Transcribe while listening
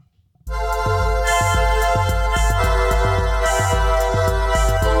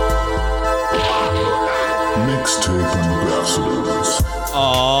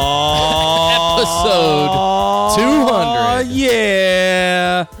Episode 200.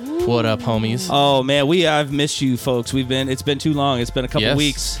 Yeah. What up, homies? Oh man, I've missed you folks. It's been too long. It's been a couple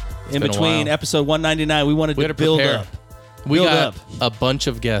weeks in between epising episode 199. We wanted to build up. We got a bunch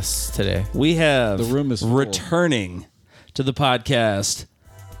of guests today. We have the room is returning to the podcast.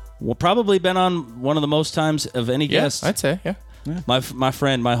 Well, probably been on one of the most times of any guest. I'd say, yeah. My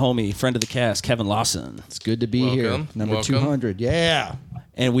friend, my homie, friend of the cast, Kevin Lawson. It's good to be here. Number 200. Yeah.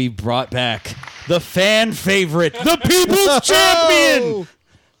 And we brought back the fan favorite, the people's champion,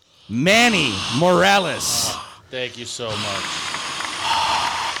 Manny Morales. Thank you so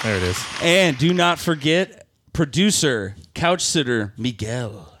much. There it is. And do not forget, producer, couch sitter,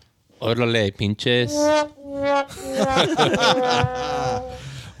 Miguel. Órale, pinches.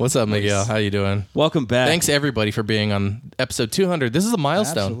 What's up, Miguel? How you doing? Welcome back. Thanks, everybody, for being on episode 200. This is a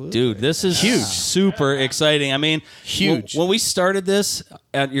milestone. Absolutely. Dude, this is huge. Super exciting. I mean, huge. When we started this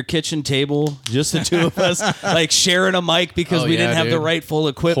at your kitchen table, just the two of us, like sharing a mic because we didn't have the right full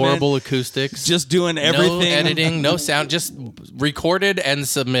equipment. Horrible acoustics. Just doing everything. No editing, no sound, just recorded and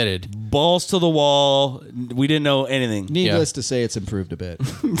submitted. Balls to the wall. We didn't know anything. Needless to say, it's improved a bit.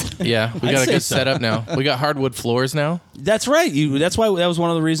 Yeah, we got a good setup now. We got hardwood floors now. That's right. That's why that was one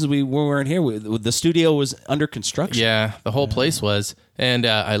of the reasons we weren't here. The studio was under construction. Yeah, the whole place was. And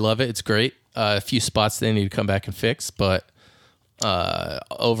I love it. It's great. A few spots they need to come back and fix, but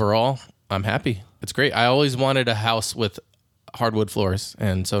overall, I'm happy. It's great. I always wanted a house with hardwood floors,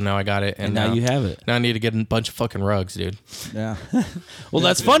 and so now I got it. And now you have it. Now I need to get a bunch of fucking rugs, dude. Yeah. Well,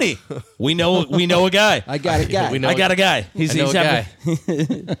 that's funny. We know a guy. I got a guy. I got a guy. He's a guy.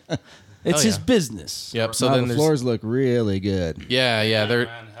 It's his business. Yep. So Now then the floors look really good. Yeah.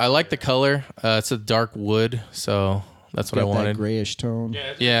 I like the color. It's a dark wood, so that's what I wanted. That grayish tone.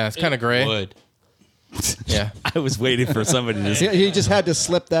 Yeah, it's kind of gray. Wood. Yeah. I was waiting for somebody to say. He just had to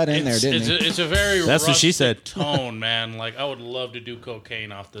slip that in there, didn't he? It's a very That's what she said. tone, man. Like, I would love to do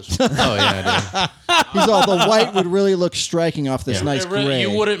cocaine off this one. Oh, yeah, dude. He's all, the white would really look striking off this nice gray.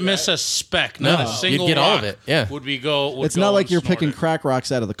 You wouldn't miss a speck. Not a single you'd get rock all of it. Yeah. Would It's not like you're picking crack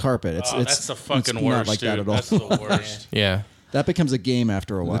rocks out of the carpet. It's that's the fucking it's worst, not like dude. that at all. That's the worst. Yeah. That becomes a game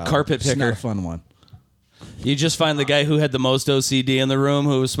after a while. carpet It's not picker. a fun one. You just find the guy who had the most OCD in the room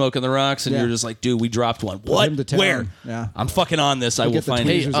who was smoking the rocks, and Yeah. you're just like, dude, we dropped one. Put him to What? town. Where? Yeah. I'm fucking on this. I will get the find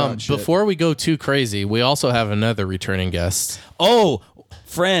tweezers it. out and shit. Before we go too crazy, we also have another returning guest. Oh,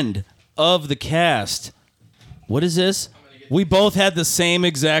 friend of the cast. What is this? We both had the same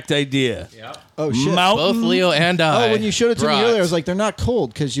exact idea. Oh, shit. Both Leo and I. Oh, when you showed it to me brought- earlier, I was like, they're not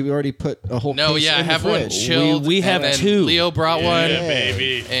cold because you already put a whole No, case yeah, I in the have one fridge. chilled. We have and then two. Leo brought one. Yeah,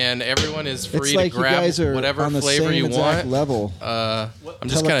 baby. And everyone is free It's like to you grab guys are whatever on the flavor same you exact want. level. I'm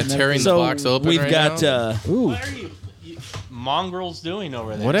just kind of tearing the So box open we've right got now. Ooh. What are you mongrels doing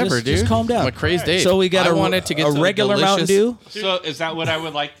over there? Whatever, just- dude. just calm down. I'm a crazy date. So we got I wanted to get a some regular Mountain Dew. So is that what I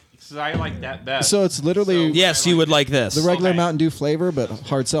would like? Because I like that best. So it's literally Yes, you would like this. the regular Okay. Mountain Dew flavor, but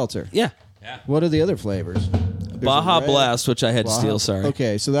hard seltzer. Yeah. What are the other flavors? Baja red. Blast, which I had to Baja- steal. Sorry.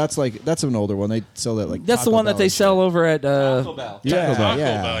 Okay, so that's an older one. They sell that like That's the Taco one that Bell they and sell shit. over at. Taco Bell. Yeah, Taco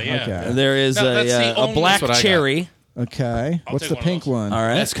yeah. Bell, yeah. Okay. There is That's the a only- black That's what I got. cherry. Okay. What's take the one of pink those. one? All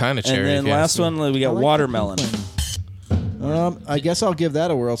right. That's kinda cherry, And then if you last ask me. one we got I like the watermelon. pink one. I guess I'll give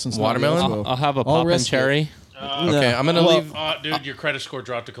that a whirl since Watermelon? nobody else will. I'll have a I'll poppin' risk it. cherry. Okay, I'm gonna leave. Dude, your credit score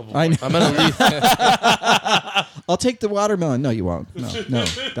dropped a couple I know. points. I'm gonna leave. I'll take the watermelon. No, you won't. No,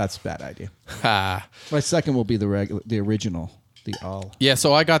 that's a bad idea. Ah. My second will be the original, the all. Yeah,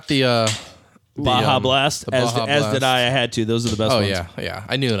 so I got the Baja Blast. the As Baja did Blast. I. I had to. Those are the best Oh ones. yeah.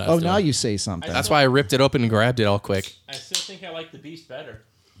 I knew that. Oh, now you say something. That's why I ripped it open and grabbed it all quick. I still think I like the Beast better.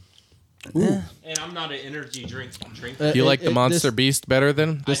 And I'm not an energy drink drinker. You like the this- Monster Beast better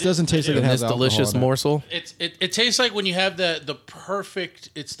than This doesn't taste like it has this delicious alcohol in it. morsel? It tastes like when you have the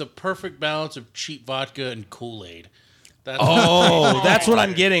perfect balance of cheap vodka and Kool-Aid. That's Oh, that's what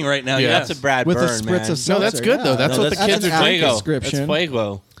I'm getting right now. Yeah. Yes. That's a Brad With Burn, a spritz man. of No, seltzer. that's good, though. That's No, what the that's- kids that's are an drinking. That's description.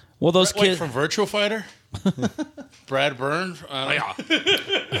 Fuego. Well, those Wait, kids, from Virtual Fighter? Brad Burn?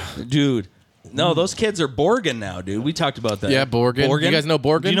 dude. No, those kids are Borgen now, dude. We talked about that. Yeah, Borgen. You guys know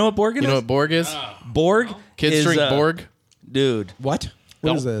Borgen? Do you know what Borgen is? You know what Borg is? Borg? Kids is, drink Borg. Dude. What?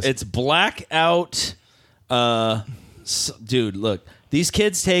 What is this? It's blackout. Dude, look. These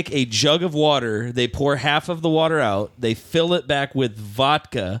kids take a jug of water. They pour half of the water out. They fill it back with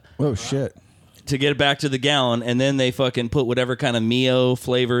vodka Oh shit! to get it back to the gallon, and then they fucking put whatever kind of Mio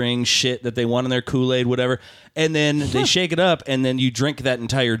flavoring shit that they want in their Kool-Aid, whatever, and then they shake it up, and then you drink that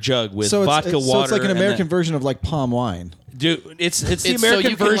entire jug with vodka, water. So it's like an and American then- version of like palm wine. Dude, it's the It's so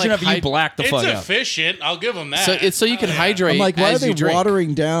American you can, version like, of you black the It's fuck out. efficient. I'll give them that. So it's so you can hydrate. I'm like, why are as they you drink.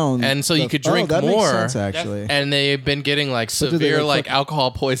 watering down? And so you could drink that more. Makes sense, actually. And they've been getting like do they, severe like, like alcohol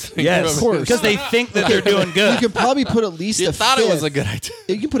poisoning. Yes, Of course. because they think that they're doing you good. can probably put at least You a thought fifth. it was a good idea.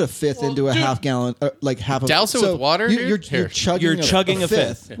 You can put a fifth into a half gallon, like half. Douse it with water, You, dude? you're Here. chugging. You're chugging a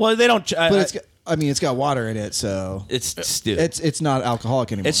fifth. Well, they don't. But it's got water in it, so it's stupid. it's not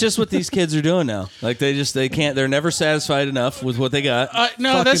alcoholic anymore. It's just what these kids are doing now. Like they can't. They're never satisfied enough with what they got.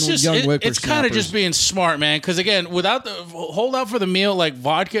 No, that's Fucking just young it's kind of whippersnappers. just being smart, man. Because again, without the hold out for the meal like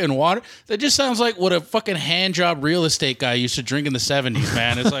vodka and water, that just sounds like what a fucking hand job real estate guy used to drink in the 70s,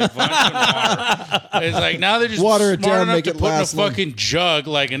 man. It's like vodka and water. It's like now they're just Water it smart down, enough make to it put in a last long. fucking jug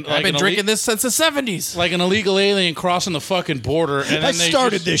like an. I've been drinking this since the 70s. like an illegal alien crossing the fucking border, and then I they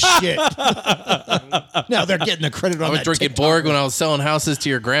started just, this shit. Now they're getting the credit on I was that drinking TikTok. Borg when I was selling houses to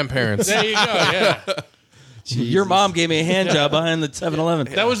your grandparents. There you go. Yeah, Your mom gave me a hand job behind the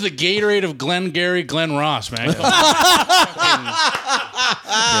 7-Eleven. that was the Gatorade of Glenn Ross, man.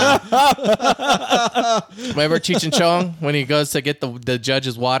 Remember Cheech and Chong when he goes to get the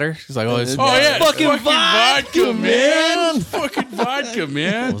judge's water? He's like, oh, it's Oh yeah, Fucking vodka, man. Fucking vodka, It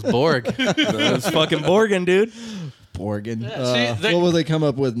man. was Borg. It's fucking Borgen, dude. Borgen. see, they- What will they come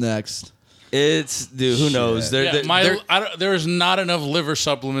up with next? It's dude. Who knows? They're, Yeah, they're- there is not enough liver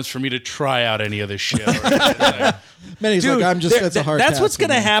supplements for me to try out any of this shit. Manny's Dude, like, I'm just. That's a hard. that's task what's for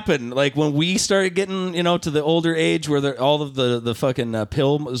gonna me. happen. Like when we start getting, to the older age where all of the fucking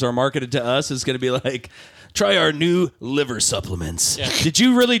pills are marketed to us, is gonna be like, try our new liver supplements. Yeah. Did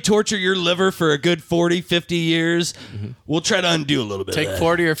you really torture your liver for a good 40, 50 years? We'll try to undo a little bit. Take of that.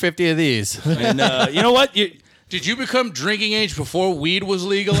 40 or 50 of these. And you know what? Did you become drinking age before weed was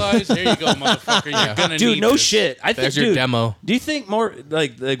legalized? There you go, motherfucker. You're gonna Dude, need no this. shit. I think, There's your dude, demo. Do you think more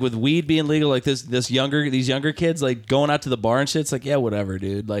like with weed being legal, like these younger kids like going out to the bar and shit? It's like, yeah, whatever,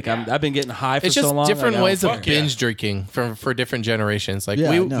 dude. Like I've been getting high for It's so just long. different like, ways of fuck yeah. binge drinking for different generations. Like Yeah,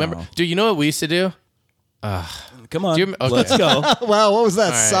 we no. remember. Do you know what we used to do? Come on, Do you- okay. let's go. Wow, what was that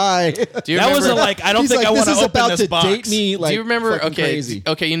right. sigh? Do you That was remember? a like. I don't He's think like, I want this to is open about this to box. date me. Like, do you remember? fucking Okay, crazy.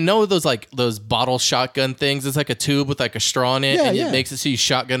 okay. You know those bottle shotgun things? It's like a tube with like a straw in it, Yeah, and yeah. it makes it so you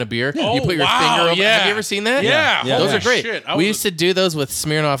shotgun a beer. Oh, You put your wow, finger over. yeah. Have you ever seen that? Yeah, Yeah. Those holy are great. shit. I We was- used to do those with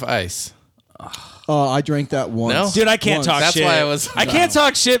Smirnoff Ice. I drank that once. No? Dude, I can't Once. talk That's shit. why I was- I can't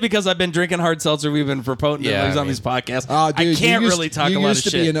talk shit because I've been drinking hard seltzer. We've been promoting Yeah, these I on these podcasts. Oh, dude, I can't you used, really talk a you lot of used to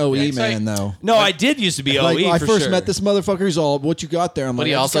shit. be an OE It's man, like- though. No, I did used to be OE. Like, I for first sure. met this motherfucker. He's all, "What you got there?" I'm like,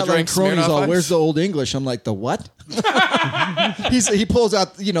 he "I just also got, like, drank Cronies." Smirnoff All, Ice? "Where's the old English?" I'm like, "The what?" He pulls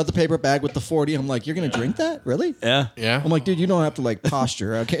out, the paper bag with the 40. I'm like, "You're gonna drink that, really?" Yeah, Yeah. I'm like, "Dude, you don't have to like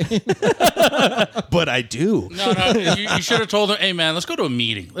posture, okay?" but I do. No, you should have told him, hey man, let's go to a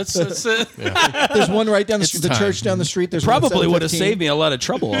meeting. Let's There's one right down the It's street, the time. church down the street. There's one Probably would have 715. saved me a lot of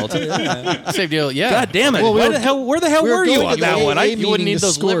trouble. I'll tell you that. Save deal. Yeah. God damn it! Well, where the hell we were you going on to that the one? AA I, you wouldn't meeting need to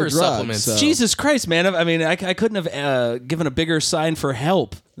those score liver drugs, supplements. so. Jesus Christ, man! I mean, I couldn't have given a bigger sign for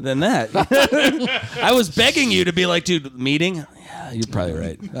help than that. I was begging you to be like, dude, meeting. Yeah, you're probably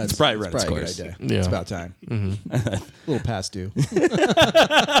right. That's probably right. It's Of probably a course. good idea. Yeah. It's about time. A little past due.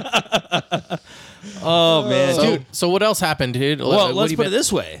 Oh man, So what else happened, dude? Well, What let's do you put it been-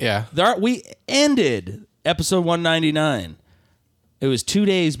 this way. Yeah. We ended episode 199. It was 2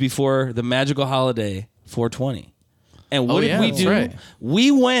 days before the magical holiday 420. And what Oh, did yeah, we that's do? right.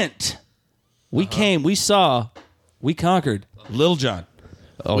 We went. We came. We saw. We conquered Lil Jon.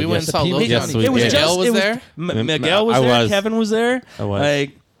 Oh, We went and saw Lil Yes, Jon. we it was did. just Miguel was it there? Miguel was I there. was. Kevin was there. I was.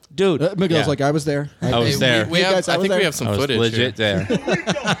 Like, dude. Miguel's Yeah. like, I was there. I was Hey, there. We Hey, have, guys, I I was think there. we have some I was footage. legit here.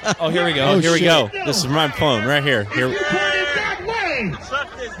 there. Oh, here we go. Oh, Here we shit. go. This is my phone right here. Here. that way.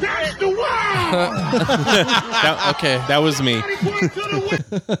 That's the wall. Okay. That was me. Point to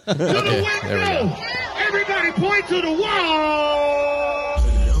the Okay. There we go. Everybody point to the wall.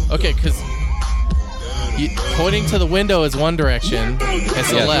 Okay, because pointing to the window is one direction,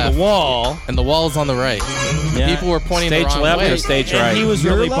 it's the Yeah, left, The wall. and the wall is on the right. Yeah. People were pointing Stage the wrong left way. or stage And right? he was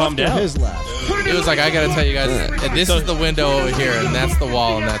Your really left bummed or out. his left? It was like, I gotta tell you guys, this is the window over here, and that's the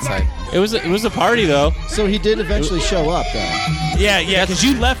wall on that side. It was a party though. So he did eventually show up, though. Yeah, because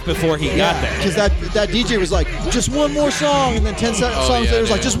you left before he got there. Because that DJ was like, just one more song, and then 10 songs yeah, later, it was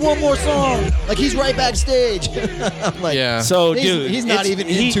like, dude. just one more song. Like, he's right backstage. I'm like, Yeah. So, He's- dude, he's not it's- even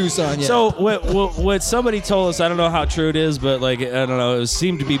in Tucson yet. So, what somebody told us, I don't know how true it is, but like, I don't know, it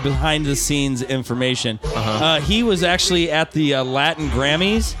seemed to be behind the scenes information. He was actually at the Latin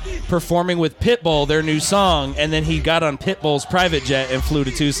Grammys performing with Pitbull, their new song, and then he got on Pitbull's private jet and flew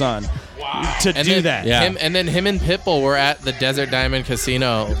to Tucson. to do that. Yeah. Him and Pitbull were at the Desert Diamond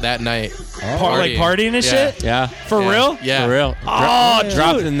Casino that night. Like partying and shit? Yeah. For real? Yeah. For real. Oh,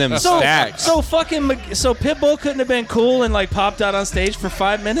 Dropping them stacks. So Pitbull couldn't have been cool and like popped out on stage for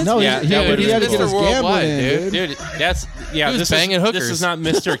 5 minutes? No, Yeah, he that had would to have get been his Mr. gambling Worldwide, in, dude. Dude, that's He was this banging is, hookers. This is not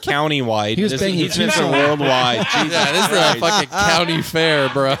Mr. Countywide. He was this banging is, he's two Mr. Worldwide. Jesus Yeah, this is Christ. a fucking county fair,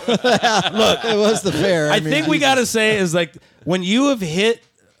 bro. It was the fair. I mean, think we Jesus. got to say is like when you have hit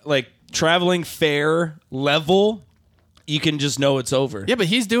like traveling fair level, you can just know it's over. Yeah, but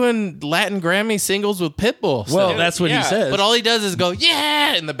he's doing Latin Grammy singles with Pitbull. so- Well, that's what he Yeah, says. but all he does is go,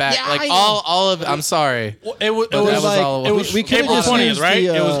 yeah, in the back. All of I'm sorry. It was That was all it was we could've April just 20th, used right?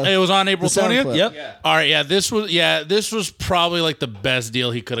 the, It was on April the sound 20th. clip. Yep. All right, this was probably like the best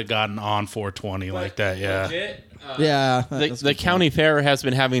deal he could have gotten on 420 like that. Yeah. Yeah. The county fair has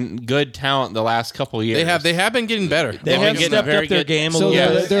been having good talent the last couple of years. They have been getting better. They They've have been getting stepped very up their good- game a So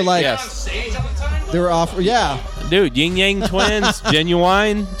little bit. they're like, Yes. they're off. Yeah. Dude, Yin Yang Twins,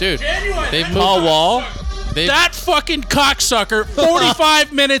 Genuine, Dude, they've moved. Paul Wall. That fucking cocksucker,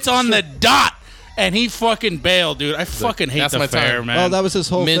 45 minutes on the dot, and he fucking bailed, dude. I fucking hate That's the my fair, time. man. Oh, that was his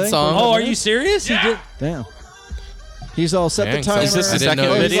whole Mid-song. thing. Oh, are you serious? He did. Damn. He's all set Dang, the timer. is this the I didn't second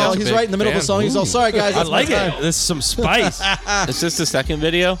know Oh, video? he's right in the middle of the song. He's all sorry, guys. I That's like my it. time. This is some spice. Is this the second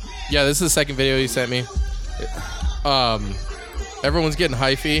video? Yeah, this is the second video he sent me. Everyone's getting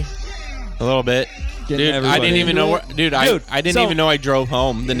hyphy. A little bit. Getting Dude, I everybody didn't even into know. it. Dude, I didn't so- even know I drove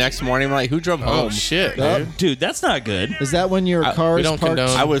home the next morning. I'm like, who drove Oh home? shit, Yep. dude. Dude, that's not good. Is that when your car we is don't parked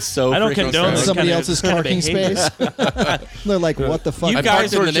condone- I was so I don't freaking condone in this stressed. somebody kind of- else's kind of parking behavior. space? They're like, what the fuck? You I guys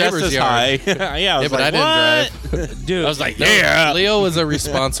parked in were the just neighbor's as yard. high. Yeah, I was Yeah, but like, I didn't what? drive. Dude, I was like, yeah. Leo was a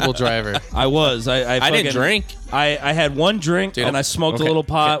responsible driver. I was. I I didn't fucking- drink. I had one drink Dude, and I smoked a okay. little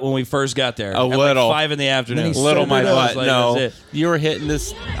pot when we first got there. A at little. Like 5 in the afternoon. Then he Little my Set it up. butt. Like, No, that's it. you were hitting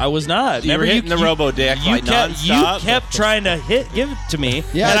this. I was not. You were Remember, hitting the robo-dick you like kept, you nonstop. kept trying to give it to me.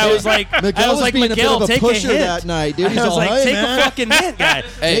 Yeah, and I dude. was like, Miguel I was was like, being Miguel, a bit of a take pusher hit. that night, dude. He's I was all, like, hey, take man. a fucking hit, guy.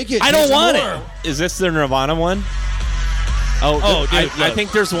 Take it. I don't Here's want more. it. Is this the Nirvana one? Oh, dude, I look.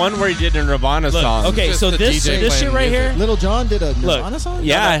 think there's one where he did a Nirvana song. Okay, Just so the this DJ shit playing right music. here. Little John did a Nirvana song?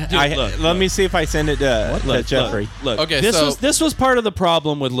 Yeah, Dude, look, let me see if I send it to Look, Jeffrey. Look, Okay, this so- was part of the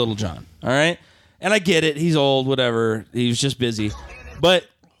problem with Lil Jon. All right, and I get it. He's old, whatever. He was just busy, but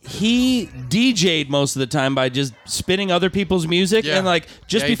he DJ'd most of the time by just spinning other people's music, Yeah. and like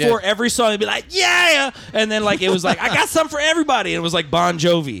just Yeah, he before did. every song, he'd be like, "Yeah," and then like it was like, "I got some for everybody," and it was like Bon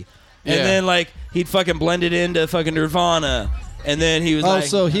Jovi, and Yeah. then like he'd fucking blend it into fucking Nirvana. And then he was Oh, like,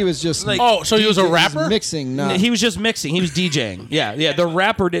 so he was just Like- Oh, so he was a rapper? mixing. Not. he was just mixing. He was DJing. Yeah. The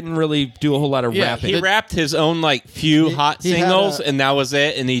rapper didn't really do a whole lot of Yeah, rapping. He rapped his own like few hot he had singles, a- and that was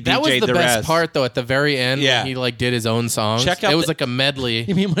it. And he That was DJ'd the the best rest. part, though. At the very end, Yeah. when he like did his own songs. Check out it was the- like a medley.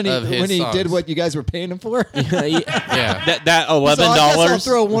 You mean when of his he songs. did what you guys were paying him for? Yeah. That So $11. I guess I'll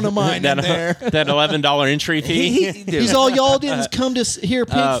throw one of mine in that there. that $11 entry fee. He's all y'all didn't come to hear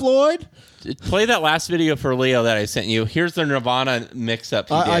Pink Floyd. Play that last video for Leo that I sent you. Here's the Nirvana mix-up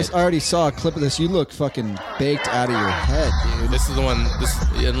he I did. already saw a clip of this. You look fucking baked out of your head, dude. This is the one.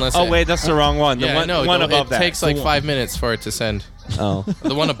 Unless Oh wait, that's the wrong one. The yeah, one, no, one it above that. takes like 5 minutes for it to send. Oh,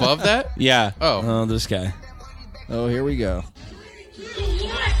 The one above that? yeah. Oh, Oh, this guy. Oh, here we go.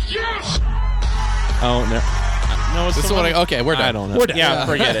 Oh no. No, it's this is the what one- I. Okay, we're done. I don't know. We're done. Yeah,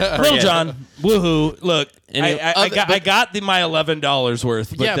 forget it. Lil Forget it. Jon, woohoo! Look, Any- I got my $11 worth.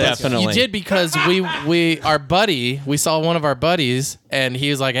 But Yeah, that's, but Definitely. you did because we saw one of our buddies and he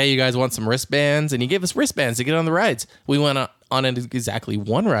was like, "Hey, you guys want some wristbands?" And he gave us wristbands to get on the rides. We went on exactly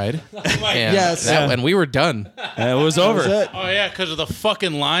one ride, and, Yes. and we were done. it was over. That's it. Oh yeah, because of the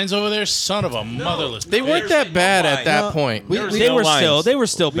fucking lines over there. Son of a motherless. They weren't that bad at that No, point. we- There we- They no were lines.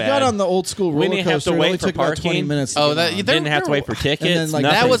 still We bad. got on the old school We roller didn't have coaster. to It wait only for took about 20 parking. minutes. To Oh, get that on. you Didn't have to wait for tickets. then, like,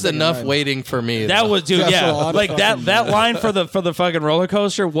 nothing. that was Nothing. enough Right. waiting for me. That was, dude. That's a Yeah, lot of like fucking- that line for the fucking roller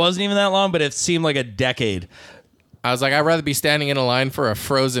coaster wasn't even that long, but it seemed like a decade. I was like, I'd rather be standing in a line for a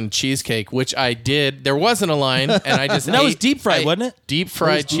frozen cheesecake, which I did. There wasn't a line, and I just And that was ate- deep fried, I- wasn't it? Deep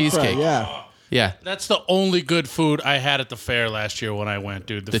fried Deep fried, cheesecake. Yeah. Yeah. That's the only good food I had at the fair last year when I went,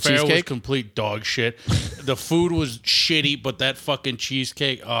 dude. The fair was cheesecake? complete dog shit. The food was shitty, but that fucking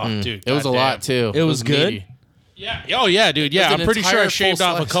cheesecake, dude. It was a goddamn. lot too. It was good? meaty. Yeah. Oh yeah, dude. Yeah, It was I'm an pretty sure I entire shaved full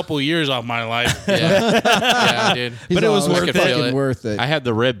off a slice. couple years off my life. Yeah, dude. But it was worth it. Fucking worth it. I had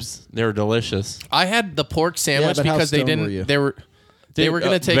the ribs. They were delicious. I had the pork sandwich Yeah, but how because they stoned were didn't. you? They were. They were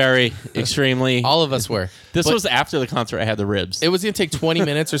going to take... very extremely. All of us were. This But was after the concert. I had the ribs. It was going to take 20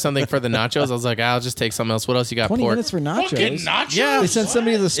 minutes or something for the nachos. I was like, I'll just take something else. What else you got? 20 Pork. minutes for nachos. Fucking nachos. Yeah. They sent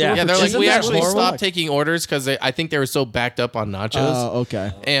somebody to the store. Yeah, Yeah, for they're like, chicken? we That's actually horrible. stopped taking orders because I think they were so backed up on nachos. Oh,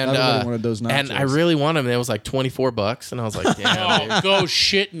 okay. And Everybody wanted those nachos. and I really want them. And it was like $24, and I was like, damn. Oh, go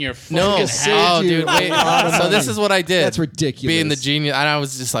shit in your fucking No, hat. oh, dude, wait. So this is what I did. That's ridiculous. Being the genius, and I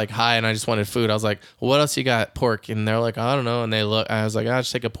was just like high, and I just wanted food. I was like, well, "What else you got?" Pork, and they're like, "I don't know." And they look. I was like, "I'll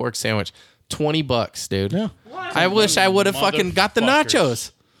just take a pork sandwich." $20, dude. Yeah. I wish I would have fucking got the Motherfuckers.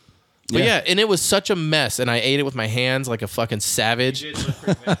 nachos. But yeah, and it was such a mess, and I ate it with my hands like a fucking savage.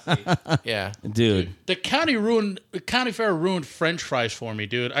 Yeah, Dude. The county fair ruined French fries for me,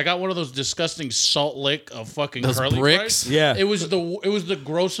 dude. I got one of those disgusting salt lick of fucking Those curly bricks? fries. Yeah. It was the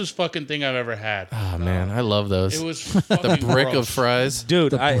grossest fucking thing I've ever had. oh man, I love those. It was the fucking brick of gross. fries.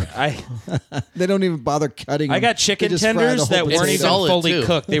 Dude, I They don't even bother cutting. I them. got They chicken just fry the tenders whole that potato. weren't It's even solid, fully too.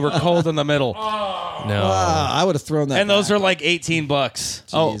 cooked. They were cold in the middle. No, I would have thrown that. And those back. are like $18.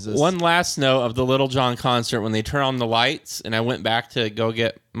 Oh, Jesus. one last note of the Lil Jon concert when they turn on the lights, and I went back to go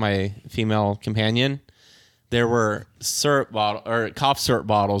get my female companion. There were cough syrup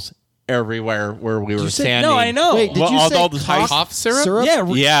bottles everywhere where we were say- standing. no, I know. Wait, did you all say those high- cough syrup. syrup? Yeah,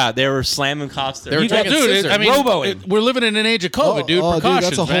 Yeah, they were slamming cough syrup. They were You got- drinking Dude, scissor. I mean, Roboing. we're living in an age of COVID, dude. Oh, Precautions, dude,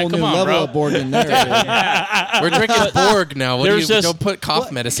 that's a whole man. new Come on, level bro. of Borg in there. Dude. We're drinking Borg now. What do There's you just- don't put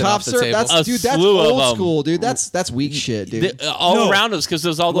cough medicine Cough off the syrup, table? that's, A dude, that's slew of old them. school, dude. That's weak shit, dude. all No. around us because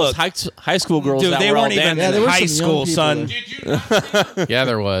there's all those high school girls Dude, that they were all weren't even dancing. Yeah, there in were high some young school, people son. Yeah,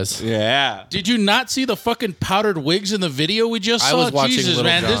 there was. Yeah. Did you not see the fucking powdered wigs in the video we just I saw? was watching Jesus, Lil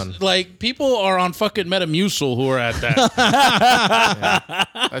man. Jon. Like, people are on fucking Metamucil who are at that.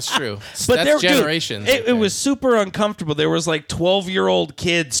 That's true. But That's there, dude, generations. it was super uncomfortable. There was like 12-year-old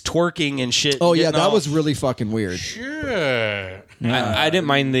kids twerking and shit. Oh yeah, getting that all- was really fucking weird. Sure. I didn't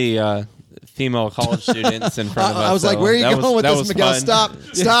mind the female college students in front of us. I was like, though. "Where are you That going was- with that this, was Miguel?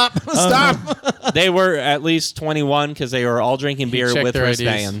 fun. Stop! They were at least 21 because they were all drinking beer checked with their IDs.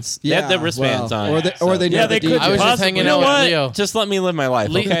 wristbands. They had the wristbands on. Or they Yeah, know they the could DJ. I was just possibly- hanging You know out with what? Leo. Just let me live my life,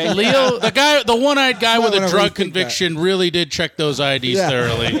 okay? Leo, The one-eyed guy with a whenever drug you think conviction really did check those IDs Yeah.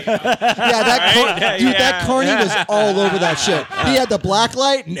 thoroughly. Yeah, that Carney was all over that shit. He had the black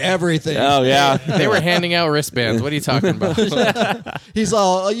light and everything. Oh yeah. they were handing out wristbands. What are you talking about? He's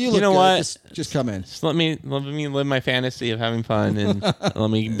all, "Oh, you look know good. what? Just come in." Just let me live my fantasy of having fun and let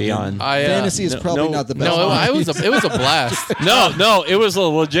me be on. uh, Fantasy is probably not the best. No, one. it was a blast. No, it was a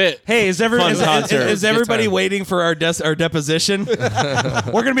legit. Hey, is Fun concert. everybody Good time. waiting for our deposition?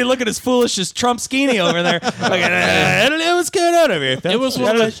 We're gonna be looking as foolish as Trump Skeeny over there. Like, I don't know what's going on over here. It was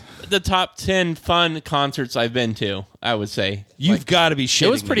one of the top 10 fun concerts I've been to, I would say. You've got to be shitting.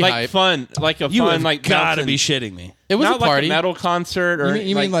 It was pretty me. Like hype. fun, like a You fun, have like got to bouncing- be shitting me. It was not a party. like a metal concert or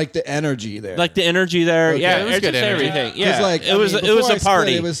You mean like the energy there? like the energy there. Okay. Yeah, It was it's good just energy. everything. 'Cause, Yeah, like, it was I mean, it was before I a split,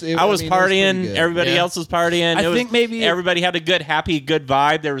 party. it was- I was I mean, it was pretty partying. good. Everybody Yeah. else was partying. I It was- think maybe- everybody had a good, happy, good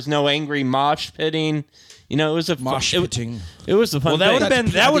vibe. There was no angry mosh pitting. You know, it was a fun, Mosh pitting. It was a fun Well, that thing.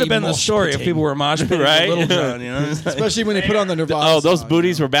 would have been the mosh story if pitting. people were mosh pitting Right? Little John. You know, especially when they put on the Nirvana. Oh, those song,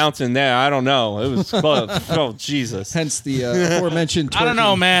 booties you know? were bouncing there. I don't know. It was oh Jesus. Hence the aforementioned. I don't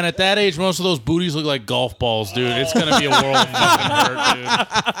know, twerking. man. At that age, most of those booties look like golf balls, dude. It's gonna be a world of fucking hurt,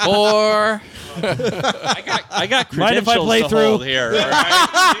 dude. Or I got Mind if I credentials play to through? hold here. All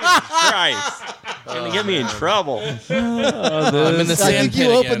right? Jesus Christ. Gonna get me in trouble. I'm in the I sand think you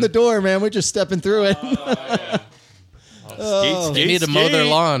pit opened again. the door, man. We're just stepping through it. They need to mow their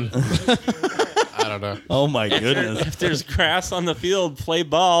lawn. I don't know. oh my goodness. If there's grass on the field, play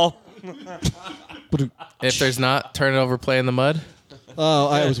ball. If there's not, turn it over, play in the mud. Oh,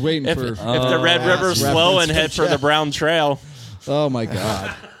 I was waiting If, for. if the Red River's reference slow and from head for the Jeff. Brown Trail. Oh my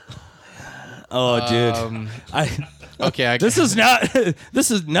god. Oh, dude. Okay, This is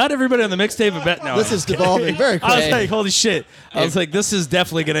not everybody on the mixtape event. No, This is devolving very I was quick. like, holy shit. I was like, this is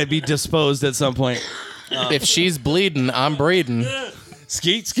definitely going to be disposed at some point. if she's bleeding, I'm breeding.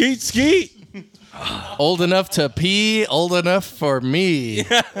 Skeet, skeet, skeet. Old enough to pee, old enough for me.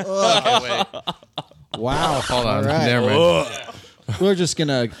 Okay, wait. Wow. Hold on. All right. Never mind. We're just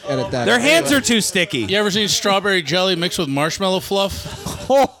gonna edit that. Their hands are too sticky. You ever seen strawberry jelly mixed with marshmallow fluff?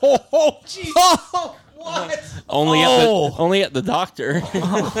 Only at the doctor.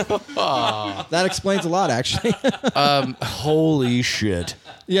 That explains a lot, actually. Holy shit.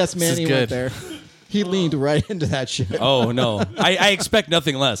 Yes, Manny good. went there. He leaned right into that shit. Oh no, I expect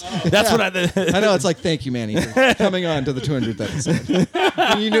nothing less. That's what I. I know. It's like, thank you, Manny, for coming on to the 200th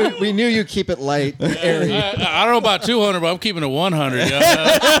episode. we knew you'd keep it light, airy. I don't know about 200, but I'm keeping it 100.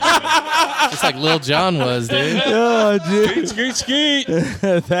 Just like Lil Jon was, dude. Oh, dude. Skeet.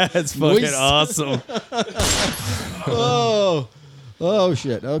 That's fucking awesome. Oh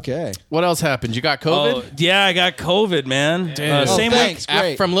shit. Okay. What else happened? You got COVID? Oh, yeah, I got COVID, man. Same thanks. week.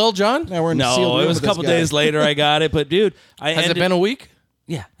 Great. From Lil Jon? Now we're in a sealed No, room it was a with this couple guy. days later I got it, but dude, Has it been a week?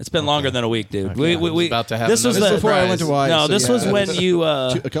 Yeah, it's been longer than a week, dude. I was about to have this was another the Before I went to Hawaii. no, so this yeah, was when you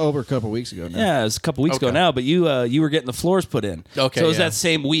over a couple weeks ago now. yeah, it was a couple weeks ago Okay. now, but you were getting the floors put in. Okay, so it was yeah. that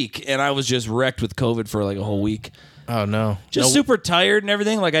same week, and I was just wrecked with COVID for like a whole week. Oh, no. Just No- super tired and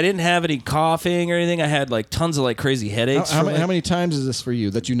everything. Like I didn't have any coughing or anything. I had like tons of like crazy headaches. How from it. many times is this for you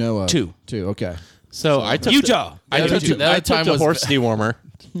that you know of? Two. Okay. So I took Utah. The other two- the other I took time the was- horse dewormer.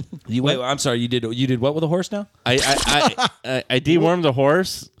 Wait, I'm sorry. You did what with a horse now? I dewormed the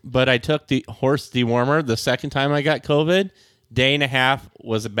horse, but I took the horse dewormer the second time I got COVID. Day and a half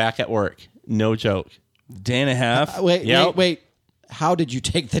was back at work. No joke. Day and a half. Yep. Wait. How did you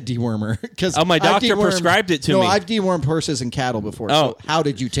take the dewormer? Because Oh, my doctor prescribed it to me. I've dewormed horses and cattle before. Oh. So how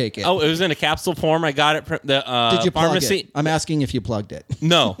did you take it? Oh, it was in a capsule form. I got it from the did you plug pharmacy. it? I'm asking if you plugged it.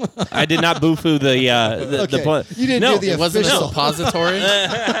 No, I did not boo-foo the Okay. plug. You didn't no, do the It wasn't a official. suppository?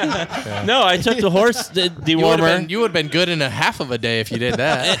 No, I took the horse dewormer. You would have been good in a half of a day if you did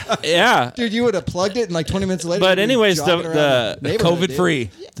that. Yeah, Dude, you would have plugged it and like 20 minutes later. But you'd be anyways, jogging around the neighborhood, COVID dude. free.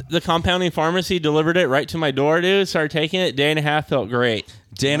 the compounding pharmacy delivered it right to my door, dude. Started taking it. Day and a half felt great.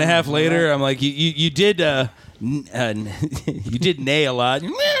 Day and a half later, I'm like, you did. You did neigh a lot.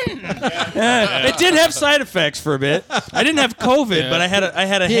 It did have side effects for a bit. I didn't have COVID, but I had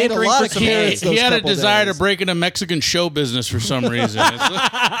a He ate a hankering lot for of some carrots. hay. He had a couple desire days. to break into Mexican show business for some reason.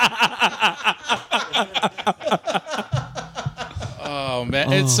 Oh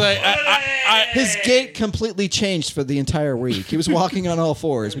man, it's like His gait completely changed for the entire week. He was walking on all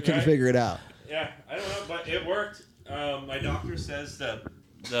fours. We couldn't figure it out. Yeah, I don't know, but it worked. My doctor says that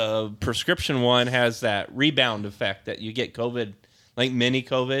the prescription one has that rebound effect that you get COVID, like mini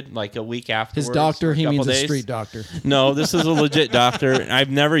COVID, like a week afterwards. His doctor, or a he couple means a days. street doctor. No, this is a legit doctor.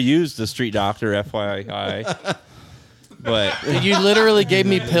 I've never used a street doctor, FYI. But You literally gave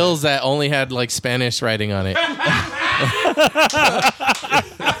me pills that only had like Spanish writing on it.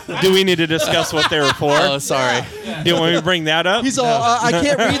 do we need to discuss what they were for? Oh, sorry. Do you want me to bring that up? He's all, I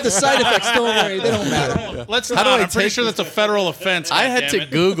can't read the side effects. Don't worry, they don't matter. let's How not. do I I'm pretty take sure that's a federal offense. I had to goddammit.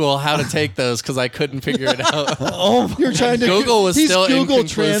 Google how to take those because I couldn't figure it out. You're trying to Google was he's still Google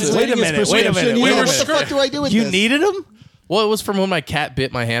inconclusive. translating Wait a minute, his wait a prescription. minute. He's We like, were what the fuck do I do with You this? needed them? Well, it was from when my cat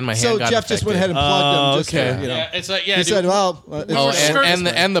bit my hand. My hand So got Jeff just went infected. ahead and plugged him. Just okay. to, you know. Yeah, it's like He dude, said, "Well, Oh,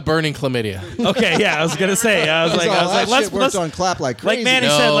 and the burning chlamydia. Okay, yeah, I was gonna say. I was like, let's on clap like crazy. like Manny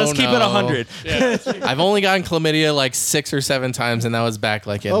No, said, let's keep it no. 100. I've only gotten chlamydia like 6 or 7 times, and that was back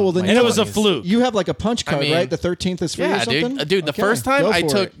like in Oh, well, then my And it was a 20s. fluke. You have like a punch card, mean, right? The 13th is free or Yeah, something? dude. The Okay, first time go I for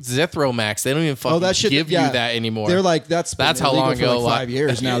took it. Zithromax. They don't even fucking Oh, that shit, give yeah. you that anymore. They're like, that's been That's how illegal long for ago like 5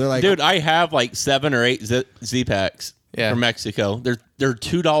 years now. They're like, Dude, I have like 7 or 8 Z-Packs Yeah. from Mexico. They're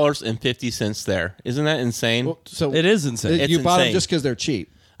 $2.50 there. Isn't that insane? so It is insane. It's you bought them insane. just because they're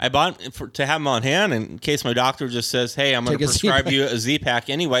cheap. I bought it to have them on hand in case my doctor just says, "Hey, I'm going to Take a prescribe Z-Pack. you a Z-Pack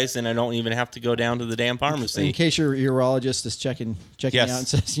anyways," and I don't even have to go down to the damn In pharmacy. case your urologist is checking Yes. out and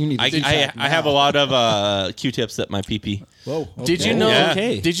says you need to I have a lot of Q-tips at my pee-pee. Whoa. Did you okay. know? Yeah.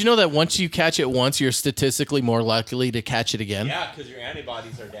 Okay. Did you know that once you catch it once, you're statistically more likely to catch it again? Yeah, because your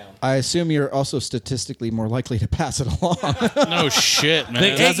antibodies are down. I assume you're also statistically more likely to pass it along. no shit, man.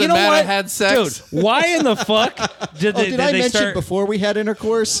 Hey, Doesn't you know matter. what? Had sex. Dude, why in the fuck did they, Did did I they mention start before we had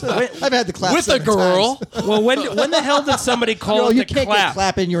intercourse? I've had the clap With a 7 girl. times. Well, when the hell did somebody call No, it you the can't get clap?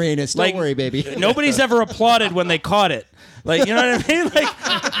 clap in your anus. Don't Like, worry, baby. Nobody's ever applauded when they caught it. Like, you know what I mean? Like,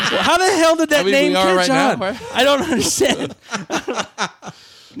 how the hell did that I mean, name we are catch right now, on? right? I don't understand.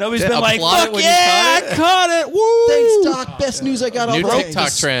 Nobody's They been like, applaud it fuck when you yeah, caught it? I caught it. Woo! Thanks, Doc. Best news I got all New day.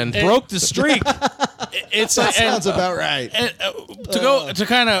 TikTok trend. Broke the streak. It's That like, sounds about right. and, to go to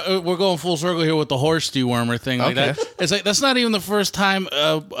kind of we're going full circle here with the horse dewormer thing like Okay. that. It's like that's not even the first time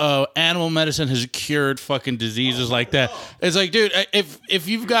animal medicine has cured fucking diseases like that. It's like, dude, if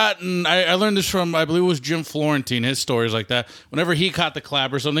you've gotten, I learned this from, I believe it was Jim Florentine. His stories like that. Whenever he caught the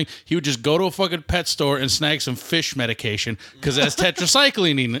clap or something, he would just go to a fucking pet store and snag some fish medication because it has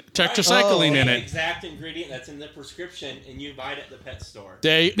tetracycline in it. Exact ingredient that's in the prescription, and you buy it at the pet store.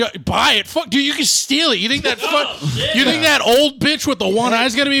 Buy it. Fuck, dude, you can steal steal it. You think that you think that old bitch with the one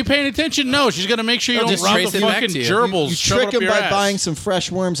eye's gonna be paying attention? No, she's gonna make sure you don't just rob trace the it back fucking to you. gerbils. You shove it trick up them your by ass. buying some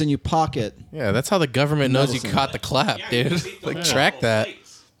fresh worms and you pocket. Yeah, that's how the government knows you Medicine. caught the clap, dude. Like, track that.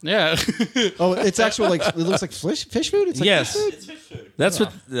 Yeah. Oh, it's actually like it looks like fish food. It's like Yes. fish food? It's fish food. That's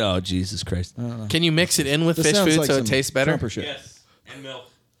what. Oh, Jesus Christ. Can you mix it in with This fish sounds food like so some it tastes better? Trumper shit. Yes. And milk.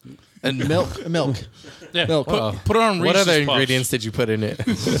 And Milk. Yeah. Milk. Put it on Reese's what other Puffs. ingredients did you put in it?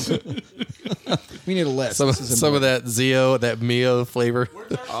 We need a list. some This is some of important. that Zio, that Mio flavor.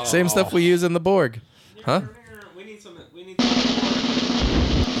 Same stuff we use in the Borg. Huh? We need some.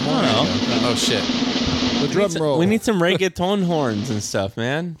 Oh shit. The drum roll. We need some reggaeton horns and stuff,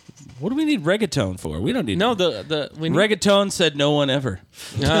 man. What do we need reggaeton for? We don't need No, we need reggaeton said no one ever.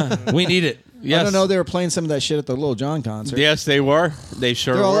 We need it. Yes. I don't know. They were playing some of that shit at the Lil Jon concert. Yes, they were. They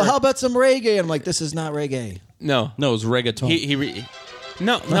sure They're all, were. how about some reggae? I'm like, this is not reggae. No, No, it was reggaeton.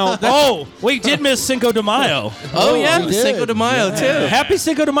 no. Oh, we did miss Cinco de Mayo. Oh yeah, we did. Cinco de Mayo too. Happy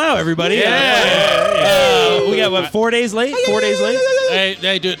Cinco de Mayo, everybody. We got, what, 4 days late? 4 days late?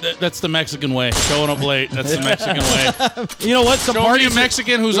 Hey, dude, that's the Mexican way. Showing up late. That's the Mexican way. You know what? Some Show me a parties...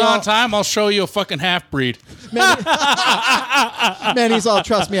 Mexican who's on time. I'll show you a fucking half breed. Man, he's all,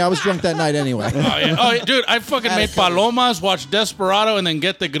 trust me, I was drunk that night anyway. Oh, yeah, dude, I fucking made palomas, watched Desperado, and then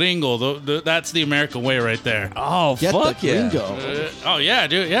get the gringo. That's the American way right there. Oh, Get fuck the yeah. gringo. Oh yeah,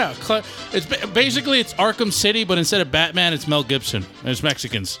 dude, yeah. It's basically it's Arkham City, but instead of Batman, it's Mel Gibson. And it's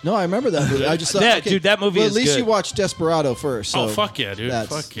Mexicans. No, I remember that movie. I just thought, Yeah, okay, dude, that movie well, is at least good. you watched Desperado first. So Oh fuck yeah, dude.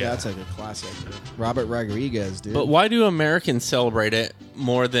 Fuck yeah. That's like a classic. Robert Rodriguez, dude. But why do Americans celebrate it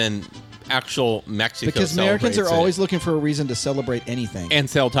more than actual Mexico? Because Americans are celebrates it? always looking for a reason to celebrate anything. and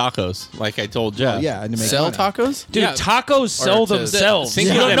sell tacos, like I told Jeff. Yeah, and to make Sell money. tacos? Dude, Yeah. tacos sell to- themselves.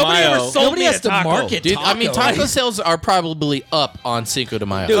 Cinco You know, de nobody Mayo. ever sold Nobody me has a to taco. market Dude, I mean, taco. taco sales are probably up on Cinco de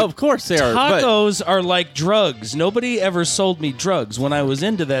Mayo. Of course they are. But Tacos are like drugs. Nobody ever sold me drugs. When I was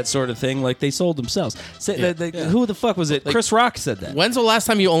into that sort of thing, like they sold themselves. Who the fuck was it? Chris Rock said that. When's the last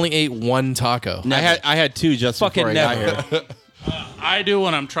time you only ate one taco? I had two just Fucking before I got never. here. I do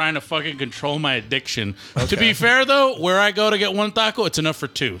when I'm trying to fucking control my addiction. To be fair though, where I go to get one taco, it's enough for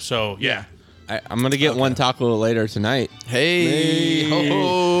two. So yeah. I'm gonna get one taco later tonight. Hey,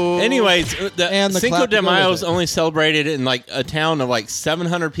 ho, ho. Anyways, And the Cinco clap to de go with Mayo is it. only celebrated in like a town of like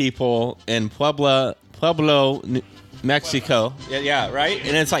 700 people in Pueblo, Mexico. Yeah, right.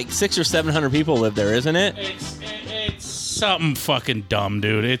 And it's like 600 or 700 people live there, isn't it? It's something fucking dumb,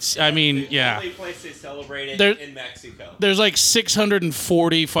 dude. I mean, yeah. place they celebrate it There- in Mexico. There's like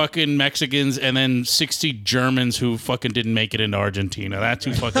 640 fucking Mexicans and then 60 Germans who fucking didn't make it into Argentina. That's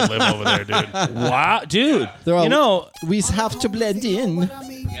who fucking live over there, dude. Wow, dude. They're all, You know, we have to blend in.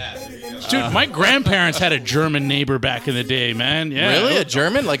 Dude, my grandparents had a German neighbor back in the day, man. Yeah. Really? A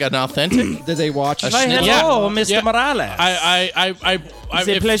German? Like an authentic? Did they watch? hello, Mr. Yeah. Morales. It's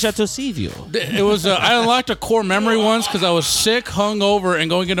It's a pleasure to see you. It was I unlocked a core memory once because I was sick, hungover, and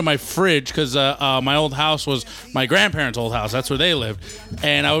going into my fridge because my old house was my grandparents' old house. That's where they lived,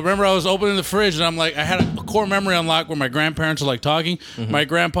 and I remember I was opening the fridge and I'm like, I had a core memory unlocked where my grandparents were like talking. Mm-hmm. My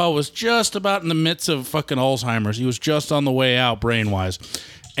grandpa was just about in the midst of fucking Alzheimer's. He was just on the way out brain wise,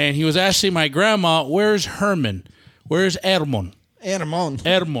 and he was asking my grandma, "Where's Herman? Where's Herman?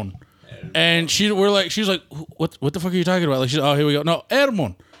 Herman?" And she's like, what the fuck are you talking about? Like, she's, oh, here we go. No,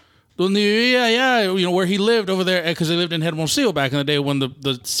 Herman. Donde vivía allá, you know, where he lived over there, because they lived in Hermosillo back in the day when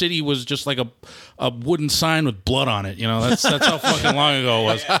the city was just like a wooden sign with blood on it. You know, that's how fucking long ago it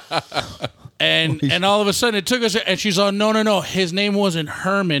was. And all of a sudden it took us, and she's like, no, his name wasn't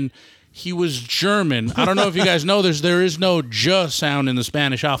Herman. He was German. I don't know if you guys know there is no J sound in the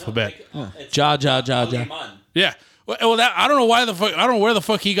Spanish alphabet. Ja. Yeah. Well, I don't know why the fuck. I don't know where the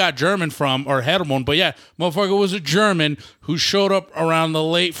fuck he got German from or Herman, but yeah, motherfucker was a German who showed up around the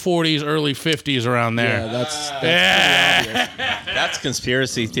late 40s, early 50s, around there. Yeah, that's That's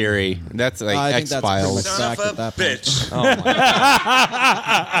conspiracy theory. That's like I think X that's pretty much Files. fact at that point. Oh my.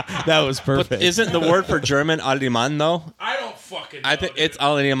 That was perfect. Isn't the word for German Alemán though? I don't fucking. I think it's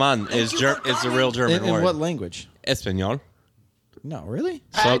Alemán is the real German In word. what language? Español. No, really?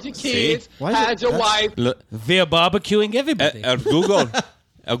 Had your kids, Why is had it- your that's- wife. Look, We're barbecuing everybody. Google.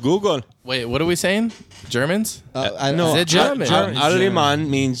 Google. Wait, what are we saying? Germans? I No, Is it German? Alemán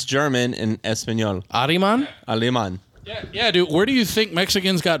means German in Español. Ariman? Alemán. Yeah, dude. Where do you think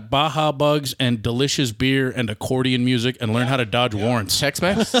Mexicans got Baja bugs and delicious beer and accordion music and learn how to dodge warrants?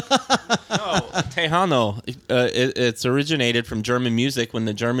 Tex-Mex? Tejano. It's originated from German music when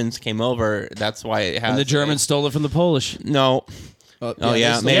the Germans came over. That's why it has. And the Germans stole it from the Polish. No. Oh they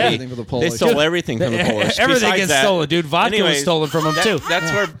yeah, stole maybe everything from the they Polish. stole everything from the Polish. Everything Besides gets that- stolen, dude. Vodka was Anyways, stolen from them too.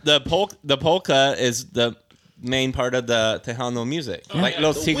 That's where the polka is the main part of the Tejano music. Like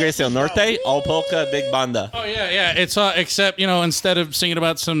Los Tigres del Norte, all polka, big banda. Oh yeah. It's except instead of singing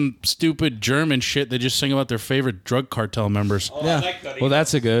about some stupid German shit, they just sing about their favorite drug cartel members. Yeah. Well,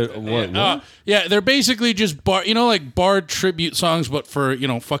 that's a good. What? Yeah, they're basically just bar tribute songs, but for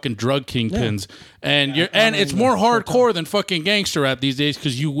fucking drug kingpins. And it's more hardcore than fucking gangster rap these days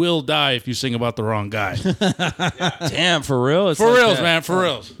because you will die if you sing about the wrong guy. Damn, for real? It's For like reals, that. man, for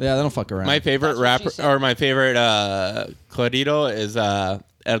reals. Yeah, they don't fuck around. My favorite rapper or my favorite corrido is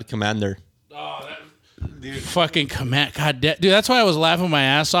El Commander. Fucking command, dude. That's why I was laughing my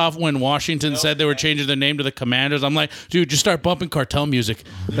ass off when Washington said they were changing their name to the Commanders. I'm like, dude, just start bumping cartel music.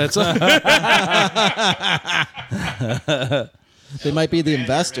 That's They might be the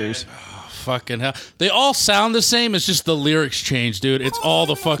investors. fucking hell. They all sound the same. It's just the lyrics change, dude. It's all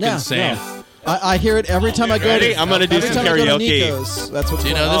the fucking Yeah, same. no. I hear it every time I go Ready? to. I'm gonna do every some time I go to karaoke. Nico's. That's what's Do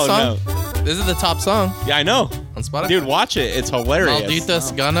you going know this on. song? This is the top song Yeah, I know. on Spotify. Dude, watch it. It's hilarious.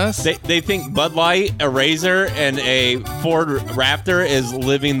 Malditas ganas. They think Bud Light, a Razor, and a Ford Raptor is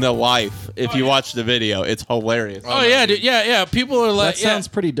living the life. If you watch the video, it's hilarious. Oh yeah, dude. Yeah. People are like, That sounds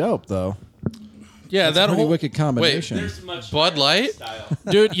pretty dope, though. that Pretty whole wicked combination. Bud Light.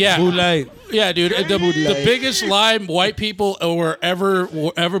 dude. Yeah, Boulay. yeah, dude. The biggest lie white people were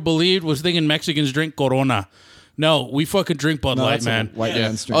ever believed was thinking Mexicans drink Corona. No, we fucking drink Bud No, Light, that's a man. white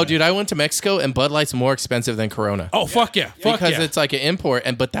man's drink. Oh, dude, I went to Mexico and Bud Light's more expensive than Corona. Oh fuck yeah, fuck because yeah. it's like an import,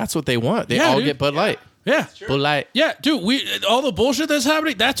 but that's what they want. They Yeah, all dude. get Bud Light. Yeah. Bud Light. Yeah, dude, all the bullshit that's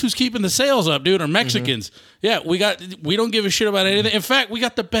happening, that's who's keeping the sales up, dude, are Mexicans. Yeah, we don't give a shit about anything. In fact, we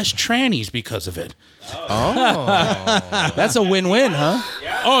got the best trannies because of it. That's a win-win, huh?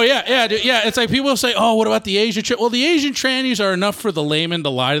 Oh, yeah, dude, yeah. It's like people say, oh, what about the Asian Well, the Asian trannies are enough for the layman to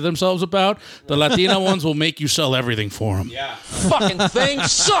lie to themselves about. The Latina ones will make you sell everything for them. Yeah. Fucking thing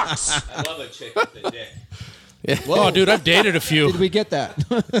sucks. I love a chick with a dick. Oh, dude, I've dated a few. Did we get that?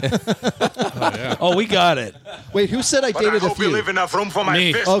 Oh, we got it. Wait, who said I dated a few? enough room for my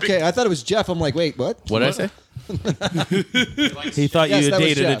Me. Okay, I thought it was Jeff. I'm like, wait, what? What did I say? He thought Yes, you that had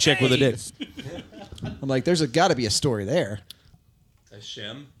was dated a Jeff. chick with a dick. I'm like, there's got to be a story there. A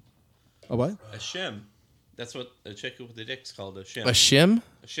shim. Oh, what? A shim. That's what a chick with a dick's called. A shim. A shim?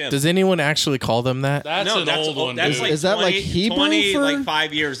 A shim. Does anyone actually call them that? That's an old one, That's dude. like Is that like 20 Hebrew 20, for- like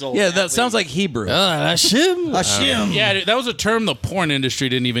 5 years old. Yeah, at that sounds least. like Hebrew. A shim? A shim. Yeah, dude, that was a term the porn industry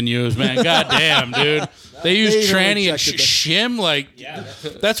didn't even use, man. God damn, dude. They used They tranny and rejected that. shim like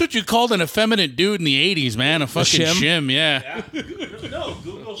that's what you called an effeminate dude in the 80s, man. A fucking shim? shim, yeah. No,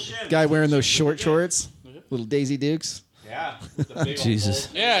 Google shim. Guy wearing those short shorts, little Daisy Dukes. Yeah. with the big old Jesus.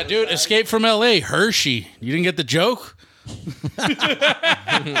 Yeah, dude, Escape from LA, Hershey. You didn't get the joke?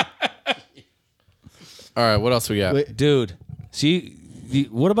 All right, what else we got? Wait, Dude, see,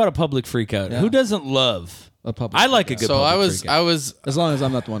 what about a public freak out? Who doesn't love? a public I like a freak good So public freak out. I was. out. As long as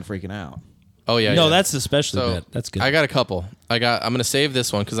I'm not the one freaking out. Oh yeah. No, yeah. that's especially So bad. That's good. I got a couple. I'm gonna save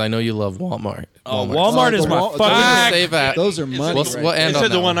this one because I know you love Wal Mart. Walmart is the my Wal- fucking... I'm gonna Fuck. save that. Those are money. We'll, right we'll there. end Is on it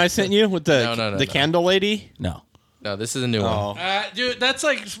the that one I sent you with the No, the candle lady? No. No, this is a new one. Dude, that's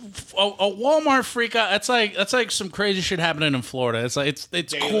like a Walmart freak out. That's like some crazy shit happening in Florida. It's like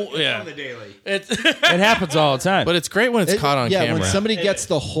it's cool. Yeah. daily. It's It happens all the time. But it's great when it's caught on yeah, camera. when somebody gets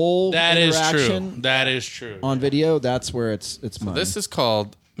the whole that is true. interaction That is true. on video, that's where it's money. This is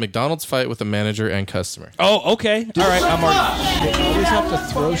called McDonald's fight with a manager and customer. Oh, okay. All right, I'm already... They always have to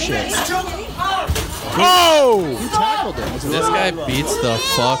throw shit. Oh! Who tackled him? Was it This guy beats the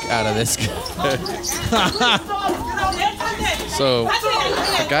fuck out of this guy. So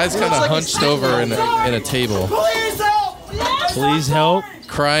the guy's kind of hunched over in a table, Please help.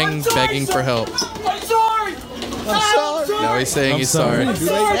 crying, begging for help. I'm sorry. I'm sorry. Now he's saying he's sorry. Too late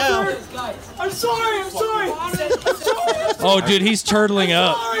now. I'm sorry. Oh, dude, he's turtling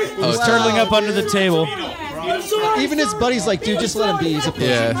up. He's turtling up under the table. Even his buddy's like, dude, just let him be. He's a pussy.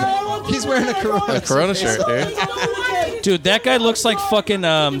 Yeah, He's wearing a Corona. a Corona shirt, dude. Dude, that guy looks like fucking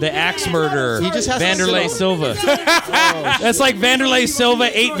the axe murderer. He just has to Vanderlei sit Silva. That's like Vanderlei Silva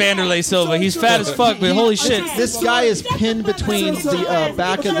ate Vanderlei Silva. He's fat as fuck, but holy shit. This guy is pinned between the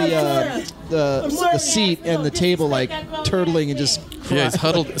back of the seat and the table, like turtling and just. Yeah, he's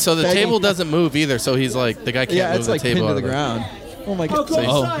huddled. So the begging. table doesn't move either. So he's like, the guy can't Yeah, move it's the like table pinned to out the of it. ground. Oh my god!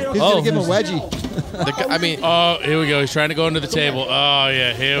 Oh. He's gonna give him a wedgie. The guy, I mean, Oh, here we go. He's trying to go under the table. Oh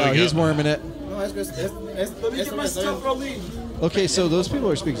yeah, here we Oh, go. he's worming it. Okay, so those people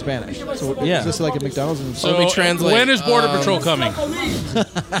are speaking Spanish. So Yeah. is this like a McDonald's? And So let me translate. When is Border Patrol coming?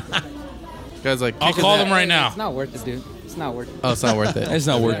 the guy's like, I'll kick his call ass. them right now. Not worth it, dude. It's not worth it. Oh, it's not worth it. It's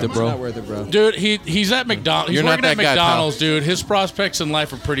not worth it, It's bro. not worth it, bro. Dude, he's at McDonald's. He's You're not working at that guy, McDonald's, dude. His prospects in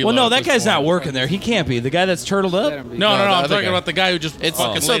life are pretty Well, low. no, at that this guy's point. not working there. He can't be. The guy that's turtled up? No, the I'm other talking guy. about the guy who just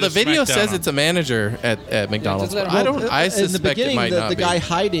fucking So laid the a video smackdown says on it's a manager at McDonald's. just let but him I In the suspect it beginning, might not the be. guy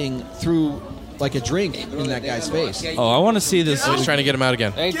hiding threw like a drink in that guy's face. Oh, I want to see this. He's trying to get him out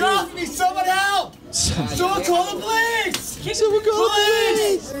again. Hey, Get off me! Someone help! Someone call the police! Someone call the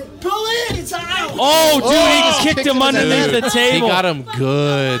Police! Police! Oh, dude, he just kicked him underneath the He table. got him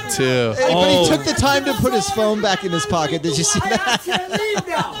good too. But Oh. he took the time to put his phone back in his pocket. Did you see that? Can I leave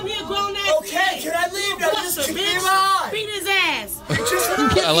now? Okay, can I leave now? Just kick me in my eye. Beat his ass.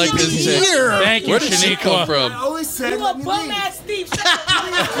 I like this shit. Thank you, Where did she come Shaniqua. from? I always said let me Bum leave. ass Steve.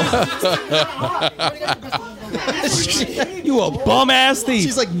 You a bum ass thief.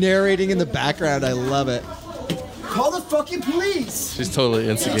 She's like narrating in the background. I love it. Call the fucking police. She's totally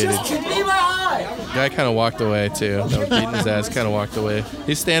instigated. Just kick me in my eye. Guy kind of walked away too. That was beating his ass. Kind of walked away.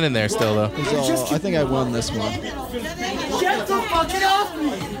 He's standing there still though. So I think I won this one. Get the fucking off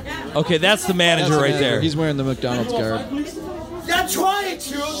me. Okay, that's the manager That's the right manager. there. He's wearing the McDonald's garb. Not trying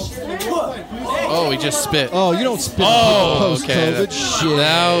to. Look. Oh, he just spit. Oh, you don't spit Oh, post okay. COVID shit.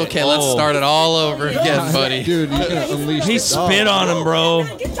 Now, okay, let's Oh. start it all over again, buddy. Dude, you're gonna unleash. He the spit dog. on him, bro.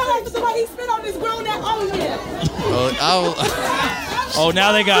 Get tired of somebody spit on this grown that own man. Oh,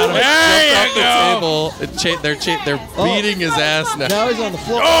 now they got him. Off the table. They're beating his ass now. Now he's on the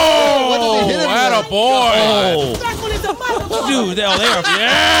floor. Oh, What did they hit him atta with? boy. Oh, Circle is a motherfucker. dude, they are.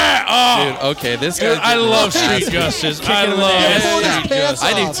 Yeah. Oh. Dude, okay, this Dude, guy. I love street justice. I him in the love ass. street Yeah. justice.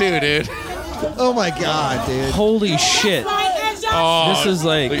 I do too, dude. Oh my god, dude. Holy shit. Oh, This is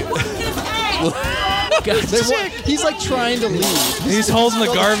like. He's like trying to leave. He's holding the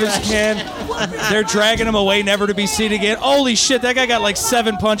garbage can. They're dragging him away, never to be seen again. Holy shit, that guy got like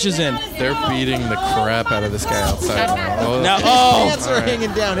 7 punches in. They're beating the crap out of this guy outside now. Oh, Now, His oh, pants are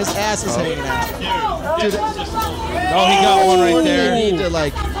hanging down. His ass is hanging out. Dude, oh, he got one right you there. need to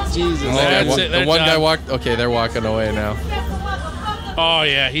like, Jesus. That's it, the they're one guy done. walked. Okay, they're walking away now. oh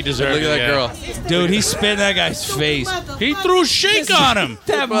yeah, he deserved Look it. at that yeah. girl. Dude, he spit in that guy's face. He threw shake on him.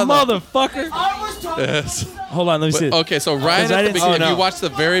 That motherfucker. Yes. Hold on, let me see. But, okay, so right I at the didn't see beginning, it. if you watch the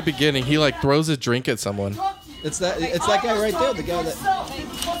very beginning, he like throws a drink at someone. It's that guy right there, the guy that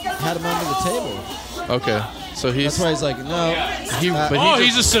had him under the table. Okay, so he's That's why he's like, no. Oh,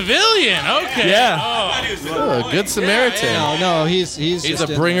 he's a civilian. Okay. Yeah. a good Samaritan. No, he's He's just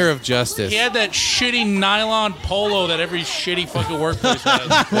a in bringer there. of justice. He had that shitty nylon polo that every shitty fucking workplace has.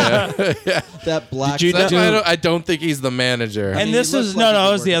 That black. Did you That's know- why I don't think he's the manager. And he this looks is like he no, could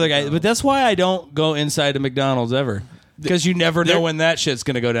it was the work other at guy. McDonald's. But that's why I don't go inside a McDonald's ever, because you never know when that shit's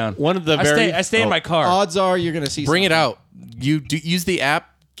gonna go down. One of the I stay in my car. Odds are you're gonna see. Bring it something. out. You do use the app.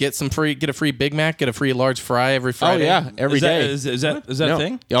 Get a free Big Mac. Get a free large fry every Oh Friday. yeah, every is that, day. is that No. a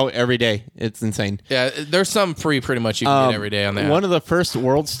thing? Oh, every day. It's insane. Yeah. There's some free pretty much you can get every day on that. One of the first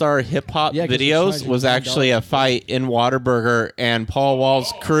World Star hip hop Yeah, 'cause they're videos charging was $9 actually a fight in Whataburger, and Paul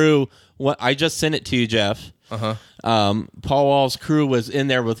Wall's crew. I just sent it to you, Jeff. Paul Wall's crew was in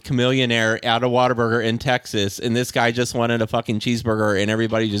there with Chameleonaire out of Whataburger in Texas, and this guy just wanted a fucking cheeseburger, and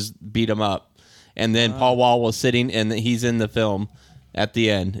everybody just beat him up. And then Paul Wall was sitting, and he's in the film at the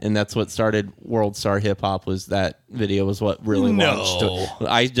end, and that's what started World Star Hip Hop. Was that video was what really launched.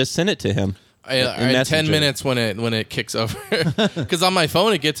 I just sent it to him. I had 10 minutes when it kicks over, because on my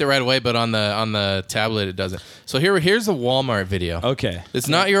phone it gets it right away, but on the tablet it doesn't. So here's a Walmart video. Okay. It's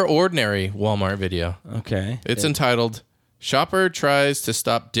not your ordinary Walmart video. Okay. It's entitled "Shopper Tries to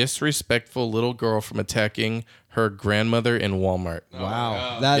Stop Disrespectful Little Girl from Attacking Her Grandmother in Walmart."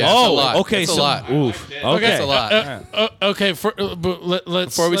 Wow. That Yeah, is. it's a lot. okay. It's a So, lot. oof. That's Okay. a lot. Okay,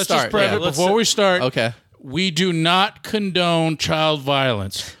 let's Before we let's start, just prep yeah, it let's- before we start. Okay. We do not condone child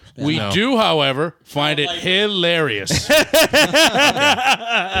violence. We No. do, however, find it hilarious. It's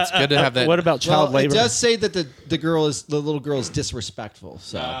good to have that. What about child Well, it labor? does say that the little girl is disrespectful.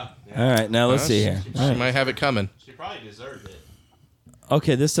 So All right. Now let's see here. She might have it coming. She probably deserved it.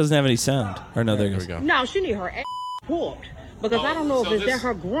 Okay. This doesn't have any sound. Or no, there it Here goes. we go. No, she need her ass whooped. Because I don't know if it's that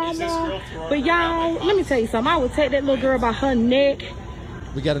her grandma. But y'all, let me tell you something. I would take that little girl by her neck.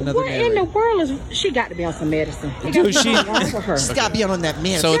 we got another What in the man. world is she got to be on some medicine? It Dude, got she- something wrong with her. Stop being on that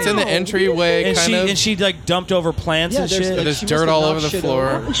man. So it's in the entryway, And kind of. she like dumped over plants Yeah, and there's- shit. like, There's she dirt must have all knocked over the shit floor.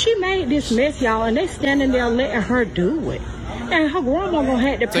 over. She made this mess, y'all, and they standing there letting her do it. And her grandma gonna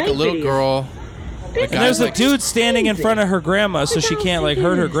have to It's pay like a little for this. girl. This And there's a is dude standing in front of her grandma, so she can't like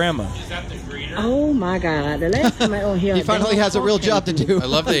hurt her grandma. Is that the green Oh my God! The last time I on here, He finally has a real job to do. I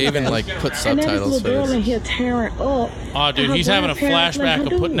love they even like put And then this subtitles little for girl in this. here tearing up. Oh, dude, Her he's having a grandparents let flashback her of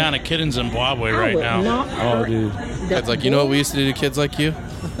do putting it. down a kid in Zimbabwe I right would now. not Oh, dude. It's like, you know what we used to do to kids like you?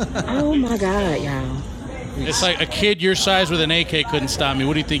 Oh my God, y'all! It's like a kid your size with an AK couldn't stop me.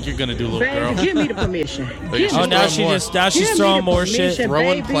 What do you think you're gonna do, little girl? Baby, give me the permission. she's Oh, now throwing she more. now she's Give throwing me the more shit. permission,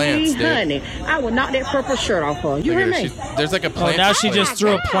 Throwing baby, plants, dude. honey. I will knock that purple shirt off her. You Look hear at her. me? There's like a Oh, plant. now she just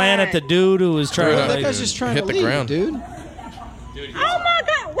threw a plant at the dude who was trying That That to. guy's just trying hit to the leave, ground. dude. Oh my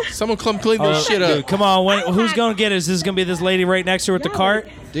God! Someone come clean this shit Dude, up. come on. Who's gonna get it? Is this gonna be this lady right next to her with the cart?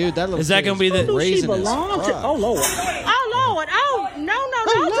 Dude, that little Is that kid gonna be the- Who she raising his belong to? fuck. Oh Lord! Oh Lord! Oh no,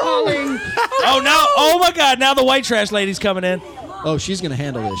 darling! Oh, now. Oh, my God. Now the white trash lady's coming in. Oh, she's gonna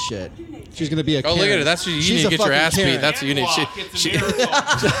handle this shit. She's gonna be a. Oh, look at her. That's what you She's need to a get your fucking ass beat. Karen. That's what you need. She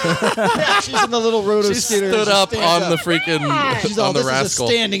She's in the little roto she scooter. stood She up stands on the freaking She's all, on the this is a rascal.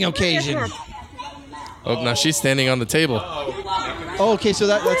 standing occasion. Oh, now she's standing on the table. Oh, okay, so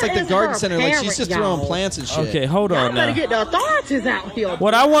that's like the is garden her center. Like she's just parent, throwing y'all? plants and shit. Okay, hold Y'all on better now. get the authorities out here.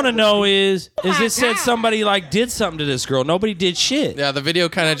 What I want to know is my it said God. somebody like did something to this girl? Nobody did shit. Yeah, the video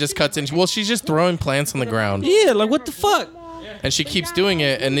kind of just cuts in. Well, she's just throwing plants on the ground, Yeah, like what the fuck? and she keeps doing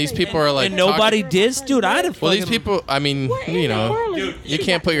it. And these people are like, And nobody talking- did, dude. I'd have. Well, these fucking- people. I mean, you know, you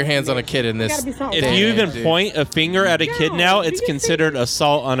can't put your hands on a kid in this. Gotta be something If day you and even age, dude. point a finger at a kid now, it's considered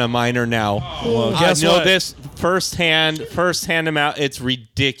assault on a minor now. Well, I guess know what? this firsthand amount. It's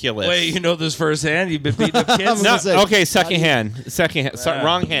ridiculous. Wait, you know this firsthand? You've been beating up kids. No, gonna say- okay, second hand.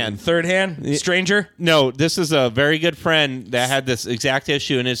 Wrong hand. Third hand, stranger. No, this is a very good friend that had this exact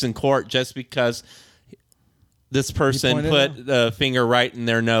issue and is in court just because this person pointed put the finger right in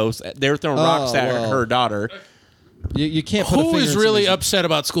their nose. They were throwing rocks at well. her daughter. You can't put a Who finger is in really somebody's- upset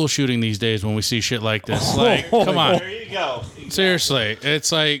about school shooting these days when we see shit like this? Like, come on. you go. Seriously, it's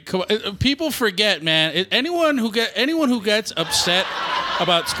like come on. People forget, man. Anyone who gets upset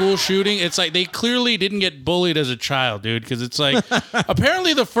about school shooting, it's like they clearly didn't get bullied as a child, dude. Because it's like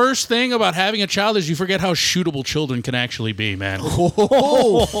apparently the first thing about having a child is you forget how shootable children can actually be, man.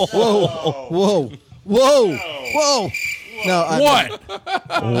 Whoa. No, What?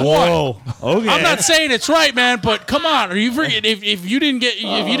 Whoa. Okay. I'm not saying it's right, man, but come on. Are you forget if you didn't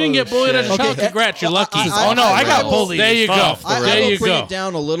get bullied as a child? Okay, Congrats, you're lucky. Oh no, I got bullied. There you go. I There will you bring go. it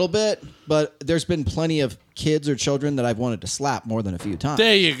down a little bit, but there's been plenty of kids or children that I've wanted to slap more than a few times.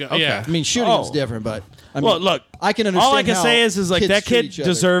 There you go. Yeah. I mean, shooting's Oh. different, but I mean, Well, look. I can understand. All I can how say is like kids that treat kid each other.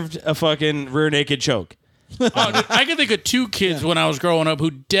 deserved a fucking rear naked choke. Oh, dude, I can think of two kids when I was growing up who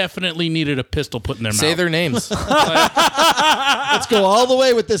definitely needed a pistol put in their Say mouth. their names. Let's go all the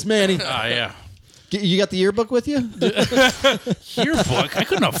way with this, Manny. Oh, yeah. You got the yearbook with you? Yearbook. I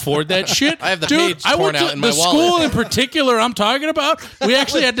couldn't afford that shit. I have the Dude, page I torn went to out in my the wallet. school in particular I'm talking about. We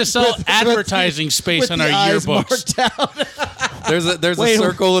actually had to sell advertising With space in the our eyes yearbooks. marked out. There's a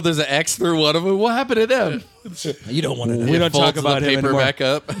circle and there's an X through one of them. What happened to them? You don't want to know. We don't talk Folds about the him paper anymore. back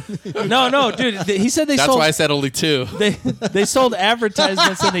up. No, dude. He said they That's sold. why I said only two. They sold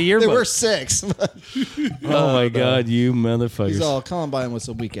advertisements in the There yearbook. were 6. Oh my god, you motherfuckers! He's all Columbine with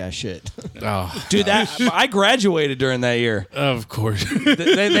some weak ass shit. Oh, Dude, I graduated during that year. Of course.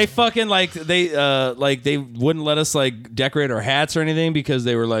 They fucking like they wouldn't let us like decorate our hats or anything because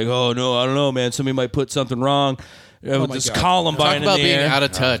they were like, oh no, I don't know, man, somebody might put something wrong. With my this God. Columbine talk in about the being air. out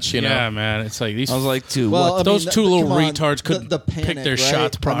of touch. You know. Yeah, man. It's like these I was like, dude, Well, what? I those mean, two little come on, retards couldn't the pick panic, their right?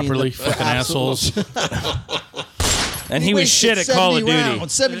 shots I mean, properly. the Fucking assholes. And he was shit at Call of Duty,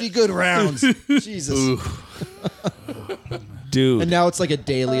 rounds, 70 good rounds. Jesus. dude. And now it's like a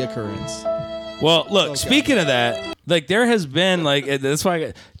daily occurrence. Well, look, God. speaking of that, like there has been like that's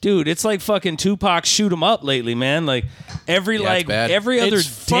why, dude, it's like fucking Tupac shoot 'em up lately, man. Like every Yeah, like it's bad. every other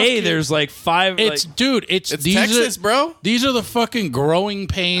It's day, fucking- there's like 5. It's like, dude. It's these Texas, bro. These are the fucking growing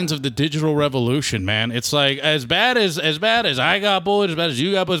pains of the digital revolution, man. It's like as bad as I got bullied, as bad as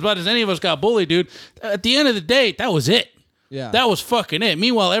you got bullied, as bad as any of us got bullied, dude. At the end of the day, that was it. Yeah. That was fucking it.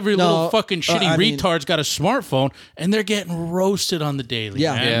 Meanwhile, every little fucking shitty I mean- retard's got a smartphone, and they're getting roasted on the daily.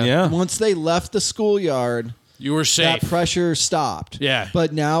 Yeah. man. yeah. Once they left the schoolyard, You were safe. that pressure stopped. Yeah.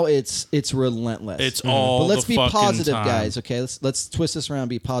 But now it's relentless. It's all But let's the be fucking positive, time. guys. Okay, let's twist this around. And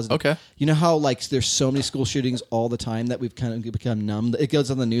be positive. Okay. You know how like there's so many school shootings all the time that we've kind of become numb. It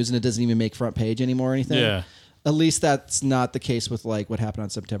goes on the news and it doesn't even make front page anymore or anything. Yeah. At least that's not the case with like what happened on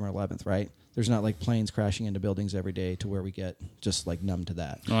September 11th, right? There's not like planes crashing into buildings every day to where we get just like numb to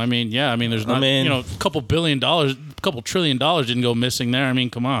that. Well, I mean, yeah. I mean, there's not. mean- you know, a couple $1 billion, $2 trillion didn't go missing there. I mean,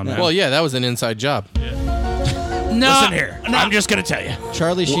 come on, man. Well, yeah, that was an inside job. Listen here. I'm just gonna tell you.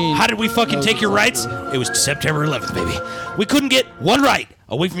 Charlie Sheen. How did we fucking take your rights? It was September 11th, baby. We couldn't get one right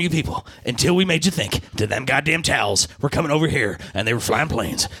away from you people until we made you think that them goddamn towels were coming over here and they were flying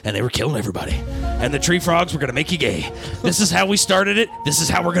planes and they were killing everybody. And the tree frogs were gonna make you gay. This is how we started it. This is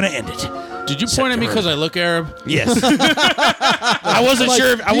how we're gonna end it. Did you point at me because I look Arab? Yes. I wasn't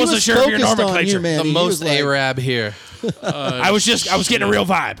sure. I wasn't sure of your nomenclature. The most Arab here. I was getting a real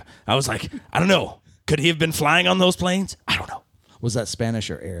vibe. I was like, I don't know. Could he have been flying on those planes? I don't know. Was that Spanish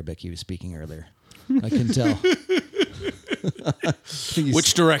or Arabic he was speaking earlier? I can tell.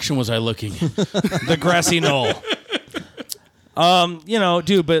 Which direction was I looking? The grassy knoll.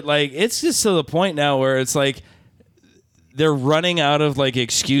 Dude, but like, it's just to the point now where it's like they're running out of like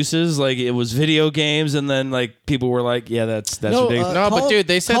excuses. Like it was video games, and then like people were like, "Yeah, that's ridiculous." No, but dude,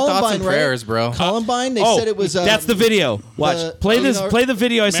 they said thoughts and prayers, bro. Columbine. They said it was. That's the video. Watch. Play the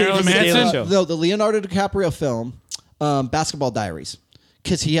video. I saved from the Daily Show. The Leonardo DiCaprio film, Basketball Diaries.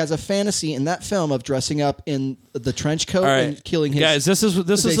 Because he has a fantasy in that film of dressing up in the trench coat and killing his guys. They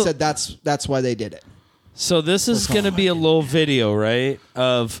said that's why they did it. So this is going to be a little video, right?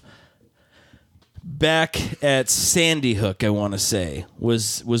 Of back at Sandy Hook, I want to say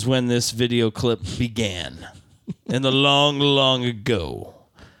was when this video clip began, in the long ago,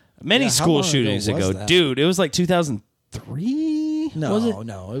 many school shootings ago, dude. It was like 2003. No, was it?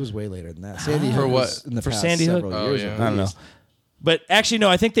 No, it was way later than that. Sandy Hook For what? was in the For past Sandy Hook? several years. yeah. ago. I don't know. But actually, no,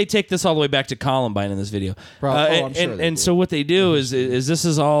 I think they take this all the way back to Columbine in this video. I'm sure they do. So what they do is this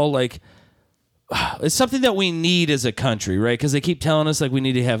is all like, it's something that we need as a country, right? Because they keep telling us like we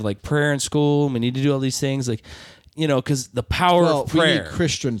need to have like prayer in school, and we need to do all these things, like, because the power of prayer. We need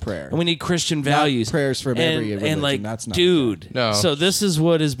Christian prayer. And we need Christian values. Not prayers from every religion. And like, that's not dude, No. So this is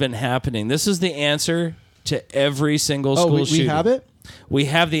what has been happening. This is the answer to every single school shooting. We have it? We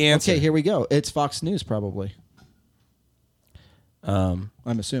have the answer. Okay, here we go. It's Fox News, probably. I'm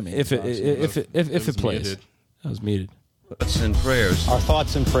assuming. If it plays. muted. I was muted. Thoughts and prayers. Our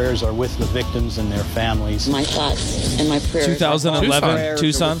thoughts and prayers are with the victims and their families. My thoughts and my prayers. 2011,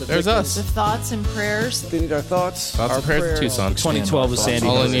 Tucson. There's us. The thoughts and prayers. We need our thoughts. Thoughts and prayers in Tucson. 2012 was Sandy.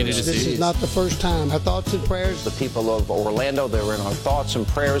 All I Hook. needed to This see. is not the first time. Our thoughts and prayers. The people of Orlando, they're in our thoughts and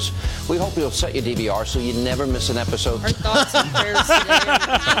prayers. We hope you'll set your DVR so you never miss an episode. Our thoughts and prayers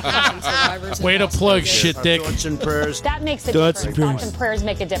today. Way to plug, shit dick. Thoughts and prayers. That makes a Thoughts difference. and prayers. Thoughts and prayers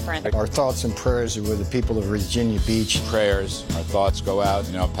make a difference. Our thoughts and prayers are with the people of Virginia Beach. Prayers. Our thoughts go out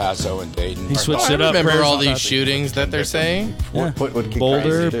in El Paso and Dayton. He switched I it up. remember Prayers all on these that. shootings that they're saying. What could Boulder,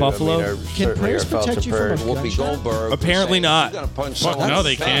 Christ do? Buffalo. Can prayers protect you from a Whoopi gunshot? Goldberg. Apparently saying not. she's gonna punch Fuck someone no, in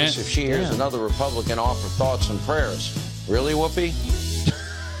they the face can't. If she hears another Republican offer thoughts and prayers. Really, Whoopi?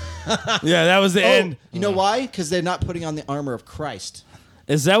 Yeah, that was the end. You know why? Because they're not putting on the armor of Christ.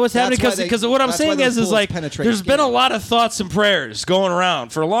 Is that what's happening? That's why Because what I'm that's why saying those is bullets like penetrate there's skin. been a lot of thoughts and prayers going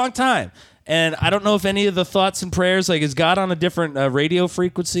around for a long time. And I don't know if any of the thoughts and prayers, like, is God on a different radio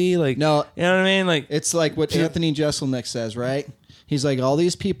frequency? Like, No. you know what I mean? Like, It's like what Anthony Jeselnik says, right? He's like, all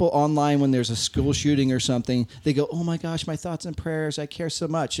these people online when there's a school shooting or something, they go, oh my gosh, my thoughts and prayers, I care so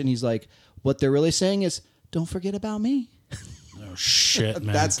much. And he's like, what they're really saying is, don't forget about me. Oh shit,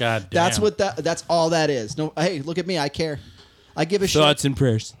 man. That's that's all that is. No, hey, look at me, I care. I give a thoughts shit. and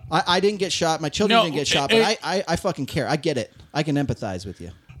prayers. I didn't get shot. My children No, didn't get shot, but I fucking care. I get it. I can empathize with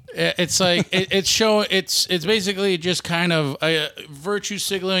you. It's like it's basically just kind of a virtue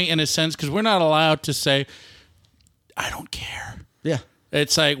signaling in a sense because we're not allowed to say I don't care. Yeah.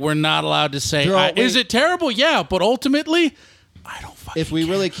 It's like we're not allowed to say They're all- is it terrible? Yeah, but ultimately I don't fucking If we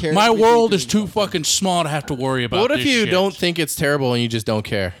really care, My we can world do is too something. fucking small to have to worry about. What if this you shit. don't think it's terrible and you just don't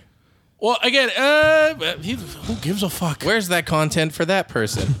care? Well, again, who gives a fuck? Where's that content for that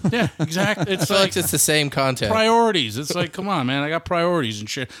person? Yeah, exactly. It's I feel like like it's the same content. priorities. It's like, come on, man. I got priorities and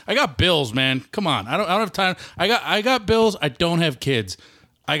shit. I got bills, man. Come on. I don't have time. I got bills. I don't have kids.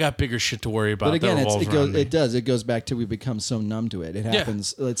 I got bigger shit to worry about. But again, that revolves around me. it goes back to we become so numb to it. It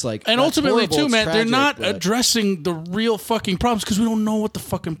happens. It's like, And that's ultimately, horrible, too, it's man, they're tragic, not but- addressing the real fucking problems because we don't know what the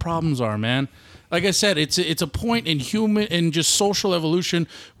fucking problems are, man. Like I said, it's a point in human and just social evolution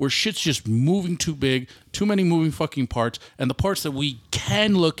where shit's just moving too big, too many moving fucking parts, and the parts that we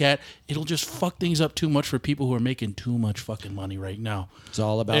can look at, it'll just fuck things up too much for people who are making too much fucking money right now. It's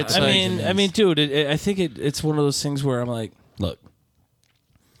all about. It's I like- mean, dude, I think it's one of those things where I'm like, look,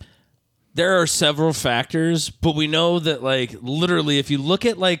 there are several factors, but we know that, like, literally, if you look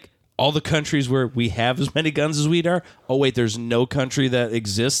at like all the countries where we have as many guns as we are. Oh wait, there's no country that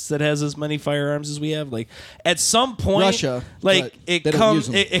exists that has as many firearms as we have. Like at some point, Russia, like but they don't use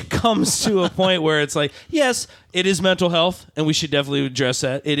them. it comes to a point where it's like, yes, it is mental health, and we should definitely address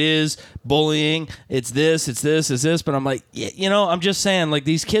that. It is bullying. It's this. But I'm like, yeah, I'm just saying, like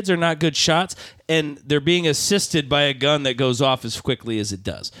these kids are not good shots, and they're being assisted by a gun that goes off as quickly as it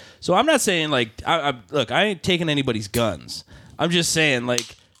does. So I'm not saying like, look, I ain't taking anybody's guns. I'm just saying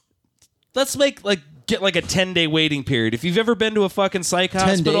like. Let's get like a 10-day waiting period. If you've ever been to a fucking psych 10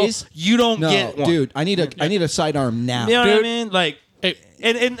 hospital, days? you don't get one. Dude, I need a sidearm now. You know what I mean? Like,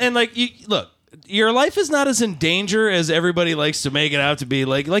 and like, look, your life is not as in danger as everybody likes to make it out to be.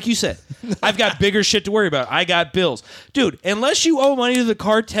 Like you said, I've got bigger shit to worry about. I got bills. Dude, unless you owe money to the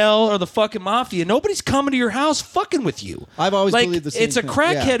cartel or the fucking mafia, nobody's coming to your house fucking with you. I've always believed the same it's a thing.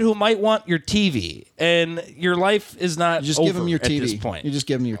 crackhead who might want your TV, and your life is not Just over give him your TV. at this point. You just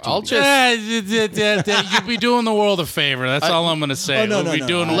give him your TV. I'll just You'd be doing the world a favor. That's all I'm going to say. no, We'll be no,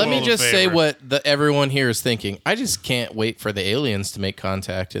 doing no. the let me world just a say favor. what everyone here is thinking. I just can't wait for the aliens to make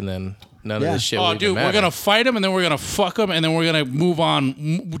contact, and then none of this shit. Oh, will dude, even we're matter. gonna fight them, and then we're gonna fuck them, and then we're gonna move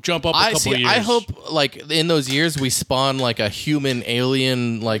on, jump up a couple years. I hope like in those years we spawn like a human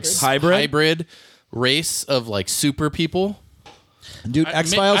alien like hybrid race of like super people. Dude,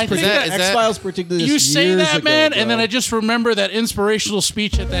 X-Files I think X-Files predicted this You say years that, ago, man, bro. and then I just remember that inspirational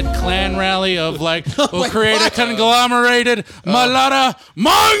speech at that Klan rally of like, we'll create a conglomerated mulatto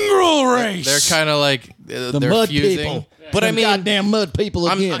mongrel race. They're kind of like the they're mud fusing. people. But I mean, goddamn mud people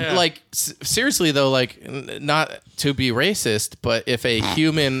again. I'm like seriously though, like not to be racist, but if a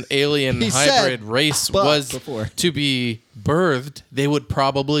human alien He hybrid said, race but was before. to be birthed, they would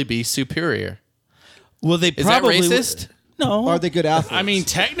probably be superior. Well, they Is probably that racist? No. Are they good athletes? I mean,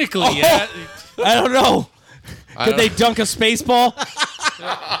 technically, yeah. I don't know. Could they dunk a space ball?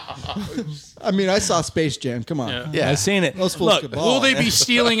 I mean, I saw Space Jam. Come on. Yeah. I've seen it. Those fools Look, could ball. Will they be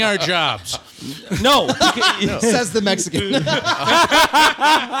stealing our jobs? no. Says the Mexican.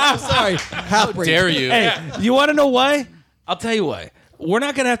 Sorry. How dare you? Hey, you want to know why? I'll tell you why. We're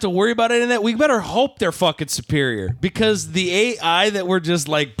not going to have to worry about any of that. We better hope they're fucking superior, because the AI that we're just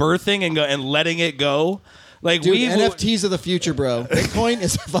like birthing and letting it go. Like Dude, NFTs are the future, bro. Bitcoin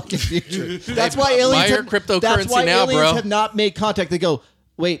is the fucking future. That's why aliens. Buy your cryptocurrency that's why now, aliens bro. have not made contact. They go,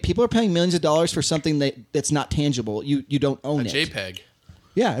 wait, people are paying millions of dollars for something that's not tangible. You don't own it. JPEG.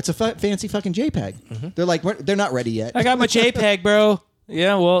 Yeah, it's a fancy fucking JPEG. Mm-hmm. They're like, they're not ready yet. I got my JPEG, bro.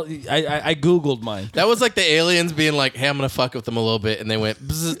 Yeah, well, I Googled mine. That was like the aliens being like, hey, I'm going to fuck with them a little bit. And they went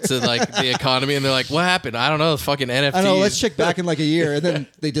bzz to like the economy. And they're like, what happened? I don't know. It's fucking NFTs. I know. Let's check back in like a year, and then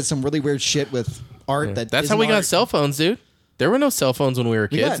they did some really weird shit with art. That's how we got cell phones, dude. There were no cell phones when we were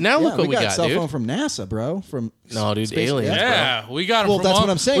kids. Now look what we got, cell dude. phone from NASA, bro. No, dude, Space- aliens. Yeah, we got them. Well, from that's what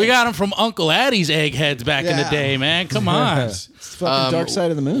I'm saying. We got them from Uncle Addie's eggheads back in the Yeah. day, man. Come on. It's fucking dark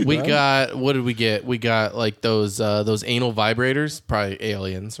side of the moon. We bro. got, what did we get? We got like those anal vibrators, probably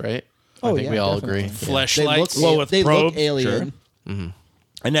aliens, right? I think we all definitely. agree. Fleshlights. Glow with They probes. look alien. And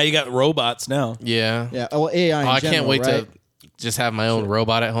now you got robots now. Yeah. Yeah. Oh, well, AI. In I general, can't wait right? to just have my own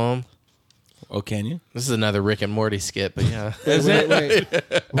robot at home. Oh, can you? This is another Rick and Morty skit, but yeah. Wait.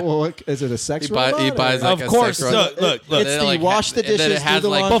 Well, what, is it a sex robot? He buys like Of a course. sex robot. Look. It's then, the like, wash the and then it dishes, do has, the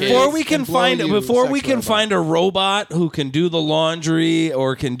like, laundry. Before we can and blow find you before sex we can robot. find a robot who can do the laundry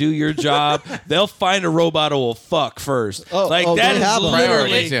or can do your job, they'll find a robot who will fuck first. Oh, like oh, that they is have them.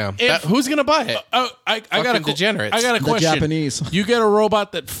 literally. Priorities, yeah. Who's going to buy it? I got Fucking degenerates. I got a The question. Japanese. You get a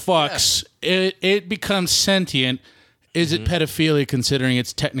robot that fucks. It becomes sentient. Is it pedophilia considering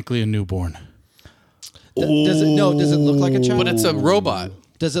it's technically a newborn? Does it look like a child? But it's a robot.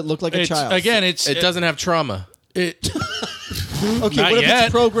 Does it look like a child? Again, It doesn't have trauma. It, Okay, Not what if yet.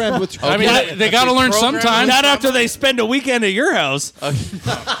 it's programmed with? I mean, they got to learn sometime. Not after they spend a weekend at your house.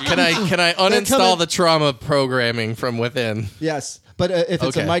 Can I uninstall the trauma programming from within? Yes, but if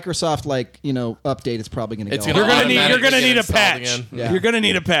it's Okay. a Microsoft update, it's probably going to It's go. gonna on. You're gonna need a installed patch. again. Yeah. You're gonna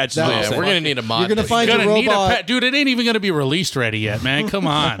need a patch. That- is what I'm Yeah, saying. we're gonna need a mod. You're gonna find Gonna a need a robot. dude. It ain't even going to be released ready yet, man. Come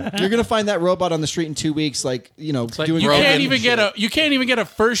on. You're gonna find that robot on the street in 2 weeks, Like, doing. you broken can't even shit. get a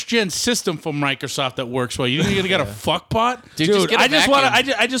first gen system from Microsoft that works well. You're gonna get a fuck pot. Dude, Dude, get a I just want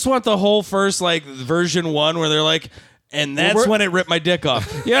vacuum. I just want the whole first version 1 where they're like, and that's when it ripped my dick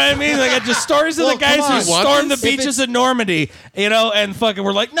off. You know what I mean? Like it just stories of Well, the guys come who on. stormed the If beaches of Normandy, and fucking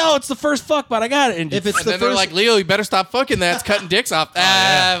we're like, no, it's the first fuck, but I got it. And If it's And the then they're first, like, Leo, you better stop fucking that. It's cutting dicks off.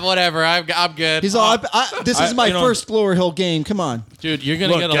 Whatever. I'm good. he's all. This is my you know- first Floor Hill game. Come on, Dude, you're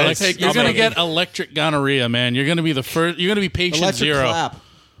gonna Look, get guys, electric. You're I'm gonna gonna- get electric gonorrhea, man. You're gonna be the first. You're gonna be patient electric zero. clap.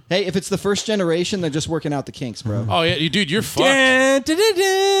 Hey, if it's the first generation, they're just working out the kinks, bro. Oh yeah, dude, you're fucked. Fucking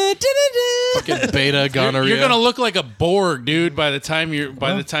beta gonorrhea. You're gonna look like a Borg, dude. By the time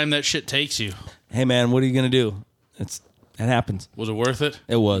that shit takes you. Hey man, what are you gonna do? It happens. Was it worth it?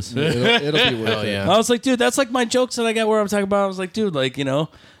 It was. It'll be worth it. Yeah. I was like, dude, that's like my jokes that I got where I'm talking about. I was like, dude, like, you know,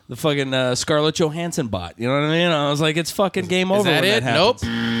 the fucking Scarlett Johansson bot. You know what I mean? I was like, it's fucking game over. Is that when it? That Nope.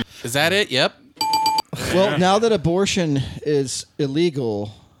 happens. Is that it? Yep. Well, now that abortion is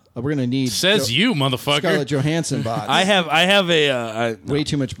illegal, we're gonna need Says you, motherfucker. Scarlett Johansson bots. I have a way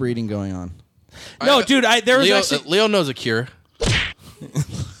too much breeding going on. no, dude. There was Leo, actually. Leo knows a cure.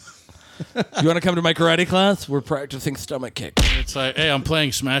 You want to come to my karate class? We're practicing stomach kick. It's like, hey, I'm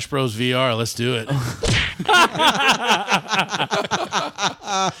playing Smash Bros. VR. Let's do it.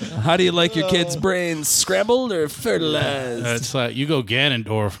 How do you like your kids' brains, scrambled or fertilized? It's like, you go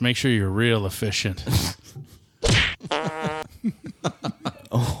Ganondorf. Make sure you're real efficient.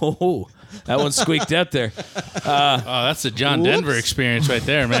 Oh, that one squeaked up there. Oh, that's the John Denver experience right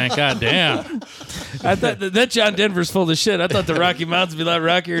there, man. God damn. I thought that John Denver's full of shit. I thought the Rocky Mountains would be a lot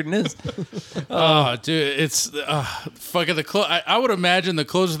rockier than this. Oh, dude, it's fucking I would imagine the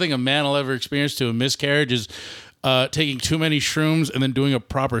closest thing a man will ever experience to a miscarriage is taking too many shrooms and then doing a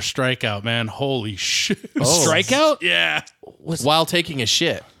proper strikeout, man. Holy shit. Oh. Strikeout? Yeah. While taking a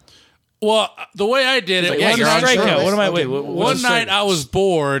shit. Well, the way I did it, like, yeah, one you're on night, strikeout. What am I? Okay. Wait. one night I was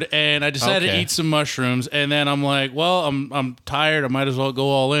bored and I decided to Okay. eat some mushrooms, and then I'm like, well, I'm tired. I might as well go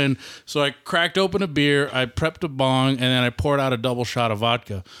all in. So I cracked open a beer, I prepped a bong, and then I poured out a double shot of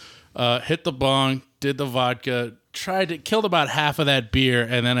vodka. Hit the bong, did the vodka, killed about half of that beer,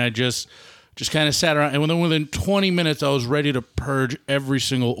 and then I just kind of sat around. And within 20 minutes, I was ready to purge every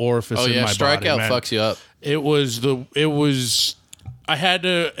single orifice in my body. strikeout man. fucks you up. I had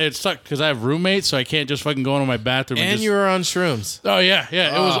to. It sucked because I have roommates, so I can't just fucking go into my bathroom. And just, you were on shrooms. Oh yeah.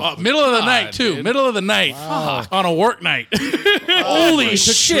 It was middle of the night too. dude. Middle of the night on a work night. Holy You took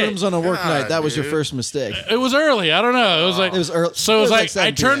shit! shrooms on a work night. That was your first mistake. It was early. I don't know. It was like It was early. So it was like 7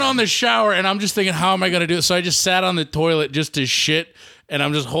 I turned p.m. on the shower and I'm just thinking, how am I going to do it? So I just sat on the toilet just to shit. And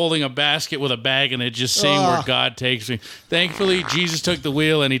I'm just holding a basket with a bag and it just seeing where God takes me. Thankfully, Jesus took the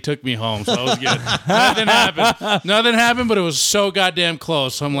wheel and he took me home. So I was good. Nothing happened, but it was so goddamn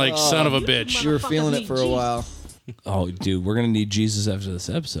close. So I'm like, son of a bitch. You were feeling it for a while. Oh, dude, we're gonna need Jesus after this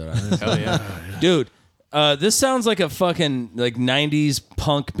episode. Hell yeah. Dude, this sounds like a fucking like '90s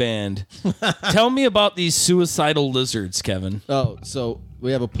punk band. Tell me about these suicidal lizards, Kevin. Oh, so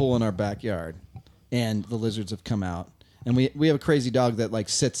we have a pool in our backyard, and the lizards have come out. And we have a crazy dog that like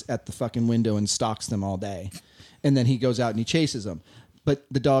sits at the fucking window and stalks them all day. And then he goes out and he chases them. But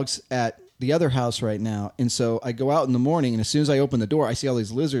the dog's at the other house right now. And so I go out in the morning, and as soon as I open the door, I see all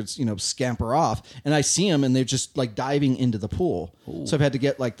these lizards, scamper off. And I see them, and they're just like diving into the pool. Ooh. So I've had to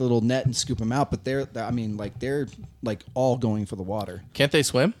get like the little net and scoop them out. But they're like all going for the water. Can't they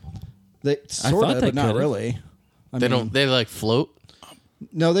swim? They sort of, but not really. They like float?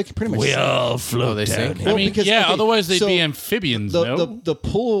 No, they can pretty much. We sink. all float they down sink? here. I mean, because- yeah, okay, otherwise they'd so be amphibians, The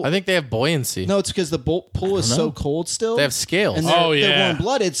pool. I think they have buoyancy. No, it's because the pool is so cold still. They have scales. And Oh, they're yeah. warm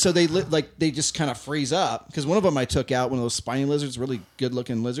blooded, so they just kind of freeze up. Because one of them I took out, one of those spiny lizards, really good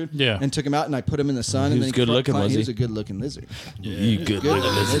looking lizard. Yeah. And took him out, and I put him in the sun. He and was then good looking, was He he? was a good looking lizard. You good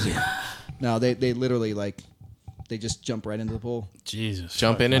looking lizard. No, they literally they just jump right into the pool. Jesus.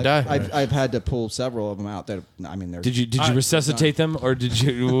 Jump in and die. I've had to pull several of them out. That they're. Did you resuscitate them, or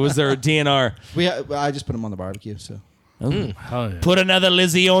was there a DNR? I just put them on the barbecue. So. Hell yeah. Put another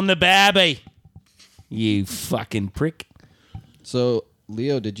Lizzie on the baby. You fucking prick. So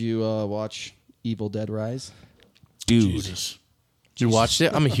Leo, did you watch Evil Dead Rise? Dude. Jesus. You watched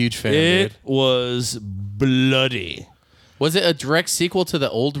it? I'm a huge fan, It dude. was bloody. Was it a direct sequel to the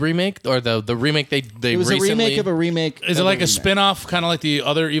old remake or the remake they It was recently? a remake of a remake. Is it of like a remake. spin-off, kind of like the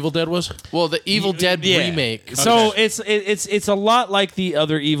other Evil Dead was? Well, the Evil Dead remake. So it's a lot like the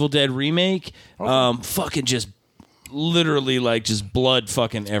other Evil Dead remake. Fucking just literally like just blood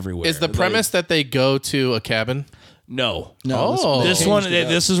fucking everywhere. Is the premise that they go to a cabin? No. Oh. This one.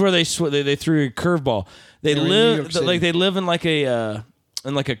 This is where they threw a curveball. They They're in New live York City. like they live in like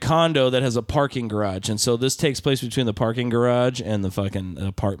a condo that has a parking garage, and so this takes place between the parking garage and the fucking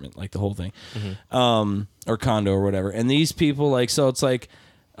apartment, like the whole thing, or condo or whatever. And these people so it's like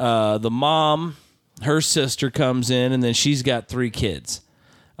the mom, her sister comes in, and then she's got 3 kids.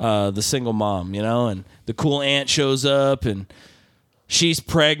 The single mom, and the cool aunt shows up, and she's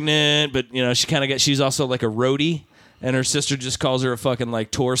pregnant, but she's also like a roadie. And her sister just calls her a fucking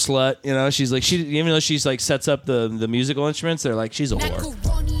tour slut. She's like, even though she's sets up the musical instruments, they're like, she's a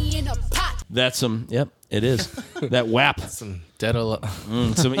whore. That's some, yep, it is. That WAP. Some Dead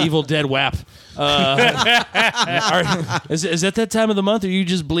some Evil Dead WAP. Is that time of the month? Or are you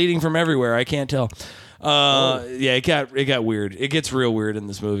just bleeding from everywhere? I can't tell. Yeah, it got weird. It gets real weird in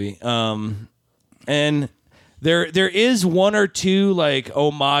this movie. And there is one or two like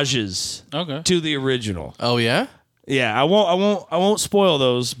homages to the original. Oh yeah? Yeah, I won't spoil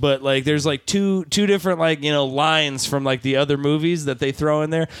those, but like there's like two different like, you know, lines from like the other movies that they throw in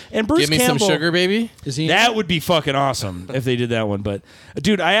there. And Bruce Give me Campbell, some sugar, baby. that would be fucking awesome if they did that one. But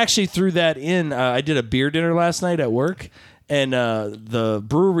dude, I actually threw that in. I did a beer dinner last night at work, and the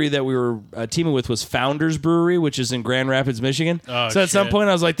brewery that we were teaming with was Founders Brewery, which is in Grand Rapids, Michigan. So at some point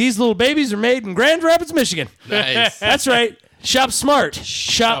I was like, these little babies are made in Grand Rapids, Michigan. Nice. That's right. Shop smart.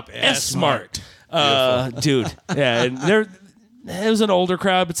 Shop S smart. Dude, yeah, and it was an older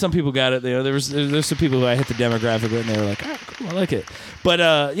crowd, but some people got it. You know, there's some people who I hit the demographic with, and they were like, "Oh, cool, I like it."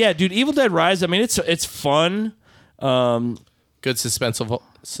 But yeah, dude, Evil Dead Rise. I mean, it's fun. Good suspenseful.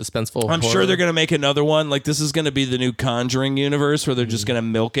 I'm sure they're gonna make another one. Like this is gonna be the new Conjuring universe, where they're just gonna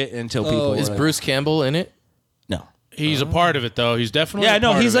milk it until people. Is Bruce Campbell in it? No. He's a part of it, though. He's definitely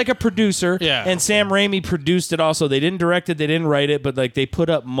he's like a producer. Yeah. And Sam Raimi produced it also. They didn't direct it, they didn't write it, but like they put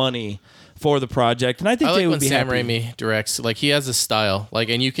up money for the project, and I think they would be Sam happy. Raimi directs. Like he has a style, like,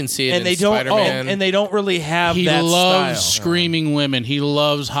 and you can see it And in they don't. Spider-Man. And they don't really have He that loves style. screaming women. He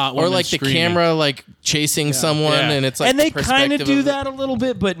loves hot or women like the screaming. camera, like chasing someone, Yeah. and it's like And they the kind of perspective do of that a little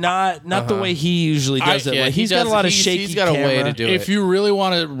bit, but not the way he usually does it. yeah, Like, he he's got a does- lot of he's- shaky he's got a way camera. to do If it. you really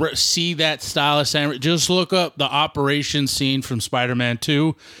want to see that style of Sam, just look up the operation scene from Spider-Man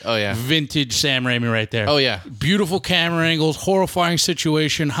 2. Oh yeah. Vintage Sam Raimi right there. Oh yeah. Beautiful camera angles, horrifying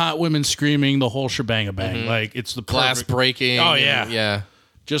situation, hot women screaming, the whole shebang a bang. Like it's the Glass perfect- breaking. Oh and- yeah, yeah.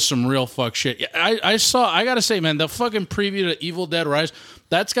 Just some real fuck shit. Yeah, I gotta say, man, the fucking preview to Evil Dead Rise,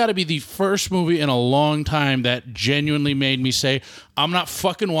 that's got to be the first movie in a long time that genuinely made me say, I'm not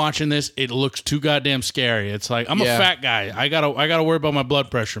fucking watching this. It looks too goddamn scary. It's like, I'm a fat guy. I gotta worry about my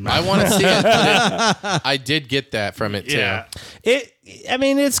blood pressure, man. I want to see it. But I did get that from it too. Yeah. I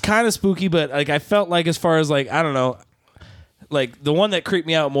mean, it's kind of spooky, but like I felt like as far as like I don't know, like the one that creeped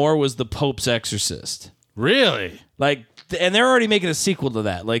me out more was the Pope's Exorcist. Really? Like, and they're already making a sequel to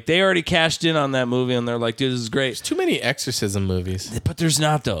that. Like, they already cashed in on that movie, and they're like, dude, this is great. There's too many exorcism movies. But there's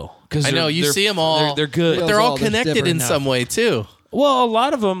not, though. I know, you see them all. They're good. But they're all There's connected different in enough. some way, too. Well, a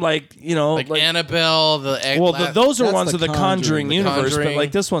lot of them, like, you know. Like Annabelle, those are That's ones the of the Conjuring Conjuring. universe, Conjuring. but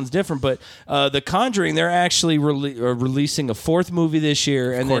like this one's different. But the Conjuring, they're actually releasing a fourth movie this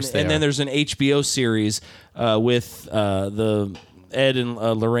year, and course they then are. there's an HBO series with the Ed and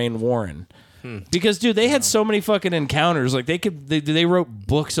Lorraine Warren. Because dude, they had so many fucking encounters. Like they wrote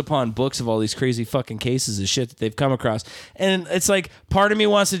books upon books of all these crazy fucking cases of shit that they've come across, and it's like part of me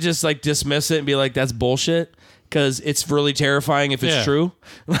wants to just like dismiss it and be like, that's bullshit, because it's really terrifying if it's Yeah. true.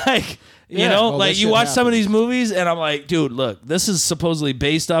 Like. You know, Well, like this you shit watch some of happens. these movies, and I'm like, dude, look, this is supposedly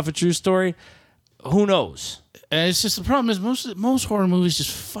based off a true story. Who knows? And it's just the problem is most horror movies just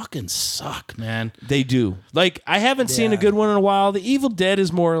fucking suck, man. They do. Like, I haven't seen a good one in a while. The Evil Dead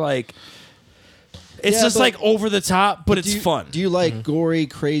is more like, it's Yeah, just but- like over the top, but it's fun. Do you like gory,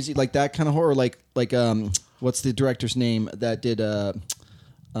 crazy, like that kind of horror? Like what's the director's name that did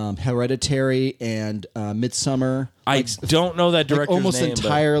Hereditary and Midsummer? I don't know that Like director's almost name, but-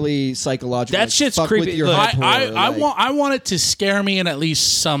 entirely psychological. That like, shit's fuck creepy. With your Look, head horror, like- I want it to scare me in at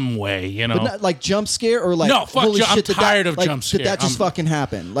least some way, you know. But not like jump scare or like No, fuck holy I'm shit, tired of like, jump Did that scare. just fucking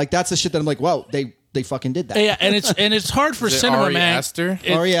happen? Like that's the shit that I'm like, wow, they fucking did that. Yeah, and it's hard for Is it cinema, Ari man. Aster?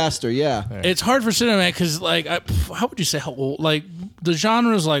 Ari Aster, yeah. It's hard for cinema because, like, how would you say how old? Like, the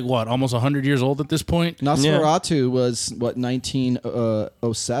genre is like what, almost 100 years old at this point. Nosferatu was what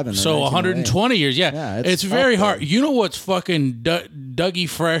 1907. So 120 years, yeah. Yeah, it's it's very up there. hard. You know what's fucking Dougie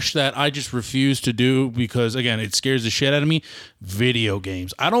Fresh that I just refuse to do because, again, it scares the shit out of me? Video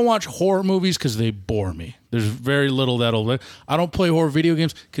games. I don't watch horror movies because they bore me. There's very little that'll. I don't play horror video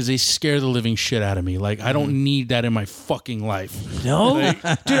games because they scare the living shit out of me. Like, I don't need that in my fucking life. No?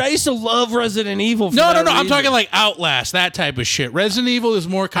 Dude, I used to love Resident Evil. For No. that I'm reason. talking like Outlast, that type of shit. Resident Evil is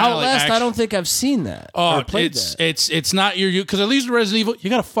more kind of like Outlast, action. I don't think I've seen that. Oh, or played that. it's not your because at least in Resident Evil you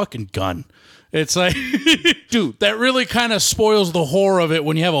got a fucking gun. It's like, dude, that really kind of spoils the horror of it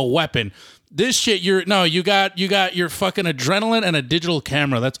when you have a weapon. This shit, you got your fucking adrenaline and a digital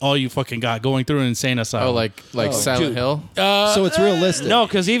camera. That's all you fucking got going through an insane asylum. Oh, like Silent dude. Hill. So it's realistic. No,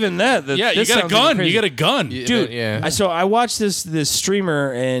 because even that. Yeah, you this got a sounds even gun. crazy. You got a gun. Dude, Yeah. So I watched this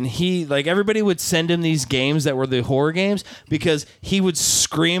streamer, and he, like, everybody would send him these games that were the horror games because he would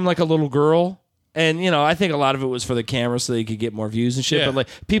scream like a little girl And, I think a lot of it was for the camera so they could get more views and shit. Yeah. But, like,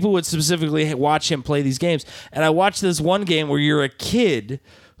 people would specifically watch him play these games. And I watched this one game where you're a kid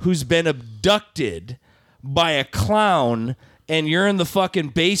who's been abducted by a clown and you're in the fucking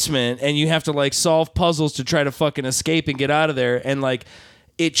basement and you have to, like, solve puzzles to try to fucking escape and get out of there. And, like,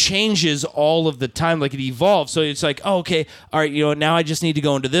 it changes all of the time. Like, it evolves. So it's like, oh, okay, all right, now I just need to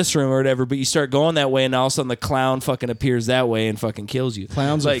go into this room or whatever. But you start going that way and all of a sudden the clown fucking appears that way and fucking kills you.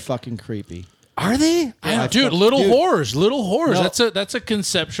 Clowns like, are fucking creepy. Are they? Yeah, dude, little horrors. No. That's a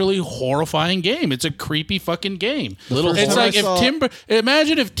conceptually horrifying game. It's a creepy fucking game. time It's like I saw-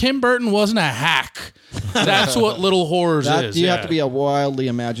 imagine if Tim Burton wasn't a hack. That's what Little Horrors is. You have to be a wildly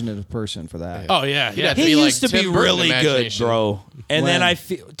imaginative person for that. Oh yeah, yeah. He used to be really good, bro. And then I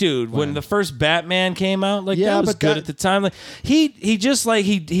feel, dude, when the first Batman came out, like that was good at the time. Like he just like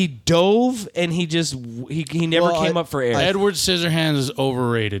he dove and he never came up for air. Edward Scissorhands is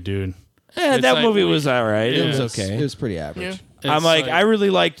overrated, dude. Yeah, It's that like- movie was all right. Yeah. It was okay. It was pretty average. Yeah. I'm like, I really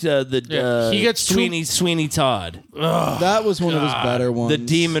liked he gets Sweeney Todd. That was one of his better ones. The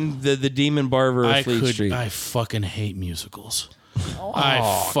demon barber of Fleet Street. I fucking hate musicals.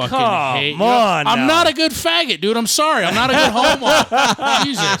 I fucking come hate. on I'm now. not a good faggot, dude. I'm sorry. I'm not a good homo.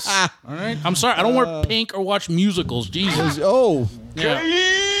 Jesus. All right. I'm sorry. I don't wear pink or watch musicals. Jesus. Oh, Yeah.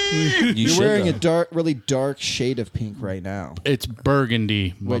 you're wearing a really dark shade of pink right now. It's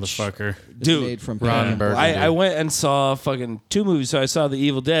burgundy, motherfucker. It's Dude, made from Ron pink. Burgundy. I went and saw fucking 2 movies. So I saw The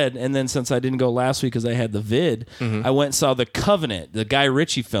Evil Dead, and then since I didn't go last week because I had the vid, I went and saw The Covenant, the Guy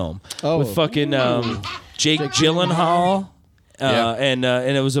Ritchie film with fucking Jake Gyllenhaal. And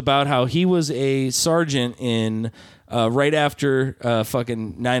it was about how he was a sergeant in right after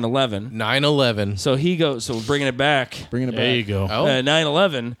fucking 9/11. 9/11. So he goes. So we're bringing it back. There you go. Oh.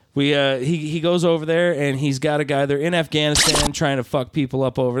 9/11. He goes over there and he's got a guy. They're in Afghanistan trying to fuck people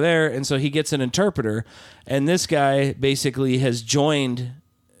up over there, and so he gets an interpreter. And this guy basically has joined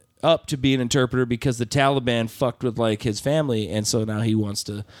up to be an interpreter because the Taliban fucked with like his family, and so now he wants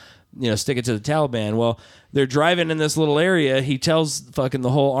to, stick it to the Taliban. Well, they're driving in this little area. He tells fucking the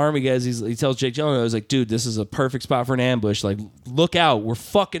whole army guys, he tells Jake Gyllenhaal, he's like, dude, this is a perfect spot for an ambush. Like, look out. We're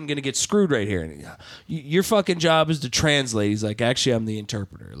fucking going to get screwed right here. And your fucking job is to translate. He's like, actually, I'm the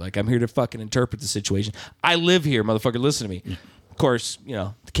interpreter. Like, I'm here to fucking interpret the situation. I live here, motherfucker. Listen to me. Of course,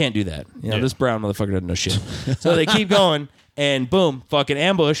 can't do that. This brown motherfucker doesn't know shit. So they keep going, and boom, fucking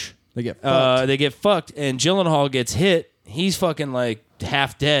ambush. They get fucked. They get fucked, and Gyllenhaal gets hit. He's fucking like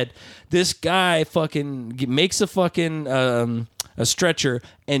half dead. This guy fucking makes a fucking a stretcher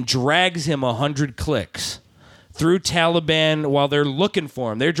and drags him 100 clicks through Taliban while they're looking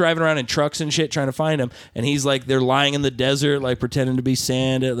for him. They're driving around in trucks and shit trying to find him, and he's like, they're lying in the desert, like pretending to be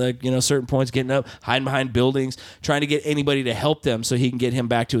sand at like certain points, getting up, hiding behind buildings, trying to get anybody to help them so he can get him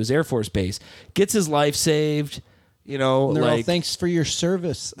back to his Air Force base. Gets his life saved. And they're all, like, thanks for your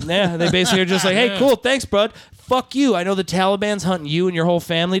service. yeah, they basically are just like, hey, cool, thanks, bud. Fuck you. I know the Taliban's hunting you and your whole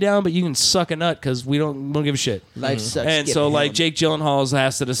family down, but you can suck a nut because we don't give a shit. Life sucks. And Get so, him. like, Jake Gyllenhaal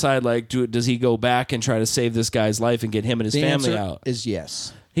has to decide, like, does he go back and try to save this guy's life and get him and his The family answer out? is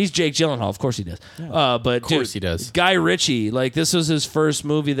yes. He's Jake Gyllenhaal. Of course he does. But Of course he does. Guy Ritchie, like, this was his first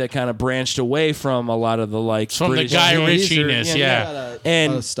movie that kind of branched away from a lot of the, like, From the British Guy movies or- Ritchie-ness, yeah.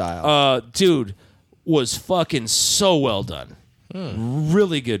 And style. dude, was fucking so well done.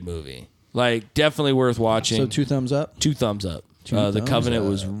 Really good movie. Like, definitely worth watching. So 2 thumbs up? 2 thumbs up. The thumbs Covenant up.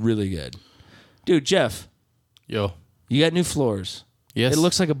 was really good. Dude, Jeff, Yo. you got new floors. Yes. It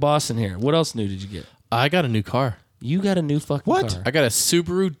looks like a boss in here. What else new did you get? I got a new car. You got a new fucking car. I got a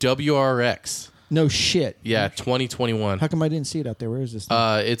Subaru WRX. No shit. Yeah, 2021. How come I didn't see it out there? Where is this thing?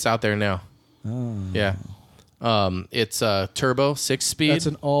 It's out there now. Oh. Yeah. It's a turbo, 6-speed. That's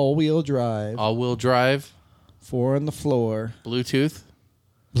an all-wheel drive. All-wheel drive. 4 on the floor. Bluetooth.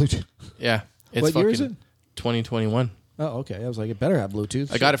 Bluetooth. Yeah. It's What year is fucking 2021. Oh, okay. I was like, it better have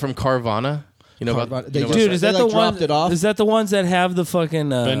Bluetooth. I got it from Carvana. You know about They you know just- about Dude, is They, that like, the one? dropped it off? Is that the ones that have the fucking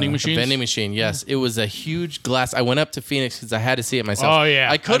Vending the machines. vending machine? Yes, it was a huge glass. I went up to Phoenix because I had to see it myself. Oh,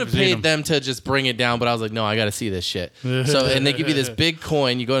 yeah. I could have I've seen paid them to just bring it down, but I was like, no, I got to see this shit. So, and they give you this big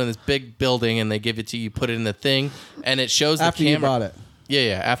coin. You go to this big building, and they give it to you. You put it in the thing, and it shows After the you camera. bought it.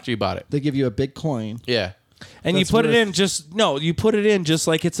 Yeah, after you bought it. They give you a big coin. Yeah. And you put it in you put it in just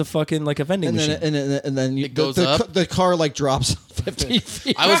like it's a fucking like a vending machine. And then It goes up. The car like drops 50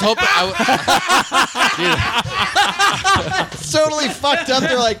 feet. I was hoping. It's totally fucked up.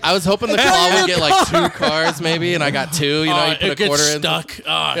 They're like, I was hoping the claw would get like 2 cars maybe, and I got 2. You know, you put it a gets quarter in. stuck. You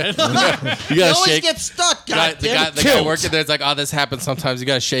you gotta always shake. get stuck. The guy Killed. working there's like, oh, this happens sometimes. You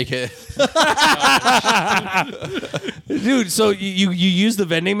gotta shake it. Dude, so you use the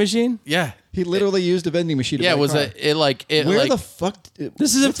vending machine? Yeah. He literally used a vending machine. To Yeah, buy it was car. Where the fuck?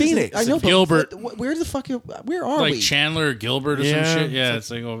 This is in Phoenix. I know, but Gilbert. Where the fuck? Where are Like we? Chandler or Gilbert or some shit. Yeah,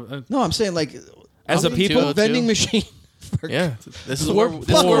 it's like No, I'm saying like As a people, vending machine. Yeah, this is We're where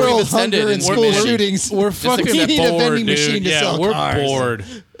fuck we've world ascended hunger in and school humanity. shootings. we're fucking We need a bored, vending dude. machine to Yeah, sell we're cars. bored.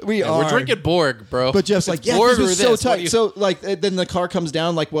 We are. We're drinking Borg, bro. But Jeff's If like, yeah, Borg this were is so this, what do tight. you- So like, then the car comes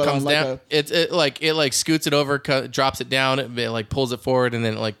down like what? comes on like down. It like scoots it over, drops it down. It like pulls it forward, and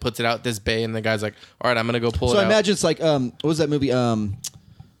then it like puts it out this bay. And the guy's like, "All right, I'm gonna go pull So it I out." imagine it's like what was that movie?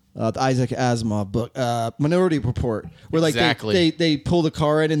 The Isaac Asimov book, Minority Report, where like Exactly. they pull the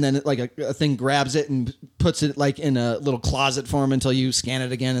car in and then like a thing grabs it and puts it like in a little closet form until you scan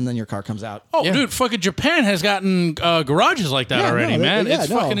it again and then your car comes out. Oh, dude, fucking Japan has gotten garages like that Yeah, already, no, man. yeah, It's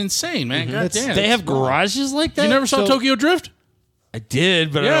no. fucking insane, man. God damn. they have garages like that. You never saw So- Tokyo Drift? I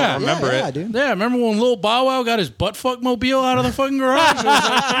did, but I Yeah. don't remember yeah, it. dude. Yeah, remember when Lil Bow Wow got his butt fuck mobile out of the fucking garage? It was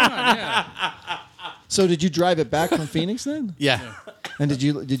like, come on, yeah. So did you drive it back from Phoenix then? Yeah. And did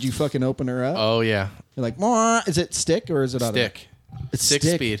you fucking open her up? Oh yeah. You're like, "Mwah." Is it stick or is it auto? Stick. It's 6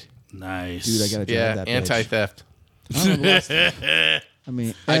 stick. speed. Nice. Dude, I gotta drive Yeah. that. bitch. Anti-theft. I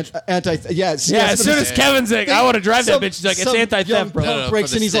mean, anti. Yeah, Yeah, as soon as Kevin's like, I want to drive that bitch, he's like, it's anti-theft, bro. No, breaks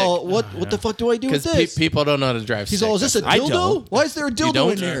for the and he's stick. all, what the fuck do I do with Because this? people don't know how to drive. He's stick. all, is this a I dildo? don't. Why is there a dildo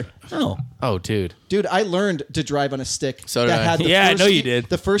don't? in there? No. Oh, dude. Dude, I learned to drive on a stick. So did I. had the Yeah, I first know you gear- did.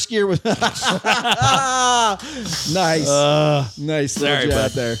 The first gear was nice, nice little Sorry, jab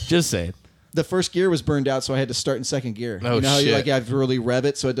bud. there. Just saying. The first gear was burned out, so I had to start in second gear. Oh, you know how you shit. like you have to really rev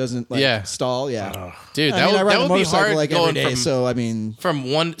it so it doesn't like Yeah. stall. Yeah, Dude, I that mean, I would, ride that a would be motorcycle hard like every going day. from So I mean,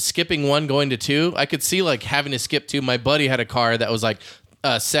 skipping one going to 2. I could see like having to skip 2. My buddy had a car that was like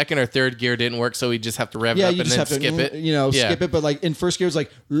second or third gear didn't work, so we just have to rev it yeah, up you and just then have to skip it. skip it. But like in first gear, it's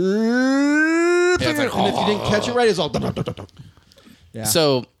like, it's like, and if you didn't catch it right, it's all. Yeah.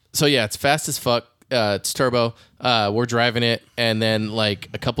 So yeah, it's fast as fuck. It's turbo. We're driving it, and then like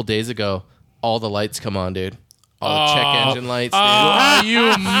a couple days ago, all the lights come on, dude. All the check engine lights. Dude. You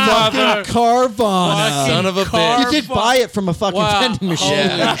mother. Carvana, Son of a bitch. You did buy it from a fucking vending machine.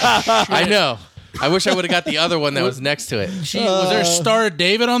 I know. I wish I would have got the other one that was next to it. Gee, was there Star of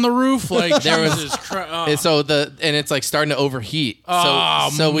David on the roof? Like There was- Jesus Christ. And so and it's like starting to overheat.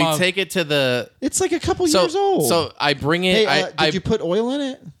 Oh, so we mother- take it to the. It's like a couple So years old. so I bring it. hey, I did you put oil in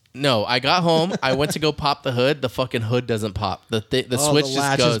it? No, I got home. I went to go pop the hood. The fucking hood doesn't pop. The switch the just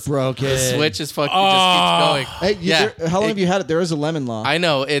latch goes. is broken. The switch is fucking just keeps going. Hey, how long have you had it? There is a lemon law. I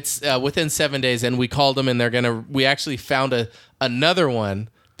know it's within 7 days, and we called them, and we actually found another one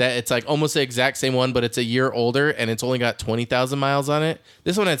that it's like almost the exact same one, but it's a year older, and it's only got 20,000 miles on it.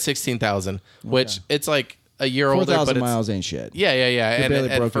 This one had 16,000, which it's like a year older, but 4,000 it's miles ain't shit. Yeah, barely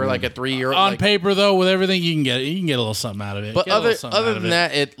and broken for like in. a 3-year on like, paper though, with everything you can get a little something out of it. But Get a little other something out of than it.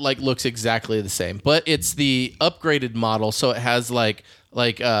 that, it like looks exactly the same. But it's the upgraded model, so it has like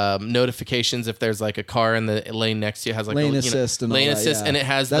notifications if there's like a car in the lane next to you. It has like Lane a, assist and all lane that, assist, yeah. and it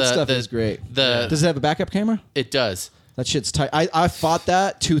has that the stuff the, is great. Does it have a backup camera? It does. That shit's tight. I fought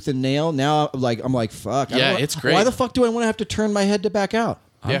that tooth and nail. Now I'm like fuck. Yeah, it's great. Why the fuck do I want to have to turn my head to back out?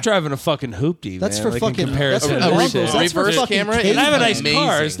 I'm driving a fucking hoopty. That's man. for Like, in fucking. comparison That's to for this Legos. shit. That's for Reverse fucking camera kids. is And I have a nice amazing,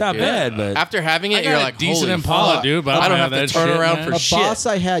 car. It's not dude. bad, but After having I it, got you're a like, decent holy Impala, fuck. dude. But I don't have that to turn shit, around man. for A shit. boss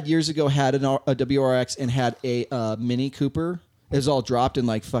I had years ago had a WRX and had a Mini Cooper. It was all dropped and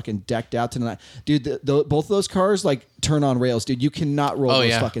like fucking decked out tonight, dude. Both of those cars like turn on rails, dude. You cannot roll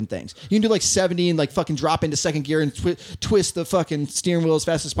those fucking things. You can do like 70 and like fucking drop into second gear and twist the fucking steering wheel as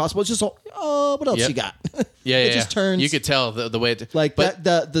fast as possible. It's just all, what else you got? It just turns. You could tell the way it like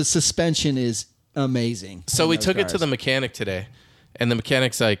that. The suspension is amazing. So we took it to the mechanic today, and the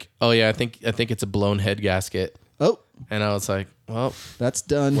mechanic's like, "Oh yeah, I think it's a blown head gasket." Oh, and I was like, "Well, that's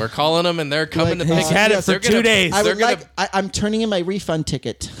done. We're calling them, and they're coming to pick He's had it for 2 days. I They're would gonna- I'm turning in my refund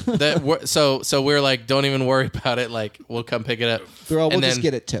ticket. So we're like, don't even worry about it. Like, we'll come pick it up. We'll And just then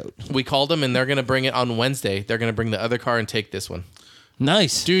get it towed. We called them, and they're gonna bring it on Wednesday. They're gonna bring the other car and take this one.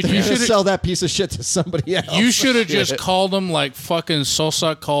 nice. Dude, You you should should sell that piece of shit to somebody else. You should have just called him like fucking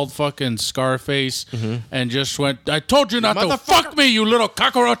Sosa called fucking Scarface and just went, I told you not to fuck me, you little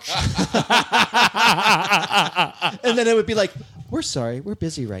cockroach. And then it would be like, We're sorry. We're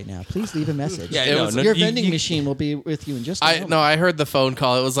busy right now. Please leave a message. Yeah, your vending machine will be with you in just a moment. No, I heard the phone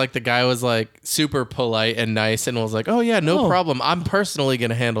call. It was like the guy was like super polite and nice and was like, "Oh yeah, no problem. I'm personally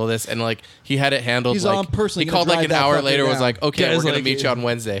gonna handle this." And like he had it handled. He's like, all personally. He called like an hour later. Was like, "Okay, Guys, we're gonna like, meet you on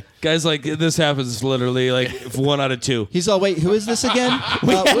Wednesday." Guys, like this happens literally like 1 out of 2. He's all, wait, who is this again?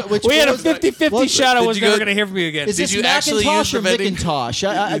 We had a 50-50 shot. I was never going to hear from you again. Is Did this you actually use Macintosh the or vending?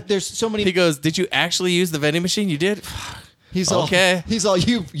 Macintosh? There's so many. He goes, "Did you actually use the vending machine? You did." He's all, okay. He's all,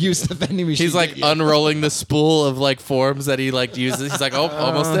 you used the vending machine. He's like unrolling the spool of like forms that he like uses. He's like, "Oh,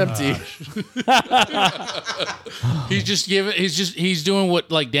 almost empty." He's doing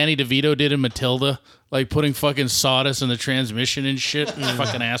what like Danny DeVito did in Matilda, like putting fucking sawdust in the transmission and shit.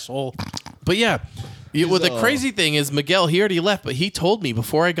 Fucking asshole. But yeah. Well, the crazy thing is, Miguel, he already left, but he told me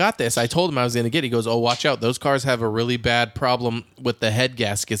before I got this, I told him I was going to get it. He goes, "Oh, watch out. Those cars have a really bad problem with the head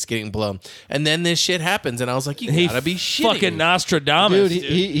gaskets getting blown." And then this shit happens, and I was like, "You gotta be shitting fucking me." Nostradamus. Dude,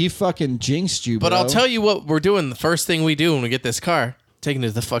 he fucking jinxed you, bro. But I'll tell you what we're doing. The first thing we do when we get this car, taking it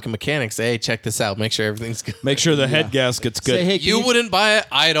to the fucking mechanic, say, "Hey, check this out. Make sure everything's good." Make sure the head gasket's good. Say, hey, you wouldn't buy it.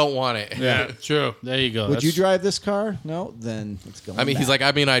 I don't want it. Yeah, true. There you go. Would you drive this car? No? Then it's going I mean, he's like,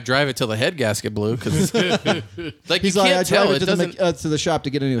 I drive it till the head gasket blew. Because like, he's you like, can't I tell. drive It it doesn't... to the shop to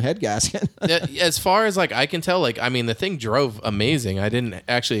get a new head gasket. As far as like I can tell, like, I mean, the thing drove amazing. I didn't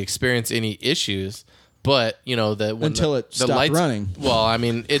actually experience any issues. But you know until it stopped lights, running. Well, I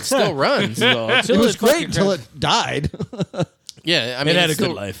mean, it still runs. It was great until it died. Yeah, I mean, it had a still,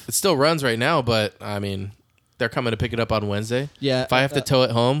 good life. It still runs right now, but I mean, they're coming to pick it up on Wednesday. Yeah, if I have to tow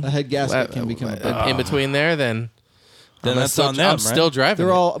it home, a head gasket can become in between there. Then that's on them. I'm still driving.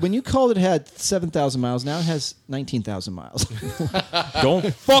 They're all when you called it had 7,000 miles. Now it has 19,000 miles.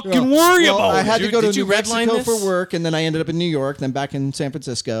 Don't fucking worry about it. I had to go to Did you New Mexico redline for this? work, and then I ended up in New York, then back in San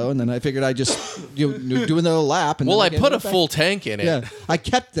Francisco, and then I figured I just do another lap. And well, I then put a get back. full tank in it. Yeah, I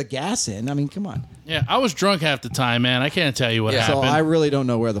kept the gas in. I mean, come on. Yeah, I was drunk half the time, man. I can't tell you what So happened. I really don't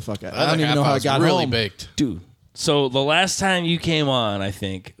know where the fuck I don't even know how I got really home. baked. Dude. So the last time you came on, I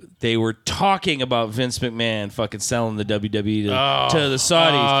think they were talking about Vince McMahon fucking selling the WWE to the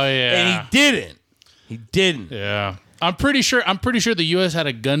Saudis. Oh, yeah. And he didn't. He didn't. Yeah. I'm pretty sure the U.S. had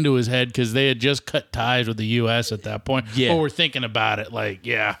a gun to his head because they had just cut ties with the U.S. at that point. Yeah. Or we're thinking about it. Like,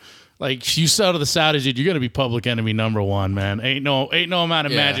 yeah. Like, you sell to the Saudis, dude, you're going to be public enemy number one, man. Ain't no amount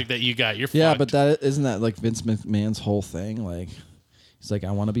of magic that you got. You're Yeah, fucked. but isn't that like Vince McMahon's whole thing? Like, he's like,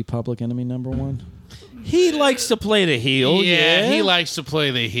 I want to be public enemy number one. He likes to play the heel. Yeah, he likes to play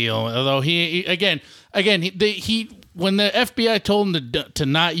the heel. Although he when the FBI told him to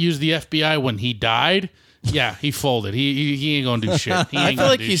not use the FBI when he died, yeah, he folded. He ain't gonna do shit. I feel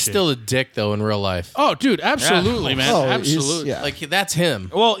like he's still a dick though in real life. Oh, dude, absolutely, man, absolutely. Yeah. Like that's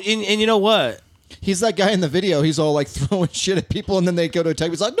him. Well, and you know what? He's that guy in the video. He's all like throwing shit at people, and then they go to attack.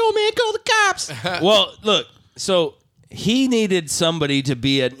 He's like, "No, man, call the cops." Well, look. So he needed somebody to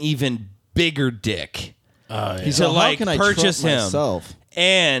be an even bigger dick He's to all, like how can I purchase trump him. myself?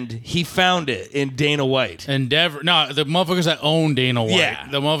 And he found it in Dana White. Endeavor. No, the motherfuckers that own Dana White. Yeah.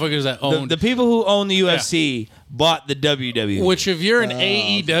 The motherfuckers that own. The people who own the UFC bought the WWE. Which, if you're an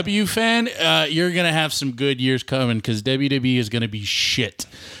AEW fan, you're going to have some good years coming because WWE is going to be shit.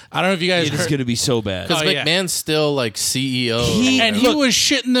 I don't know if you guys It is going to be so bad. Because McMahon's still like CEO. He was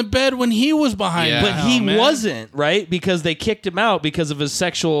shit in the bed when he was behind Yeah. the But helm, he man. wasn't, right? Because they kicked him out because of his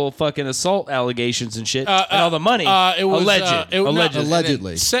sexual fucking assault allegations and shit. And all the money. It was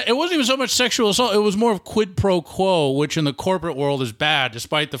Allegedly. It wasn't even so much sexual assault. It was more of quid pro quo, which in the corporate world is bad,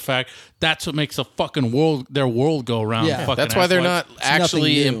 despite the fact that's what makes the fucking their world go around. Yeah. Fucking That's why they're assholes. not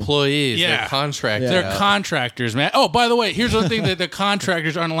actually nothing new. employees. Yeah. They're contractors. They're contractors, man. Oh, by the way, here's the thing that the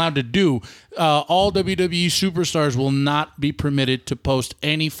contractors aren't allowed to do. All WWE superstars will not be permitted to post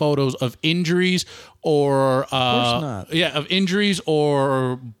any photos of injuries or not. of injuries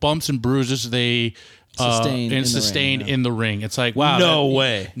or bumps and bruises they Sustained in the ring. It's like, wow, No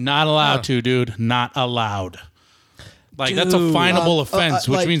way. not allowed to, dude. Not allowed. Like that's a Dude. finable offense,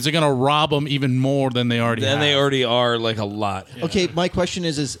 which like- means they're gonna rob them even more than they already. Then have. they already are like a lot. Okay, my question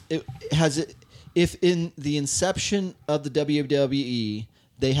is if in the inception of the WWE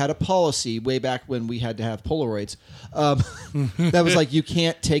they had a policy way back when we had to have Polaroids that was like you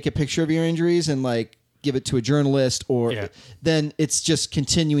can't take a picture of your injuries and like give it to a journalist or then it's just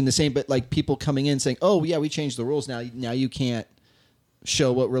continuing the same, but like people coming in saying, "Oh yeah, we changed the rules now you can't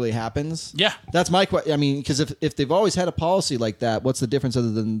show what really happens." Yeah. That's my question. I mean, because if they've always had a policy like that, what's the difference other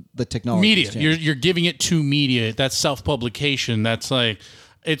than the technology? media. You're giving it to media. That's self-publication. That's like,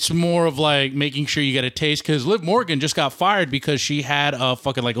 it's more of like making sure you get a taste. Because Liv Morgan just got fired because she had a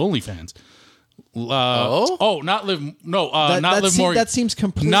fucking like OnlyFans. Not Liv. No, That- not that Liv seem- Morgan. that seems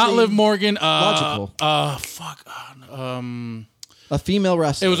completely not Liv Morgan. logical. A female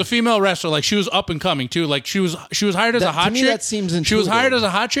wrestler. It was a female wrestler. Like she was up and coming too. Like she was hired as a hot to me, chick. that seems She was hired intuitive. as a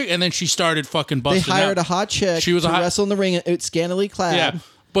hot chick, and then she started fucking They busting. hired out. a hot chick She was to a hot- wrestle in the ring. It's scantily clad. Yeah,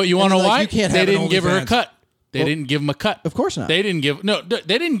 but you want to And know they're like, why? you can't They have an didn't give her a OnlyFans. cut. They didn't give him a cut. Of course not. They didn't give. No, they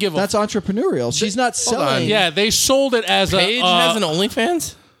didn't give. That's entrepreneurial. She's not selling. Yeah, they sold it as Paige a. has an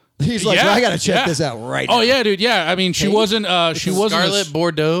OnlyFans. He's like, I gotta check this out right now. Oh yeah, dude. Yeah, I mean, she Paige? wasn't. She wasn't. Scarlett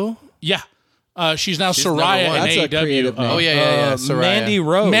Bordeaux. Yeah. She's now She's number Soraya one. in That's a AEW. creative name. Oh yeah.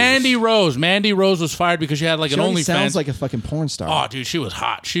 Soraya. Mandy Rose was fired because she had like She an only OnlyFans. sounds like a fucking porn star. Oh, dude, she was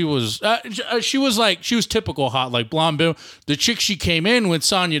hot. She was typical hot, like blonde bill. The chick she came in with,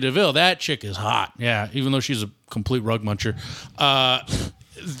 Sonya Deville, that chick is hot. Yeah, even though she's a complete rug muncher.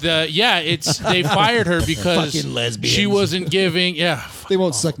 They fired her because Fucking lesbians. she wasn't giving. Yeah, They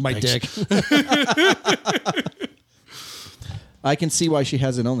won't suck my dick. I can see why she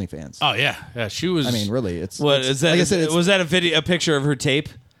has an OnlyFans. Oh yeah. She was. I mean, really, it's What it's, is that? Like I said, it's, was that a picture of her tape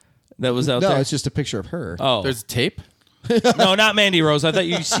that was out no, there? it's just a picture of her. Oh, There's tape. no, not Mandy Rose. I thought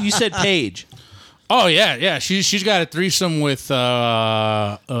you said Paige. Oh yeah. She's got a threesome with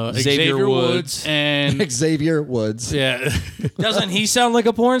Xavier Woods and Xavier Woods. yeah. Doesn't he sound like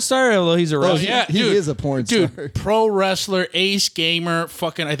a porn star? Although he's a Oh, wrestler. yeah, he dude. is a porn star. Dude, pro wrestler, ace gamer,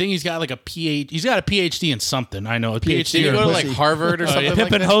 fucking. I think he's got like a PhD. He's got a PhD in something. I know a PhD. Did he or go to pussy. like Harvard or something? Pimp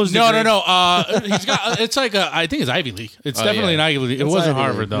like and that? hose. No. degree. He's got. It's like I think it's Ivy League. It's Oh, definitely yeah. an Ivy League. It It's wasn't Ivy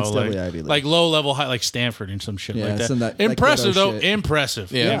Harvard League. though. It's Like, definitely Ivy League. like low level, high, like Stanford and some shit Yeah, like it's that. in that, like, Impressive ghetto though. shit.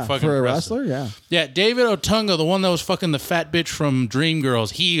 Impressive. Yeah, fucking for a impressive. wrestler, yeah. Yeah, David Otunga, the one that was fucking the fat bitch from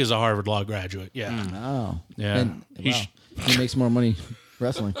Dreamgirls. He is a Harvard Law graduate. Yeah. Oh, Yeah. And, He wow. sh- he makes more money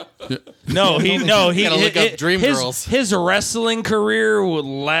wrestling. He Gotta look up Dreamgirls. his wrestling career would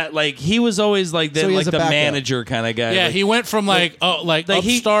he was always like So he has the a backup. manager kind of guy. Yeah, like, he went from he-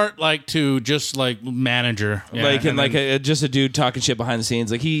 upstart to just like manager. Yeah, like and and like then- just a dude talking shit behind the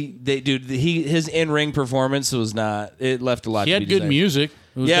scenes. Like his in ring performance was not. It left a lot. he to had be good desired. music.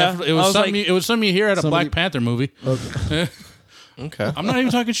 It was Yeah, definitely- it I was was something. like- It was something you hear at a Somebody- Black Panther movie. Okay. I'm not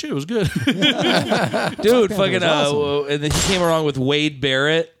even talking shit. It was good. Dude, fucking and then he came along with Wade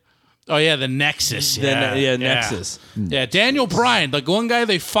Barrett. Oh yeah, the Nexus. Nexus. Yeah, Daniel Bryan, the one guy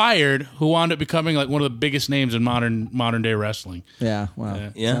they fired, who wound up becoming like one of the biggest names in modern day wrestling. Yeah, wow.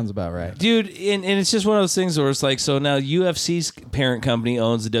 Yeah. Sounds about right. Dude, and it's just one of those things where it's like, so now UFC's parent company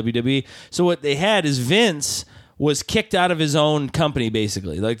owns the WWE. So what they had is Vince was kicked out of his own company,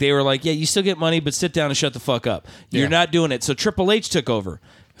 basically. Like, they were like, yeah, you still get money, but sit down and shut the fuck up. You're not doing it. So Triple H took over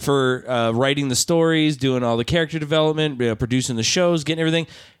for writing the stories, doing all the character development, producing the shows, getting everything.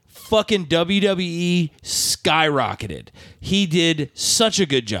 Fucking WWE skyrocketed. He did such a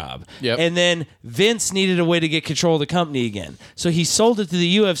good job. Yep. And then Vince needed a way to get control of the company again. So he sold it to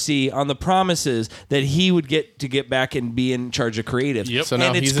the UFC on the promises that he would get back and be in charge of creative. Yep. So now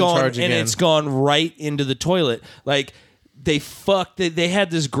and he's it's in gone, charge and again. it's gone right into the toilet. Like, they had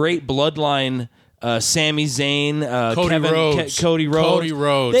this great bloodline. Sami Zayn, Cody Rhodes. Cody Rhodes. Cody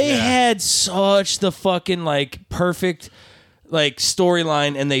Rhodes, They yeah. had such the fucking like perfect like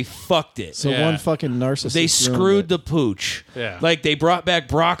storyline, and they fucked it. So one fucking narcissist. They ruined screwed it. the pooch. Yeah. Like, they brought back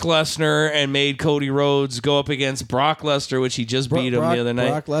Brock Lesnar and made Cody Rhodes go up against Brock Lesnar, which he just beat him the other night.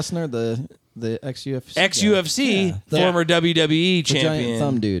 Brock Lesnar, the ex-UFC. Ex-UFC, former WWE The giant champion.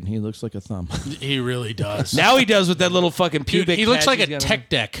 thumb dude. He looks like a thumb. He really does. Now he does with that little fucking Dude, pubic. he looks patch like he's a got tech on.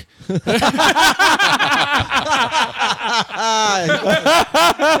 deck.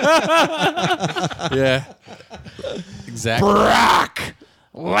 Yeah. Exactly. Brock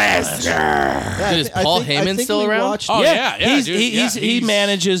Lesnar. Dude, is Paul Heyman still around? Oh, yeah, He's, dude. he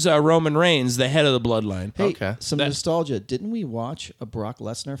manages Roman Reigns, the head of the bloodline. Hey, Okay. some nostalgia. Didn't we watch a Brock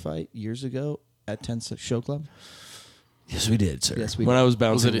Lesnar fight years ago at 10 Show Club? Yes, we did, sir. Yes, we when did. I was Was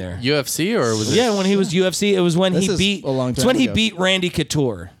bouncing it there. UFC or was it? Yeah, when he was UFC, it was when This he is beat. a long It's time when he ago. beat Randy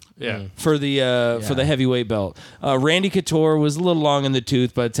Couture. Yeah. For the heavyweight belt. Randy Couture was a little long in the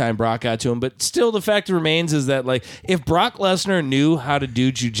tooth by the time Brock got to him, but still the fact remains is that, like, if Brock Lesnar knew how to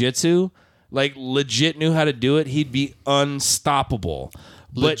do jiu-jitsu, like legit knew how to do it, he'd be unstoppable.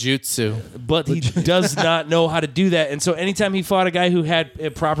 But he does not know how to do that, and so anytime he fought a guy who had a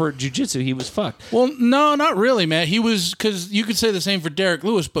proper jiu-jitsu, he was fucked. Well, no, not really, man. He was, because you could say the same for Derek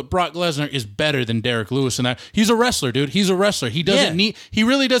Lewis, but Brock Lesnar is better than Derek Lewis in that. He's a wrestler, dude. He's a wrestler. He doesn't need. He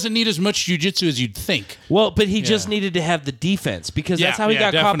really doesn't need as much jiu-jitsu as you'd think. Well, but he just needed to have the defense, because that's how he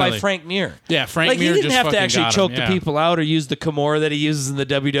got caught by definitely. Frank Mir. Yeah, Frank Like, Mir he didn't just have to fucking actually got choke him, the yeah. people out or use the Kimura that he uses in the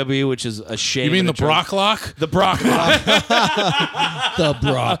WWE, which is a shame. You mean and the a joke. Brock Lock? The Brock Lock. The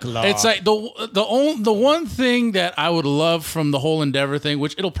Brock Lesnar. It's like the one thing that I would love from the whole Endeavor thing,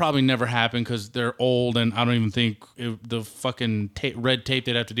 which it'll probably never happen because they're old and I don't even think the fucking red tape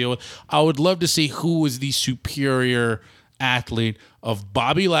they'd have to deal with. I would love to see who was the superior athlete of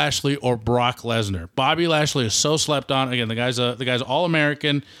Bobby Lashley or Brock Lesnar. Bobby Lashley is so slept on. Again, the guy's all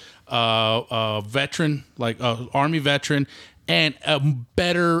American, veteran, like Army veteran. And a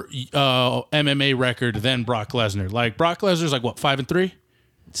better MMA record than Brock Lesnar. Like Brock Lesnar's like what, 5-3,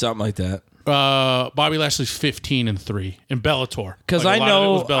 something like that. Bobby Lashley's 15-3 in Bellator. Because like,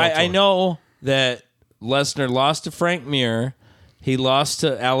 I know that Lesnar lost to Frank Mir. He lost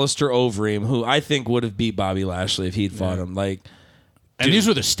to Alistair Overeem, who I think would have beat Bobby Lashley if he'd fought him. Like, and these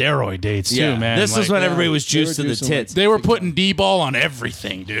were the steroid dates too, man. This is when everybody was juiced to the tits. They were putting D-ball on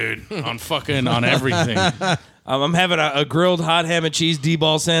everything, dude. on everything. I'm having a grilled hot ham and cheese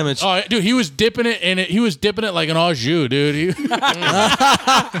D-ball sandwich. Oh, dude, he was dipping it in it. He was dipping it like an au jus, dude.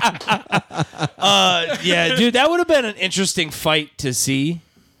 Yeah, dude, that would have been an interesting fight to see.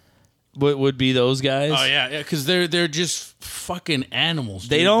 Would be those guys? Oh yeah, because they're just fucking animals.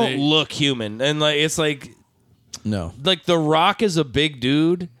 They dude. don't look human, and like it's like. No. Like, The Rock is a big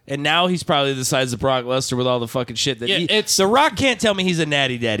dude, and now he's probably the size of Brock Lesnar with all the fucking shit that The Rock can't tell me he's a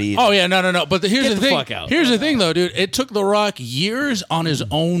natty daddy either. Oh, yeah, no. But here's the thing. Fuck out. Here's the thing, though, dude. It took The Rock years on his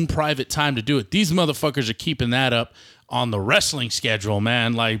own private time to do it. These motherfuckers are keeping that up on the wrestling schedule,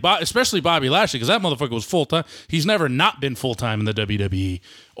 man. Like, especially Bobby Lashley, because that motherfucker was full-time. He's never not been full-time in the WWE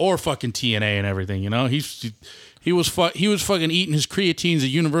or fucking TNA and everything, you know? He was fucking eating his creatines at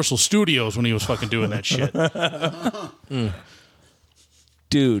Universal Studios when he was fucking doing that shit.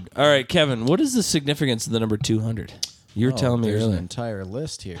 Dude. All right, Kevin, what is the significance of the number 200? You were telling me there's earlier. an entire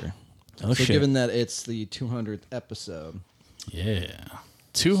list here. Oh, so shit. given that it's the 200th episode. Yeah.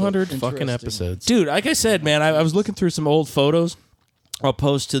 200 fucking episodes. Dude, like I said, man, I was looking through some old photos. I'll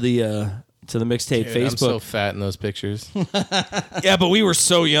post to the Mixtape Facebook. I'm so fat in those pictures. Yeah, but we were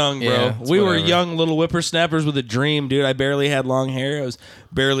so young, bro. Yeah, we were whatever. young little whippersnappers with a dream, dude. I barely had long hair. I was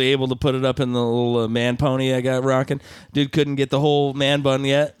barely able to put it up in the little man pony I got rocking. Dude couldn't get the whole man bun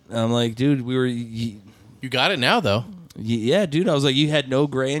yet. I'm like, dude, we were... You got it now, though. Yeah, dude. I was like, you had no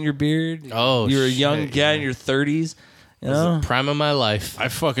gray in your beard. Oh, you were a shit, young guy in your 30s. You know? The prime of my life. I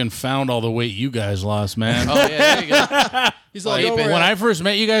fucking found all the weight you guys lost, man. Oh, yeah, there you go. He's like, when I first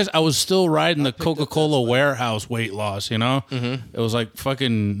met you guys, I was still riding the Coca-Cola warehouse weight loss, you know? Mm-hmm. It was like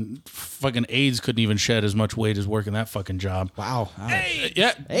fucking AIDS couldn't even shed as much weight as working that fucking job. Wow. Hey!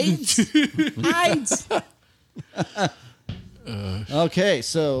 Yeah. AIDS. AIDS. Okay,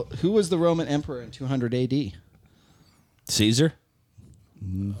 so who was the Roman emperor in 200 AD? Caesar?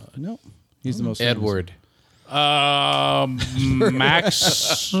 No. He's the most Edward. Maxim?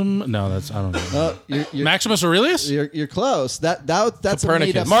 No, that's I don't know. Maximus Aurelius? You're close. That's a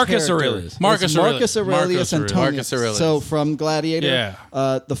made-up Marcus character. Aurelius. Marcus Aurelius Antonius. Marcus Aurelius. So from Gladiator,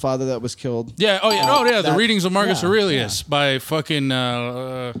 Yeah. The father that was killed. Yeah. Oh yeah. The readings of Marcus yeah, Aurelius by fucking.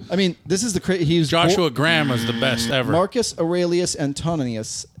 I mean, this is the he was Joshua Graham was the best ever. Marcus Aurelius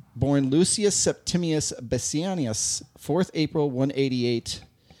Antonius, born Lucius Septimius Bassianus, 4th April 188,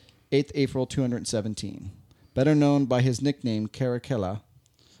 8th April 217. Better known by his nickname Caracalla,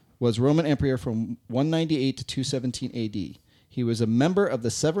 was Roman emperor from 198 to 217 AD. He was a member of the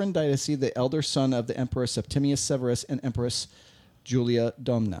Severan dynasty, the elder son of the Emperor Septimius Severus and Empress Julia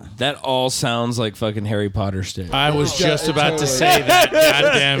Domna. That all sounds like fucking Harry Potter shit. I was just about to say that. God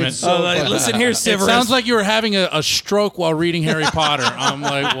damn it. So like, listen here, Severus. It sounds like you were having a stroke while reading Harry Potter. I'm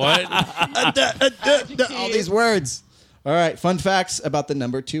like, what? All these words. All right, fun facts about the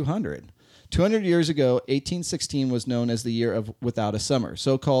number 200. 200 years ago, 1816 was known as the year of without a summer,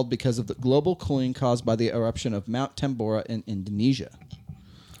 so called because of the global cooling caused by the eruption of Mount Tambora in Indonesia.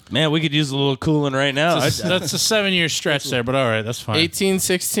 Man, we could use a little cooling right now. That's a 7-year stretch there, but all right, that's fine.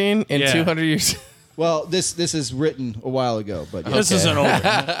 1816 and 200 years. Well, this is written a while ago, but yeah. This isn't over.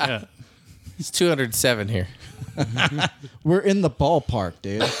 Yeah. It's 207 here. We're in the ballpark,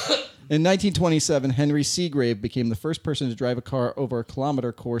 dude. In 1927, Henry Seagrave became the first person to drive a car over a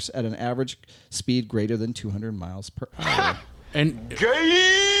kilometer course at an average speed greater than 200 miles per hour. And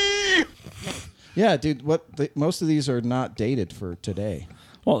yeah, dude, most of these are not dated for today.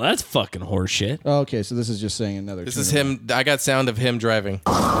 Well, that's fucking horseshit. Oh, okay, so this is just saying another. This is him. I got sound of him driving.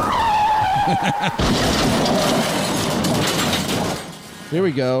 Here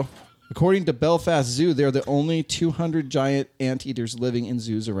we go. According to Belfast Zoo, they're the only 200 giant anteaters living in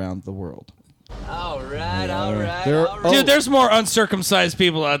zoos around the world. All right. Dude, there's more uncircumcised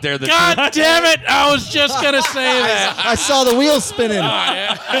people out there than God damn it! I was just gonna say that. I saw the wheels spinning.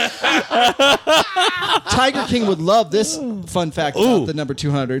 Oh, Tiger King would love this fun fact about the number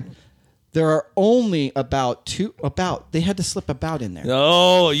 200. There are only they had to slip about in there.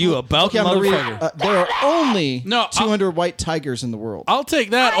 Oh, you about Okay, I'm gonna read, motherfucker. there are only No, 200 white tigers in the world. I'll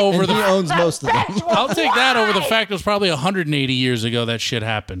take that over And he owns most of them. I'll take that over the fact it was probably 180 years ago that shit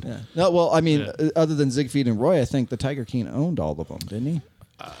happened. Yeah. No, well, I mean, other than Siegfried and Roy, I think the Tiger King owned all of them, didn't he?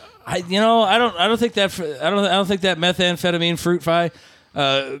 I don't think that methamphetamine fruit fly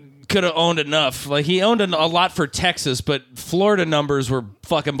could have owned enough. Like he owned a lot for Texas, but Florida numbers were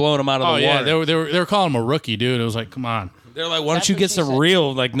fucking blowing him out of the water. they were calling him a rookie, dude. It was like, come on. They're like, why don't you get some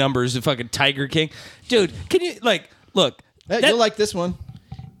real like numbers? The fucking Tiger King, dude. Can you look? Hey, you'll like this one.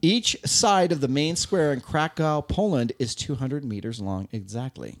 Each side of the main square in Krakow, Poland, is 200 meters long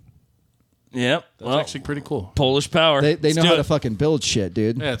exactly. Yep, That's actually pretty cool. Polish power. They know how to fucking build shit,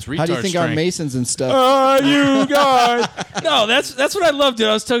 dude. Yeah, it's How do you retard think our strength. masons and stuff? You guys. No, that's what I love, dude.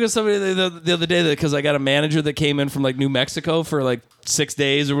 I was talking to somebody the other day because I got a manager that came in from like New Mexico for like 6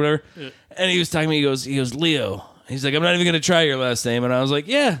 days or whatever, and he was talking to me. He goes, Leo. He's like, I'm not even gonna try your last name, and I was like,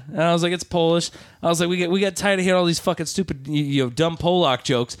 yeah. And I was like, it's Polish. I was like, we got tired of hearing all these fucking stupid, dumb Polak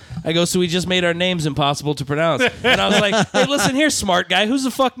jokes. I go, so we just made our names impossible to pronounce. And I was like, hey, listen here, smart guy. Who's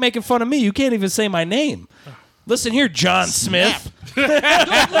the fuck making fun of me? You can't even say my name. Listen here, John Smith.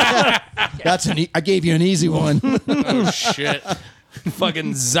 I gave you an easy one. Oh shit.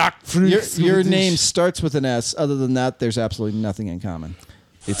 Fucking Zach. Your name starts with an S. Other than that, there's absolutely nothing in common.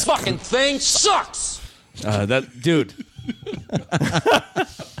 It's fucking thing sucks. That dude.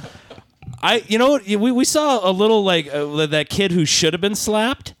 We saw a little that kid who should have been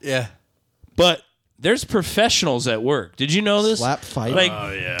slapped. Yeah. But there's professionals at work. Did you know this? Slap fighting.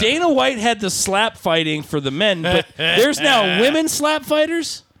 Like Dana White had the slap fighting for the men, but there's now women slap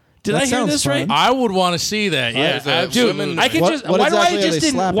fighters. Did That I hear sounds this fun. right? I would want to see that. Yeah, Dude, I can What- just. what Why do exactly I are they just?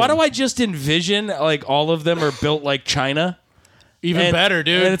 slapping? Why do I just envision like all of them are built like China? even better,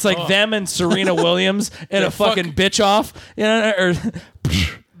 dude. And it's like them and Serena Williams and a fucking bitch off, or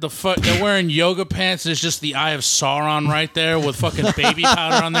they're wearing yoga pants. There's just the Eye of Sauron right there with fucking baby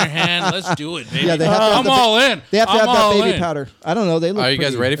powder on their hand. Let's do it, baby. Yeah, they have to have I'm the all in. They have to I'm have that all baby in. powder. I don't know. They look. Are you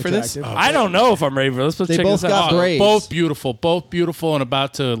guys pretty ready for this? attractive. I don't know if I'm ready for this. Let's They check both this got out. braids. Both beautiful, and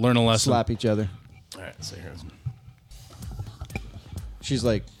about to learn a lesson. Slap each other. All right, so here's. She's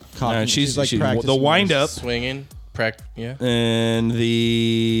like, cocking, she's like the practicing wind up Swinging. Yeah. and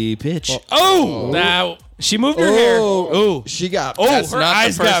the pitch. Oh, Now she moved her hair. Oh, she got. That's her not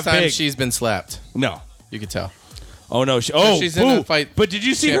eyes the first got time big. she's been slapped. No. You could tell. Oh no! she's in a fight But did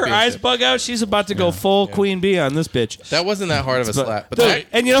you see her eyes championship. bug out? She's about to go full Queen Bee on this bitch. That wasn't that hard of a slap. But Dude, that,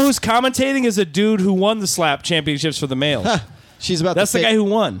 and you know who's commentating is a dude who won the slap championships for the males. She's about. That's to the fake, guy who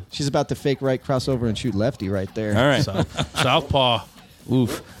won. She's about to fake right crossover and shoot lefty right there. All right, Southpaw.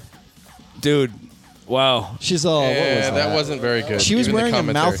 oof, dude, wow. She's all. what was that wasn't very good. She was Even the wearing a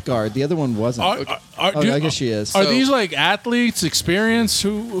commentary. mouth guard. The other one wasn't. Dude, I guess she is. Are So- these like athletes, experience?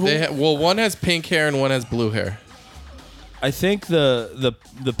 Who Well, one has pink hair and one has blue hair. I think the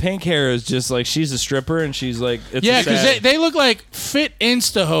pink hair is just like she's a stripper and she's like it's yeah, a because sad- they look like fit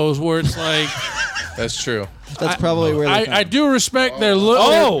Insta hoes where it's like That's true. That's probably where. I do respect their look.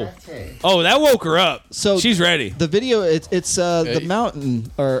 Oh, that woke her up. So she's ready. The video, it's the mountain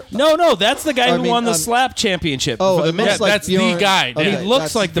or No, that's the guy I who mean, won the slap championship. oh, for the it men. looks like that's the Bjorn- guy. Okay, he looks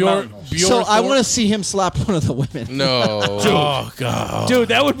that's like the Bjorn- mountain. So I want to see him slap one of the women. No. Oh god, Dude,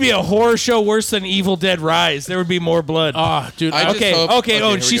 that would be a horror show worse than Evil Dead Rise. There would be more blood. dude. I just Okay. hope- Oh, here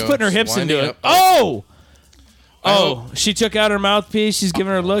we she's go. putting her hips Winding into it. up. Oh, she took out her mouthpiece. She's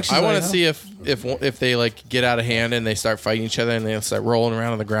giving her a look. She's I want like, to see if they like get out of hand and they start fighting each other and they start rolling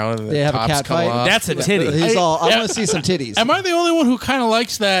around on the ground and They the have a tops cat come fight? off. That's a titty. He's all. I yeah. want to see some titties. Am I the only one who kind of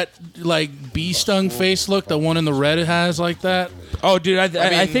likes that like bee stung face look? The one in the red has like that. Oh, dude, I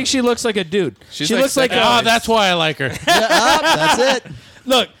mean, think she looks like a dude. she's She like looks like second a, place. That's why I like her. That's it.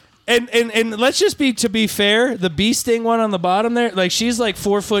 look. And let's just be to be fair, the bee sting one on the bottom there, like she's like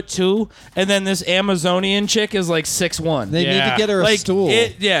 4'2", and then this Amazonian chick is like 6'1". They need to get her a like stool.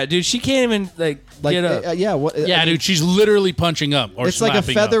 yeah, dude, she can't even like get up. yeah. What? Yeah, dude, she's literally punching up or It's like a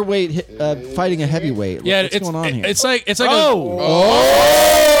slapping up. featherweight fighting a heavyweight. Yeah, What's it's going on here? It's like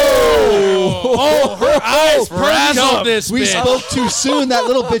Oh, her eyes frazzled this we bitch. spoke too soon. That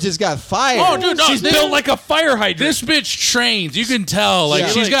little bitch has got fired. Oh, dude, no, she's this- built like a fire hydrant. This bitch trains. You can tell. Like Yeah.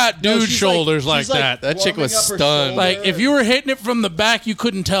 she's got No, dude she's shoulders she's like that. That chick was warming up her stunned. shoulder. Like if you were hitting it from the back, you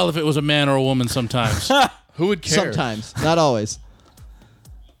couldn't tell if it was a man or a woman. Sometimes. Who would care? Sometimes, not always.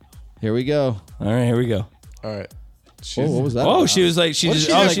 Here we go. All right, here we go. All right. Oh, what was that? Oh, about? she was like, she What just,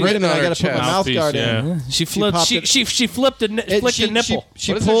 did she oh, like, she, wait a minute, I on her gotta put my chest. mouth guard in. Yeah. she flipped, popped she it. flipped a nipple.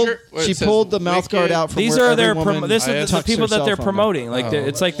 She What is her pulled. shirt? What, She it says pulled the mouth guard wicked? out from These where are their every woman this is the tucks people that they're herself under. promoting. Like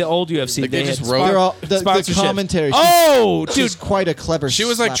it's like the old UFC. Like they had just wrote- They're all, the sponsorships. commentary. Oh, She's dude. quite a clever. She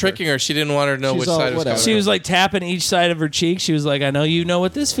was like slapper. tricking her. She didn't want her to know She's which all side was whatever. coming. She was like tapping each side of her cheek. She was like, I know you know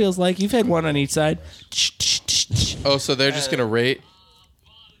what this feels like. You've had one on each side. Oh, so they're just gonna rate.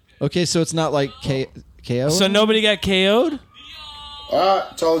 Okay, so it's not like KO. So nobody got KO'd?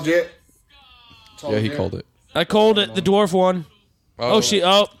 Told you. Yeah, he called it. I called it. The dwarf one. Oh, she.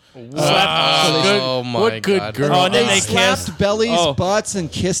 Oh. Oh my what good God. girl. Oh, and then They they slapped kissed. bellies, Oh. butts,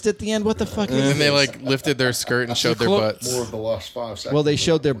 and kissed at the end. What the fuck? And Is then they this? like lifted their skirt and showed their butts. More of the last 5 seconds. Well, they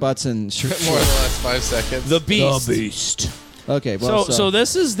showed their butts and. More in the last 5 seconds. The beast. Okay, well, So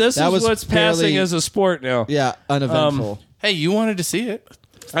this is that was what's passing barely- as a sport now. yeah, uneventful. Hey, you wanted to see it.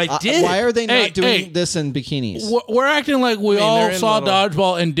 I did. Why are they not Hey, doing hey. this in bikinis? We're acting like we they're all in saw little-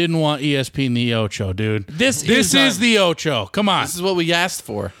 dodgeball and didn't want ESP in the Ocho, dude. This is is the Ocho. Come on, This is what we asked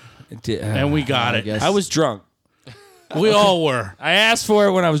for. and we got it. guess. I was drunk. We all were. I asked for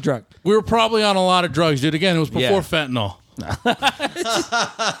it when I was drunk. We were probably on a lot of drugs, dude. Again, it was before Yeah. fentanyl.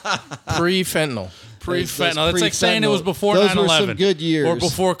 Pre-fentanyl. Pre-fentanyl. It's like saying it was before Those 9/11. were some good years. Or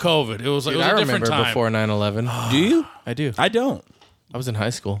before COVID. It was, Dude, it was I a different remember time. before 9/11. Do you? I do. I don't. I was in high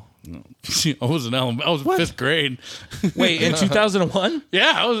school. I was in I was in 5th grade. Wait, in 2001?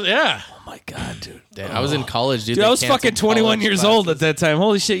 Yeah, I was. Yeah. Oh my God, dude. Damn, I was in college, dude. Dude, They I was canceled fucking 21 college years classes. old at that time.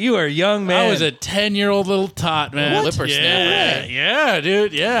 Holy shit, you are a young man. I was a 10-year-old little tot, man. What? Whippersnapper. Yeah, yeah,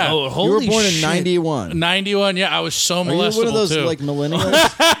 dude. Yeah. Oh, You holy were born in shit. 91. 91. Yeah, I was so Are you molestable one of those too. like millennials?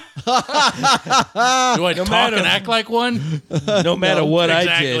 Do I talk matter- and act like one? No matter what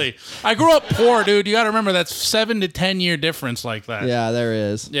Exactly. I did. I grew up poor, dude. You got to remember that's 7 to 10 year difference like that. Yeah, there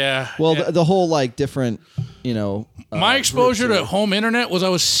is. Yeah. Well, yeah. the whole like different, you know. My exposure groups to of- home internet was I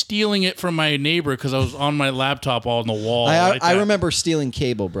was stealing it from my neighbor because I was on my laptop on the wall. I like I that. remember stealing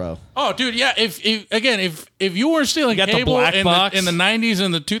cable, bro. Oh, dude, yeah. If you weren't stealing You got the cable black box? in the 90s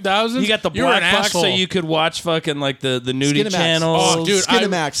and the 2000s, You got the you were an black box asshole. so you could watch fucking like the nudie Skinemax. channels. Oh, dude,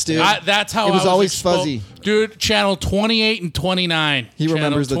 Skinemax, dude. that's how It was I always exposed. fuzzy. Dude, channel 28 and 29. He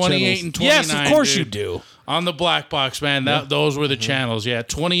remembers the 28 channels. and 29. Yes, of course dude. you do. On the black box, man. Those were the channels. Yeah,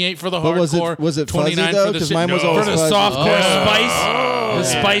 28 for the But hardcore. was it fuzzy 29 though? for the Because mine was no. always For the fuzzy. softcore Spice, the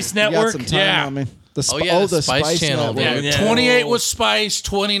Spice You got Network. some time Yeah. on me. The the Spice Channel, Network. dude. Yeah, 28 was Spice,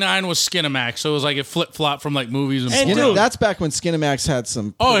 29 was Skinemax. So it was like it flip flop from like movies and And porn. dude, That's back when Skinemax had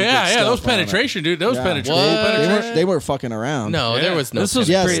some. Oh pretty yeah, good yeah. Those stuff on it. penetration, dude. Those Yeah. penetration. What? They weren't fucking around. No, Yeah. there was no. This was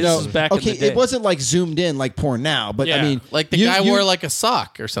Yes, great. no. This was back okay, in the day. it wasn't like zoomed in like porn now, but I Yeah. mean, like the you- guy you- wore like a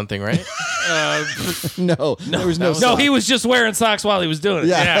sock or something, right? no, there was no. No, he was just wearing socks while he was doing it.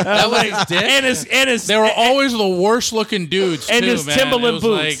 Yeah. Yeah. That was his dick. And his They were always the worst looking dudes and too, his man. Timberland It was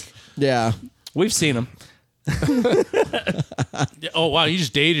boots. like, Yeah, We've seen him. oh wow, you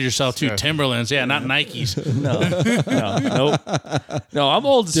just dated yourself too. Timberlands, yeah, not Nikes. No, I'm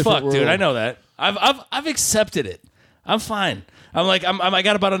old as Different fuck, dude. world. I know that. I've accepted it. I'm fine. I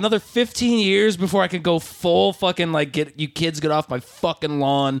got about another 15 years before I can go full fucking like get you kids get off my fucking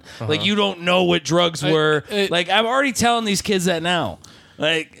lawn. Like you don't know what drugs were. Like I'm already telling these kids that now.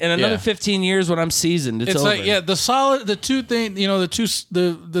 Like in another Yeah. 15 years when I'm seasoned, it's over. like the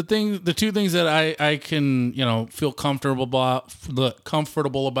two things that I can feel comfortable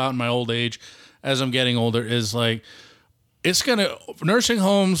about in my old age as I'm getting older is like nursing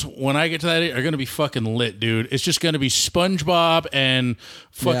homes when I get to that age are gonna be fucking lit, dude. It's just gonna be SpongeBob and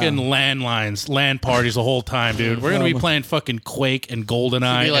fucking LAN parties the whole time, dude. We're gonna be playing fucking Quake and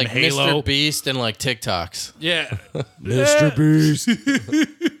GoldenEye Be like and Halo. Mr. Beast and like TikToks. Yeah, Mr. Beast.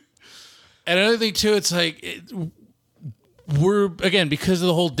 And another thing too, it's like we're again because of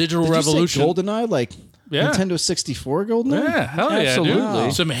the whole digital Did revolution. you say GoldenEye, like Yeah. Nintendo 64 GoldenEye? Yeah, hell Absolutely. yeah,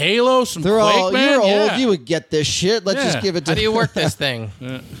 dude. Some Halo, some They're Quake, all, man. you're yeah. old. You would get this shit. Let's Yeah. just give it to. How do you work this thing?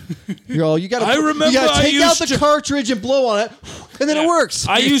 You're all. You gotta. I remember You gotta I take out used the to- cartridge and blow on it, and then it works.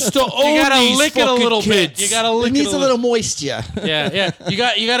 I used to own You gotta these lick it a fucking little kids. bit. You gotta It lick needs it a little moisture. Yeah. You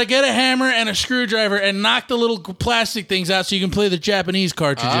got to get a hammer and a screwdriver and knock the little plastic things out so you can play the Japanese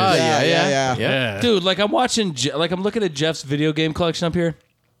cartridges. Ah, yeah. Yeah. Dude, like I'm watching, like I'm looking at Jeff's video game collection up here.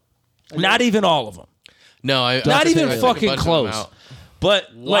 Not even all of them. No, Not even I took a fucking bunch of them close. out.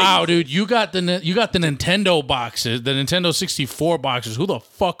 But Wow, like, dude, you got the Nintendo boxes, the Nintendo 64 boxes. Who the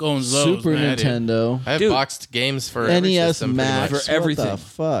fuck owns those? Super man? Nintendo, I have Dude. boxed games for every NES system, pretty Max, much. For everything. What the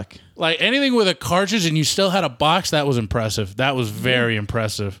fuck? Like anything with a cartridge and you still had a box, that was impressive. That was very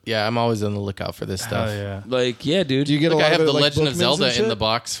impressive. Yeah, I'm always on the lookout for this stuff. Hell yeah. Like, yeah, dude. Do you get a Look, lot I have of the it, like, Legend of Bookmans Zelda and in the shit?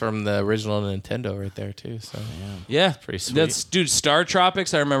 box from the original Nintendo right there too. So Yeah, pretty sweet. That's dude. Star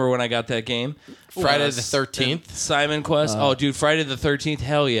Tropics. I remember when I got that game. Friday the 13th. Simon Quest. Oh, dude, Friday the 13th.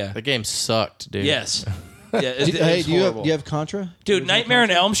 Hell yeah. The game sucked, dude. Yes. Yeah. Hey, do you have Contra? Dude, Nightmare on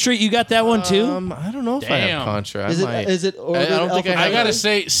Elm Street. You got that one too? I don't know if I have Damn. Contra. Is I it? I don't think I I have gotta it.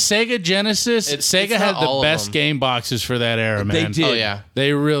 say, Sega Genesis, Sega it's had not the all of best them. game boxes for that era, man. They did. Oh yeah.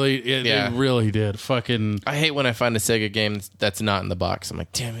 They really, Yeah. they really did. Fucking. I hate when I find a Sega game that's not in the box. I'm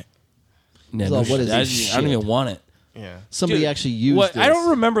like, damn it. No, So what is I, this I don't shit? even want it. Yeah. Somebody Dude, actually used What? this. I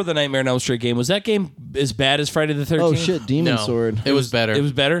don't remember the Nightmare on Elm Street game. Was that game as bad as Friday the 13th? Oh shit, Demon No, Sword. it was better. It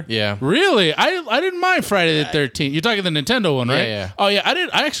was better? Yeah. Really? I didn't mind Friday the 13th. You're talking the Nintendo one, right? Yeah. Oh yeah,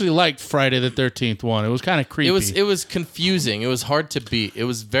 I actually liked Friday the 13th one. It was kind of creepy. It was confusing. It was hard to beat. It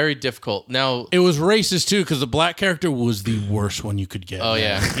was very difficult. Now It was racist too because the black character was the worst one you could get. Oh,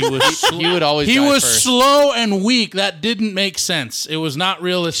 yeah. He was he would always he die was first. slow and weak. That didn't make sense. It was not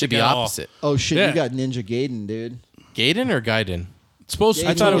realistic Should be at all. opposite. Oh shit, Yeah. you got Ninja Gaiden, dude. Gaiden or Gaiden? It's supposed to.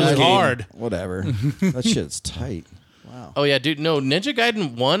 I Gaiden thought it was Gaiden. hard. Whatever. That shit's tight. Wow. Oh yeah, dude. No, Ninja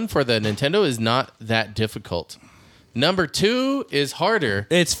Gaiden 1 for the Nintendo is not that difficult. Number 2 is harder.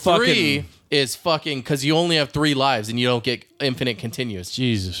 It's fucking- 3 is fucking because you only have 3 lives and you don't get infinite continuous.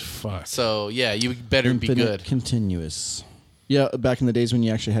 Jesus fuck. So yeah, you better be Infinite good. Continuous. Yeah, back in the days when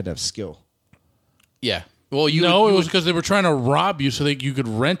you actually had to have skill. Yeah. Well, you No, would, it was because they were trying to rob you so that you could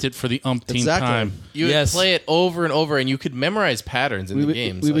rent it for the umpteenth Exactly. time. you would Yes. play it over and over, and you could memorize patterns in the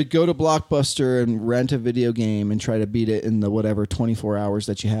games. We Like, would go to Blockbuster and rent a video game and try to beat it in the whatever 24 hours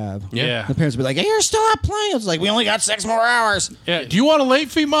that you have. Yeah. The parents would be like, hey, you're still out playing. It's like, we only got 6 more hours. Yeah. Do you want a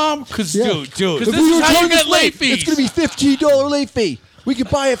late fee, Mom? Because Yeah. dude, because If this we is how return you this get late fees. It's going to be $15 late fee. We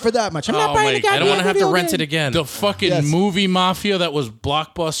could buy it for that much. I'm not Oh, buying my a God. I don't want to have to video rent game. it again. The fucking Yes. movie mafia that was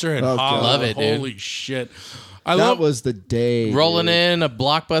Blockbuster and Oh, God. Love it, dude. Holy shit. I That love was the day. Rolling dude. in a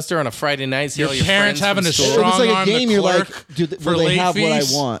Blockbuster on a Friday night. See Your all your parents friends having from a school. It was like a Strong-arm the game. You're like, clerk do for they late have what I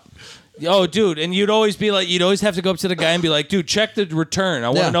fees? want? Oh, dude, and you'd always be like, you'd always have to go up to the guy and be like, dude, check the return. I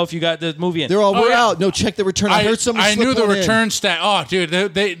want Yeah. to know if you got the movie in. They're all, Oh, we're yeah. out. No, check the return. I heard someone I slip knew the one in. return stat. Oh, dude,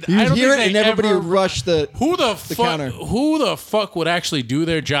 they You I don't hear it, think and they everybody ever, would rush the. Who the fuck? counter. Who the fuck would actually do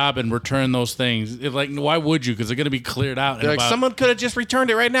their job and return those things? Like, why would you? Because they're gonna be cleared out. in They're like, about- someone could have just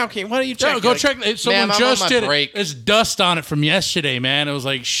returned it right now. Why don't you check? Yeah, go Like, check. Someone "Ma'am, I'm just on my did break." it. There's dust on it from yesterday, man. It was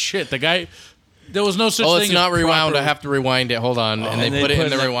like shit. The guy. There was no such Oh, thing. it's not as rewound. proper- I have to rewind it. Hold on, and they and they put it in put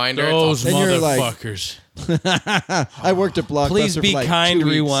the like rewinder. Those And you're like- motherfuckers. I worked at Blockbuster. Please be for like kind, 2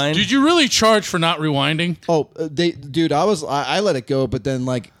 weeks. rewind. Did you really charge for not rewinding? Oh, dude, I let it go, but then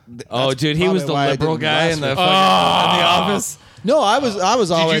like. Oh, that's dude, he was probably the why I liberal didn't guy last in the, week. fucking, in the office. No, I was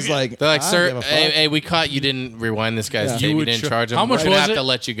always like. They're like, I don't sir, give a fuck." hey, we caught you didn't rewind this guy's Yeah. tape. You You would didn't ch- charge him. How much We're gonna was have it? to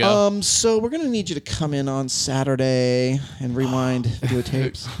let you go. So we're gonna need you to come in on Saturday and rewind video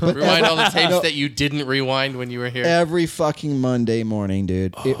tapes. But Rewind all the tapes no, that you didn't rewind when you were here. every fucking Monday morning,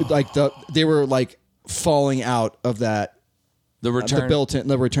 dude. They were like falling out of that. The return. The built-in,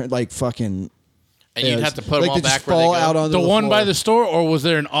 the return, like fucking. And you'd yeah, have to put them like all they just back where they fall go. out onto The one by floor. the store, or was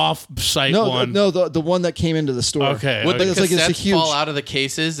there an off-site No, one? no, the one that came into the store. Okay, Would okay. the It's like it's a cassettes huge. fall out of the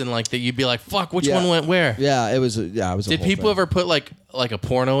cases and like that? You'd be like, "Fuck, which Yeah. one went where?" Yeah, it was. It was. A Did whole people thing. ever put like a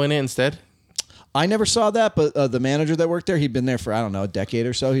porno in it instead? I never saw that, but the manager that worked there, he'd been there for I don't know a decade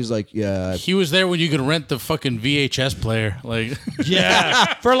or so. He's like, yeah, He was there when you could rent the fucking VHS player. Like,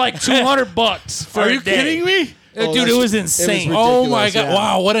 Yeah, for like $200 for are a you day. kidding me? Oh, Dude, it was insane. Oh my ridiculous, god! yeah.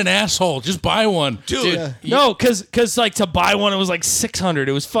 Wow, what an asshole! Just buy one, Dude, No, because like to buy one, it was like $600.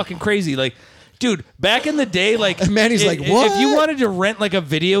 It was fucking crazy. Like, dude, back in the day, like And Manny's like, If "What?" you wanted to rent like a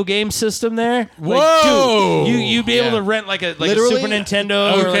video game system there, like, Whoa! dude, you'd be able Yeah. to rent like a Literally? Super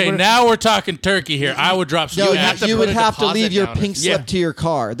Nintendo. or Okay, like now we're talking turkey here. I would drop some. No, have to you put would a have to deposit leave your down or pink slip Yeah. to your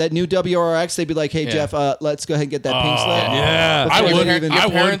car. That new WRX, they'd be like, "Hey Yeah. Jeff, let's go ahead and get that pink slip." yeah. Before I they would. even- I Your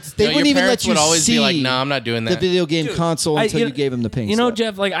would. parents, They no, wouldn't your even let parents you would always be like, see "No, I'm not doing the that." video game console until you gave them the pink You know, slip.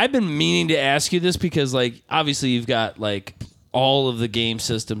 Jeff, like I've been meaning to ask you this because, like, obviously you've got like all of the game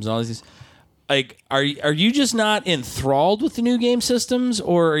systems and all these. Like, are you just not enthralled with the new game systems,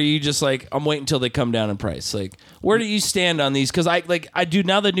 or are you just like, I'm waiting until they come down in price? Like, where do you stand on these? Because I do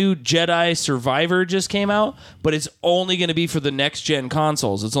now. The new Jedi Survivor just came out, but it's only going to be for the next gen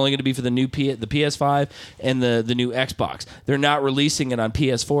consoles. It's only going to be for the new the PS5 and the new Xbox. They're not releasing it on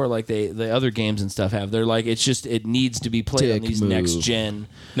PS4 like the other games and stuff have. They're like, it's just it needs to be played on Dick these move. next gen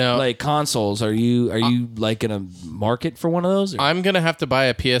No. like consoles. Are you like going to market for one of those? Or? I'm gonna have to buy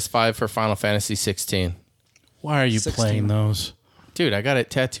a PS5 for Final Fantasy 16. Why are you 16. playing those? Dude, I got it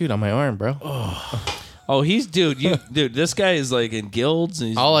tattooed on my arm, bro. Oh, dude, this guy is like in guilds.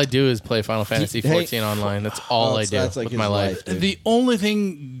 And all I do is play Final Fantasy 14 online. That's all I do with my life. The only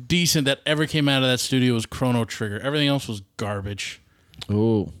thing decent that ever came out of that studio was Chrono Trigger. Everything else was garbage.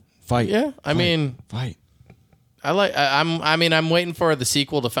 Ooh, fight. Yeah, I mean, fight. I'm waiting for the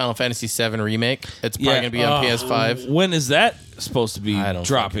sequel to Final Fantasy VII Remake. It's probably going to be on PS5. When is that supposed to be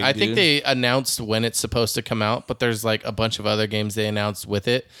dropping? I think they announced when it's supposed to come out, but there's like a bunch of other games they announced with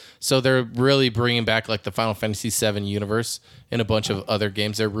it. So they're really bringing back like the Final Fantasy VII universe and a bunch of other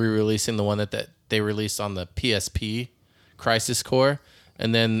games. They're re-releasing the one that they released on the PSP, Crisis Core.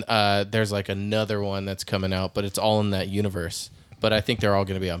 And then there's like another one that's coming out, but it's all in that universe. But I think they're all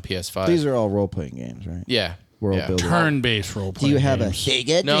going to be on PS5. These are all role-playing games, right? Yeah. World building. Turn-based role-playing. Do you have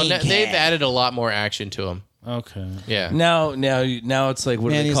games. They've added a lot more action to them. Okay. Yeah. Now it's like,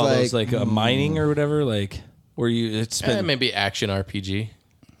 what do they call those? Like mining or whatever? Like where maybe action RPG.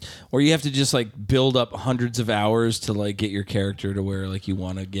 Where you have to just like build up hundreds of hours to like get your character to where like you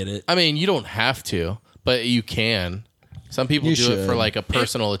want to get it. I mean, you don't have to, but you can. Some people do it for like a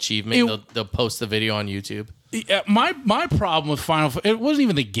personal achievement. They'll post the video on YouTube. Yeah, my problem with it wasn't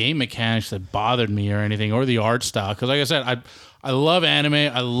even the game mechanics that bothered me or anything, or the art style. Because like I said, I love anime.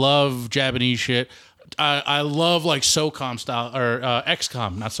 I love Japanese shit. I love like SOCOM style or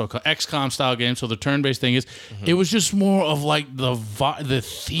XCOM, not SOCOM, XCOM style games. So the turn-based thing is, it was just more of like the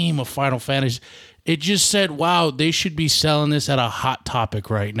theme of Final Fantasy. It just said, wow, they should be selling this at a Hot Topic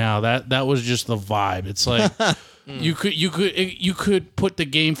right now. That was just the vibe. It's like. You could put the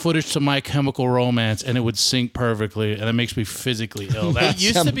game footage to My Chemical Romance and it would sync perfectly, and it makes me physically ill. It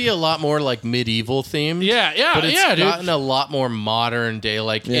used to be a lot more like medieval themed. Yeah, but it's gotten a lot more modern day.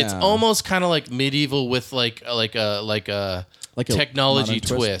 Like it's almost kind of like medieval with like a technology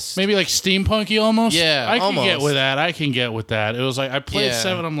twist. Maybe like steampunky almost. Yeah, I can get with that. It was like I played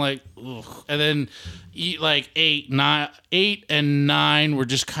 7. I'm like, ugh. And then. Like 8 and 9 were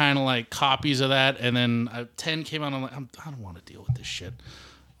just kind of like copies of that, and then 10 came out. I'm like, I don't want to deal with this shit.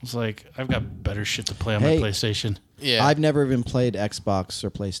 It's like I've got better shit to play on my PlayStation. Yeah, I've never even played Xbox or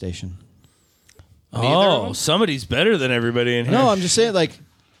PlayStation. Oh, somebody's better than everybody in here. No, I'm just saying, like,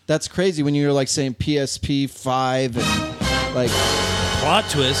 that's crazy when you're like saying PSP 5 and like plot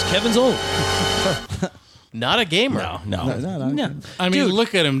twist. Kevin's old. Not a gamer. No. I mean,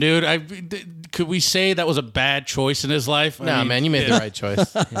 look at him, dude. Could we say that was a bad choice in his life? No, man, you made the right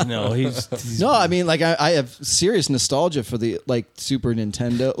choice. No, he's no. I mean, like, I have serious nostalgia for the like Super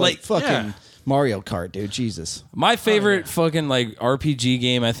Nintendo, like fucking Mario Kart, dude. Jesus, my favorite fucking like RPG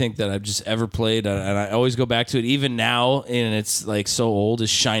game I think that I've just ever played, and I always go back to it even now, and it's like so old, is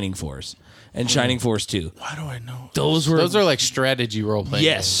Shining Force. And Shining Force 2. Why do I know? Those are like strategy role playing.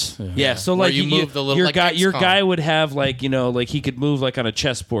 Yes. Games. Yeah. So like you move the little your like guy, XCOM. your guy would have like like he could move like on a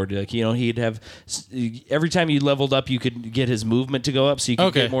chessboard. Like he'd have every time you leveled up, you could get his movement to go up, so you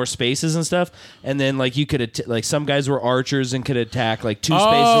could get more spaces and stuff. And then like you could like some guys were archers and could attack like 2 spaces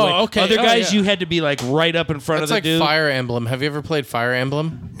away. Okay. Other guys you had to be like right up in front of the dude. It's like Fire Emblem. Have you ever played Fire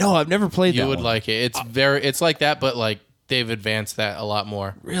Emblem? No, I've never played that. You would like it. It's like that, but like. They've advanced that a lot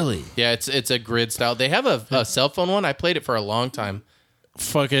more. Really? Yeah, it's a grid style. They have a cell phone one. I played it for a long time.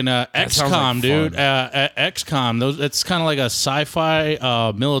 Fucking XCOM, like dude. XCOM. It's kind of like a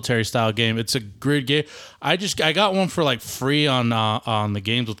sci-fi military style game. It's a grid game. I got one for like free on the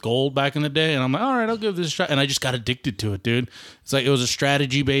Games with Gold back in the day, and I'm like, all right, I'll give this a try. And I just got addicted to it, dude. It's like it was a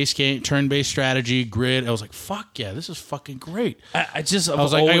strategy-based game, turn-based strategy grid. I was like, fuck yeah, this is fucking great. I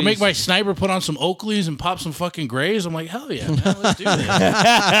was like, I can make my sniper put on some Oakleys and pop some fucking grays. I'm like, hell yeah, man, let's do this.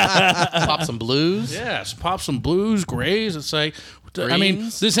 Pop some blues. Yes, pop some blues, grays. It's like. Greens. I mean,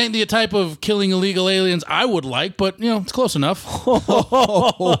 this ain't the type of killing illegal aliens I would like, but it's close enough. You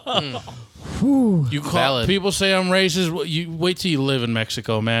call people say I'm racist. Well, you wait till you live in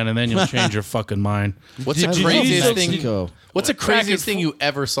Mexico, man, and then you'll change your fucking mind. What's the craziest thing? What's the craziest thing you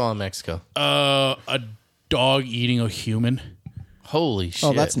ever saw in Mexico? A dog eating a human. Holy shit!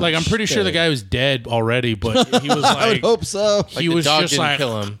 Oh, that's like I'm pretty sure the guy was dead already, but he was like, I would hope so. He was dog just didn't like,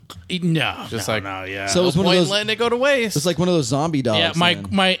 kill him. No, yeah. So it was one of those letting it go to waste. It's like one of those zombie dogs. Yeah,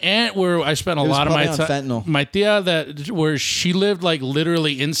 my aunt, where I spent a lot of my time. My tia, where she lived like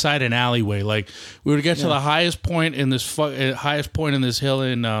literally inside an alleyway. Like we would get to the highest point in this hill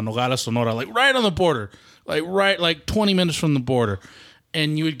in Nogales, Sonora, like right on the border, like 20 minutes from the border.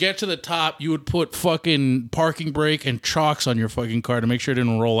 And you would get to the top, you would put fucking parking brake and chalks on your fucking car to make sure it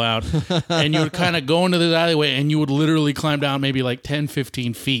didn't roll out. And you would kind of go into the alleyway and you would literally climb down maybe like 10,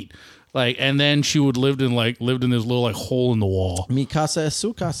 15 feet. Like, and then she would lived in this little like hole in the wall. Mi casa es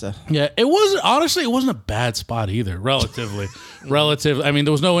su casa. Yeah, it wasn't a bad spot either. Relatively. I mean,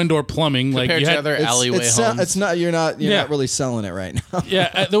 there was no indoor plumbing. Compared like you to had, other alleyway homes. It's not. You're not really selling it right now.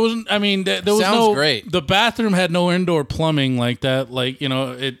 Yeah, there wasn't. I mean, there was Sounds great. The bathroom had no indoor plumbing like that. Like, you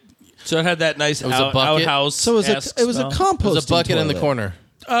know, it. So it had that nice was a bucket. outhouse. So it was a composting. It was a bucket in the toilet. corner.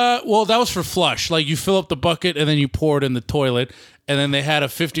 Well, that was for flush. Like you fill up the bucket and then you pour it in the toilet, and then they had a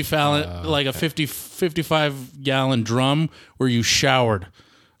 55 gallon drum where you showered.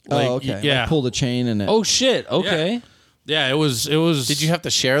 Like, okay. Yeah. Like pull the chain and it. Oh shit. Okay. Yeah. It was. Did you have to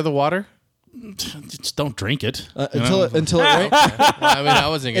share the water? Just don't drink it until it rains. Well, I mean, I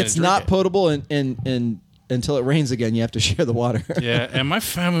wasn't going to. It's not potable and until it rains again. You have to share the water. Yeah, and my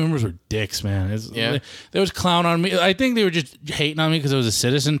family members were dicks, man. Yeah. They was clown on me. I think they were just hating on me because I was a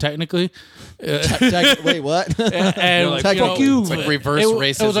citizen, technically. Wait, what? And like, fuck you. It's like reverse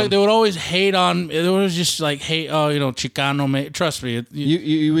racism. It was like they would always hate on. It was just like hate. Oh, you know, Chicano. Trust me.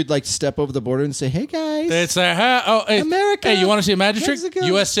 You would like step over the border and say, "Hey guys, It's like, hey, America. Hey, you want to see a magic trick? Mexico.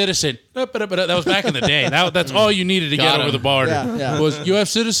 U.S. citizen. That was back in the day. That's all you needed to get over the border. Yeah. Was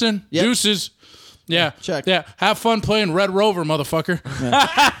U.S. citizen. Yep. Deuces. Yeah. Check. Yeah. Have fun playing Red Rover, motherfucker.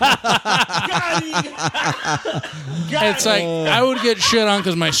 It's like I would get shit on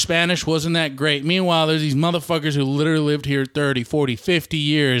because my Spanish wasn't that great. Meanwhile, there's these motherfuckers who literally lived here 30, 40, 50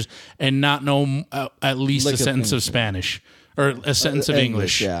 years and not know at least a sentence of Spanish or a sentence of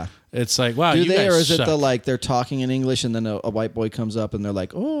English. Yeah. It's like, wow, Do you they, guys or is suck. it the like they're talking in English and then a white boy comes up and they're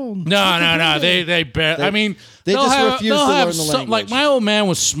like, oh No. They barely. I mean, they they'll just have, refuse they'll to have learn the some, language. like my old man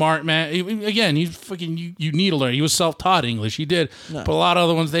was smart, man. Again, he's fucking. You need to learn. He was self-taught English. He did, but a lot of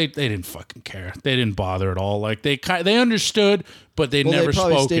other ones they didn't fucking care. They didn't bother at all. Like they understood, but they never they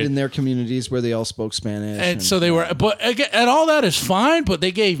probably spoke stayed it. in their communities where they all spoke Spanish, And so they were, but again, and all that is fine. But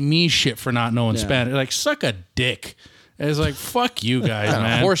they gave me shit for not knowing Yeah. Spanish. Like suck a dick. And it's like fuck you guys,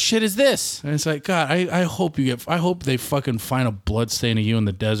 man. Horse shit is this? And it's like God, I hope you get. I hope they fucking find a blood stain of you in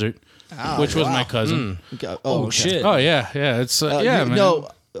the desert, which was my cousin. Oh, okay. Shit. Oh yeah. It's yeah, man. No,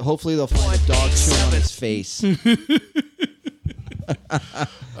 hopefully they'll find a dog chewing on his face.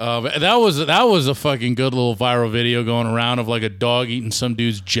 That was a fucking good little viral video going around of like a dog eating some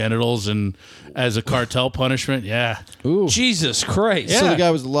dude's genitals and as a cartel punishment. Yeah. Ooh. Jesus Christ. So the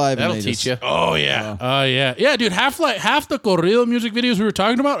guy was alive. That'll and they teach you. Oh yeah. Yeah, dude. Half the corrido music videos we were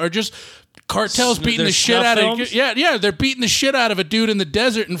talking about are just cartels beating they're the shit snuff out films? of. Yeah. They're beating the shit out of a dude in the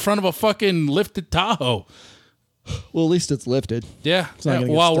desert in front of a fucking lifted Tahoe. Well, at least it's lifted. Yeah, not gonna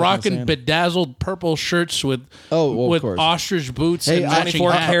get while stuck in the rocking sand. bedazzled purple shirts with of course. ostrich boots Hey, and matching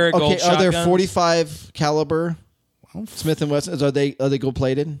 24 hat. karat gold Okay, are there shotguns? 45 caliber Smith and Wesson? Are they gold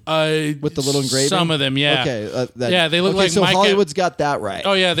plated with the little engraving? Some of them, yeah. Okay, yeah, they look okay, like so Mike Hollywood's got that right.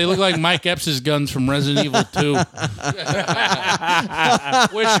 Oh yeah, they look like Mike Epps' guns from Resident Evil 2,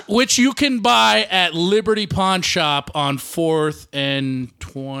 which you can buy at Liberty Pawn Shop on 4th and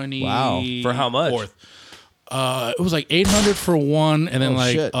 20. Wow. For how much? 4th. It was like $800 for one, and then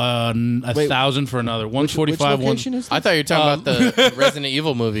shit. $1,000 for another. Which 145. location is I thought you were talking about the Resident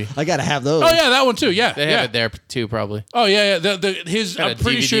Evil movie. I gotta have those. Oh yeah, that one too. Yeah, They yeah. have it there too, probably. Oh yeah. His. Got a I'm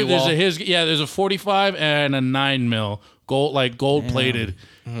pretty DVD sure wall. there's a 45 and a 9mm gold plated.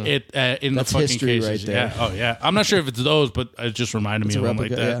 In That's the fucking history cases. right there. Yeah. Oh yeah. I'm not sure if it's those, but it just reminded me It's of a them like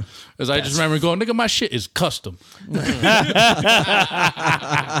replica, that. yeah. Because I just remember going, nigga, my shit is custom.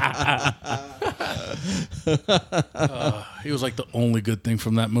 He was like the only good thing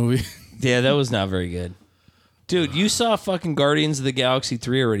from that movie. Yeah, that was not very good. Dude, you saw fucking Guardians of the Galaxy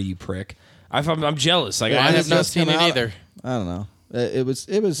 3 already, you prick. I'm jealous. Like, I I have not just seen come it out. either. I don't know. It was.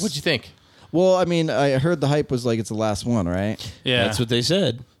 What'd you think? Well, I mean, I heard the hype was like it's the last one, right? Yeah. That's what they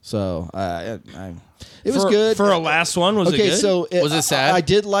said. So it was For- good for a last one. Was it okay, good? so Was it sad? I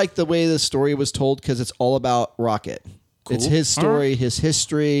did like the way the story was told because it's all about Rocket. It's his story, his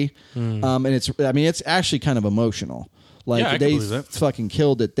history, and it's actually kind of emotional. Like Yeah, I can they believe that. fucking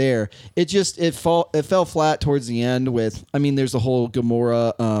killed it there. It fell flat towards the end with. I mean, there's the whole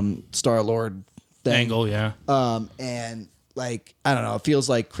Gamora Star-Lord thing. Angle, yeah. And like I don't know, it feels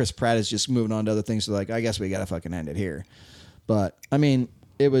like Chris Pratt is just moving on to other things. So like, I guess we gotta fucking end it here. But I mean,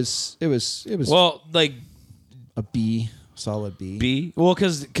 it was well, like a B, solid B. B. Well,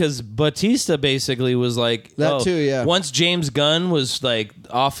 because Batista basically was like That too, yeah. Once James Gunn was like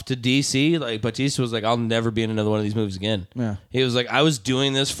off to DC, like Batista was like, I'll never be in another one of these movies again. Yeah. He was like, I was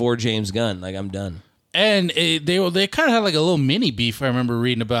doing this for James Gunn. Like, I'm done. And they kind of had like a little mini beef I remember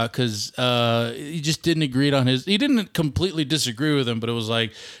reading about because he just didn't agree on his. He didn't completely disagree with him, but it was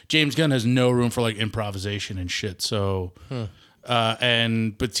like James Gunn has no room for like improvisation and shit. So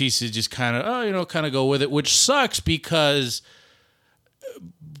and Batista just kind of go with it, which sucks because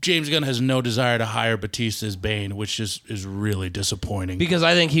James Gunn has no desire to hire Batista as Bane, which is really disappointing. Because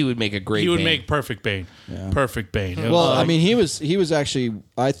I think he would make a great. He would Bane. make perfect Bane. Yeah. Perfect Bane. Well, I mean, he was actually,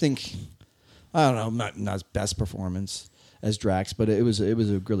 I think, I don't know, not his best performance as Drax, but it was a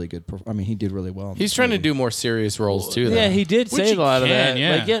really good. I mean, he did really well. He's trying to do more serious roles too. Yeah, though. he did say a lot of that.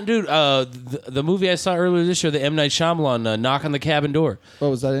 yeah. Like, dude, the movie I saw earlier this year, the M. Night Shyamalan, Knock on the Cabin Door. What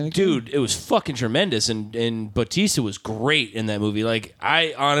was that? Dude, it was fucking tremendous, and Batista was great in that movie. Like,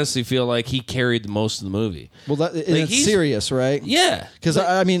 I honestly feel like he carried the most of the movie. Well, it's serious, right? Yeah, because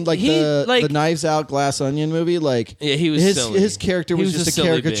I mean, the Knives Out, Glass Onion movie, like, yeah, he was his character was just a silly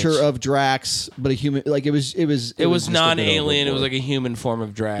caricature bitch. of Drax, but a human. Like, it was just non-alien. It was like a human form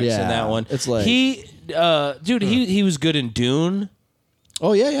of Drax in that one. It's like he was good in Dune.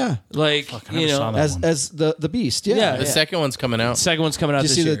 Oh yeah. Like, you know, as the Beast. Yeah. The second one's coming out. Second one's coming out.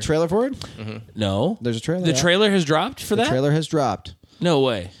 Did you this see year. the trailer for it? Mm-hmm. No, there's a trailer. The trailer has dropped for that. The trailer has dropped. No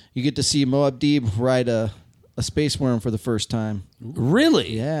way. You get to see Muad'Dib ride a space worm for the first time.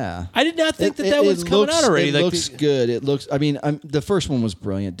 Really? Yeah. I did not think that was coming out already. It Like, looks good. It looks. I mean, the first one was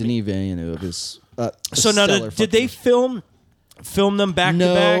brilliant. Denis Villeneuve is. So now, did they film them back to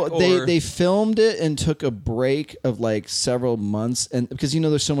back? No, they filmed it and took a break of like several months, and because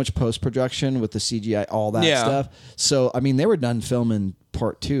there's so much post production with the CGI, all that stuff. So I mean, they were done filming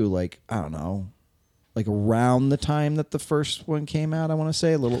part 2, like, I don't know, like around the time that the first one came out. I want to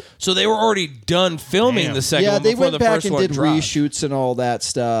say a little. So they were already done filming the second one they before went the back first and one did dropped. reshoots and all that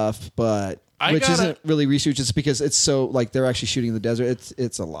stuff, but. Which isn't really reshoots. It's because it's so like they're actually shooting in the desert.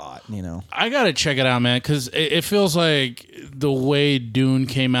 It's a lot, I gotta check it out, man, because it feels like the way Dune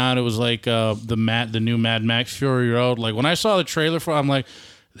came out. It was like the new Mad Max Fury Road. Like when I saw the trailer for, I'm like,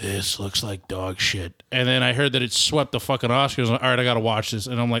 this looks like dog shit. And then I heard that it swept the fucking Oscars. I'm like, all right, I gotta watch this.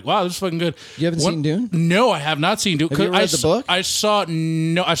 And I'm like, wow, this is fucking good. You haven't seen Dune? No, I have not seen Dune. Have you read the book? I saw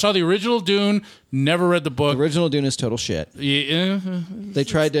the original Dune. Never read the book. The original Dune is total shit. Yeah, they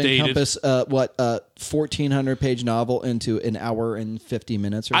tried to encompass 1,400 page novel into an hour and 50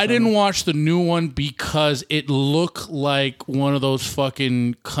 minutes. Or I something. didn't watch the new one because it looked like one of those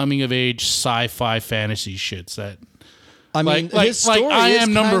fucking coming of age sci-fi fantasy shits that. I mean, his story I is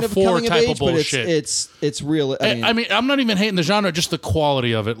am number kind of 4 coming of type age, of bullshit. But it's real. I mean, I'm not even hating the genre, just the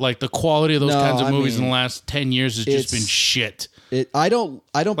quality of it. Like the quality of those kinds of movies in the last 10 years has just been shit. I don't.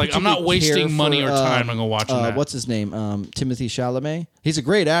 Like I'm not wasting money or time. I'm gonna watch that. What's his name? Timothy Chalamet. He's a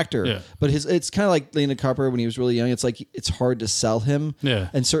great actor, but it's kind of like Leonardo DiCaprio when he was really young. It's like it's hard to sell him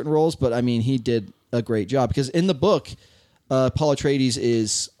in certain roles, but I mean, he did a great job because in the book, Paul Atreides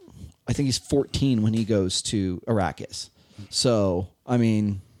is, I think he's 14 when he goes to Arrakis. So, I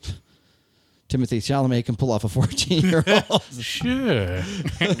mean, Timothy Chalamet can pull off a 14-year-old. Sure.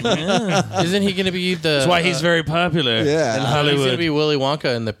 Isn't he going to be the... That's why he's very popular in Hollywood. He's going to be Willy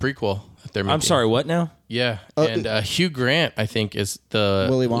Wonka in the prequel that they're making. I'm sorry, what now? Yeah. And Hugh Grant, I think, is the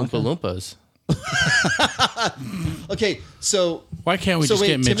Willy Wonka? Oompa Loompas. Okay, so... Why can't we just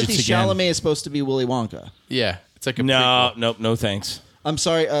get midgets Timothy again? Chalamet is supposed to be Willy Wonka. Yeah. It's like a prequel. No thanks. I'm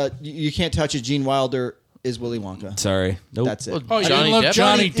sorry, you can't touch it. Gene Wilder is Willy Wonka. Sorry. Nope. That's it. Oh, you didn't love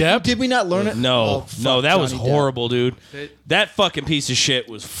Johnny Depp? Did we not learn it? No, that was Johnny Depp. horrible, dude. That fucking piece of shit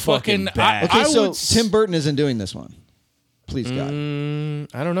was fucking bad. Okay, so Tim Burton isn't doing this one. Please, God.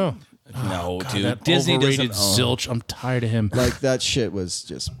 I don't know. No, God, dude. that Disney overrated doesn't zilch. I'm tired of him. Like, that shit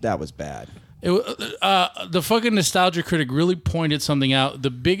was that was bad. The fucking Nostalgia Critic really pointed something out.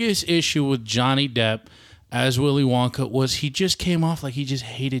 The biggest issue with Johnny Depp as Willy Wonka was he just came off like he just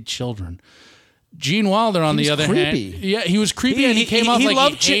hated children. Gene Wilder, on the other hand, he was creepy, and he came off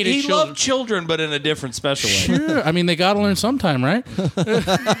like he hated children. He loved children, but in a different special way. Sure, I mean they got to learn sometime, right?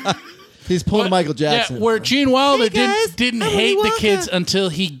 He's pulling Michael Jackson. Yeah, where Gene Wilder didn't hate the kids until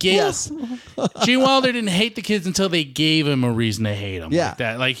he gave. Yes. Gene Wilder didn't hate the kids until they gave him a reason to hate them. Yeah. Like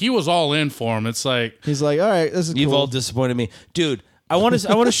that. Like he was all in for him. It's like he's like, all right, this is You've cool. all disappointed me, dude. I want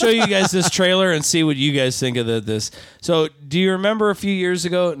to show you guys this trailer and see what you guys think of this. So, do you remember a few years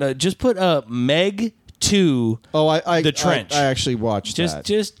ago? No, just put Meg 2. Oh, the trench. I actually watched that.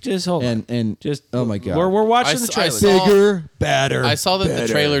 Just hold on. And just oh my God, we're watching the trailer. Bigger, badder. I saw that better.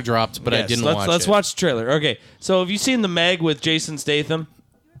 the trailer dropped, but I didn't watch it. Let's watch the trailer. Okay, so have you seen the Meg with Jason Statham?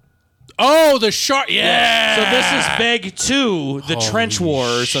 Oh, the shark! Yeah. So this is Meg 2, the Trench War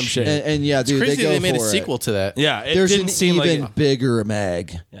or some shit. And yeah, dude, It's crazy they made a for sequel to that. Yeah, it There's didn't an seem even like bigger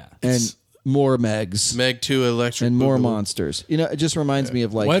Meg. Yeah. And more Megs. Meg 2 Electric and more Boogaloo. monsters. You know, it just reminds me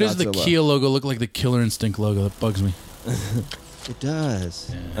of like Why does the Godzilla. Kia logo look like the Killer Instinct logo? That bugs me. It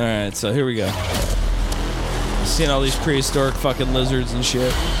does. All right, so here we go. Seeing all these prehistoric fucking lizards and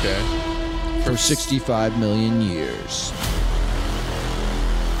shit. Okay. For 65 million years.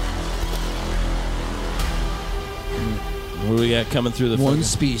 What do we got coming through the One fucking...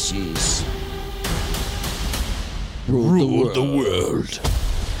 species. Ruled the world.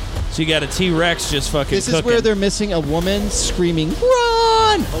 So you got a T-Rex just fucking This is cooking. where they're missing a woman screaming, "Run!"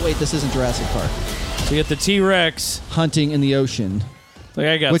 Oh, wait, this isn't Jurassic Park. So you got the T-Rex hunting in the ocean. Like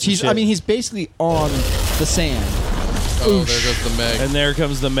I got Which some he's, shit. I mean, he's basically on the sand. Oh, there goes the Meg. And there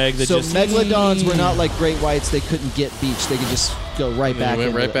comes the Meg that So just... megalodons were not like great whites. They couldn't get beach. They could just go right back went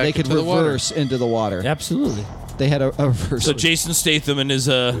into right it. back They could into the water. reverse into the water. Absolutely. They had a reverse. So Jason Statham and his...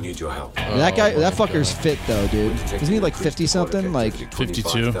 We need your help. That guy, that fucker's fit though, dude. Isn't he like 50-something? Like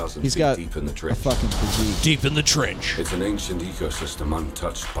 52. He's got deep in the a trench. fucking physique. Deep in the trench. It's an ancient ecosystem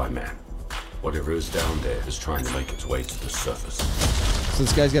untouched by man. Whatever is down there is trying to make its way to the surface. So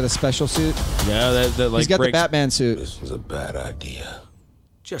this guy's got a special suit. Yeah, that like He's got the breaks- Batman suit. This was a bad idea.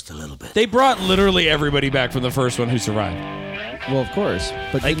 Just a little bit. They brought literally everybody back from the first one who survived. Well, of course.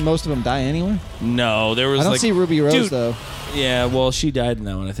 But didn't most of them die anyway? No, there was I don't like... see Ruby Rose Dude, though. Yeah, well, she died in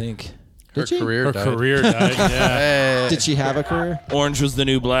that one, I think. Her career Her died. career died. Yeah. Did she have a career? Orange was the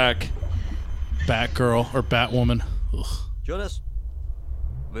new black. Batgirl or Batwoman. Ugh. Jonas,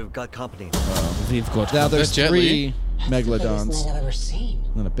 we've got company. We've got... Now there's Jet 3 megalodons. I've ever seen.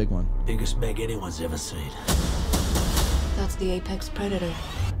 And a big one. Biggest Meg anyone's ever seen. That's the apex predator.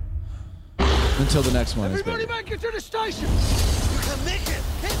 Until the next one is bigger. Make it to the station. You can make it.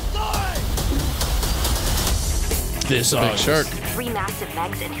 Keep going. This Big shark. 3 massive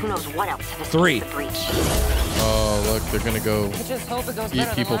Megs and who knows what else have escaped 3. the breach. Oh, look, they're gonna go I just hope it goes eat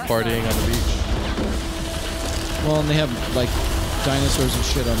better people than last partying on the beach. Well, and they have like dinosaurs and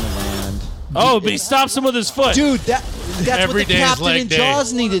shit on the land. Oh, but he stops him with his foot. Dude, that's Every what the day is captain leg in day.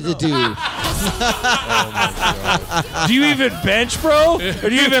 Jaws needed to do. Do you even bench, bro? Or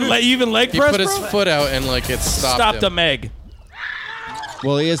do you even leg He press, put his bro? foot out and like it stopped Stop him. the Meg.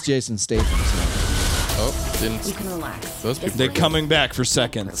 Well, he is Jason Statham. So. Oh, didn't. You can relax. Those people. They're coming back for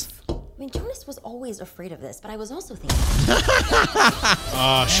seconds. I mean, Jonas was always afraid of this, but I was also thinking.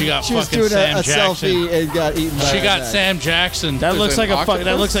 Oh, she got She was fucking doing Sam a Jackson. selfie and got eaten by She a got Meg. Sam Jackson. That looks like an a fuck. That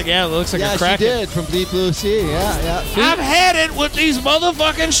octopus? looks like it looks like Yeah, a she kraken. did from Deep Blue Sea. Yeah. I've had it with these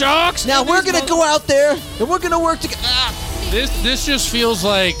motherfucking sharks. Now we're gonna go out there and we're gonna work together. This just feels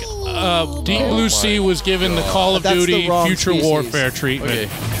like Deep Blue Sea was given the Call of That's the Duty wrong Future species. Warfare treatment. Okay,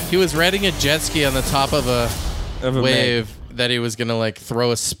 he was riding a jet ski on the top of a wave that he was gonna like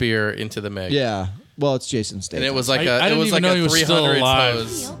throw a spear into the Meg. Yeah. Well, it's Jason Statham. And it was like I it didn't was even like know he a was still 300 alive.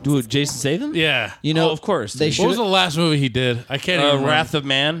 pose. Dude, Jason Statham? Yeah. You know, of course. they What should. was the last movie he did? I can't even remember. Wrath of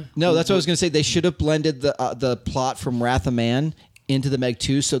Man. No, that's what I was gonna say. They should have blended the plot from Wrath of Man into the Meg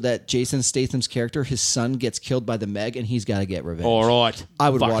 2 so that Jason Statham's character, his son, gets killed by the Meg and he's got to get revenge. All right. I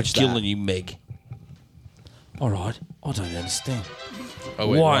would Fucking watch that. killing you, Meg. All right. I don't understand. Oh,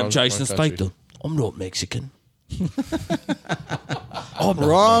 wait, Why wrong- I'm Jason wrong country. Statham? I'm not Mexican.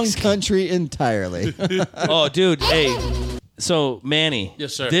 Wrong country entirely. Oh, dude. Hey. So, Manny.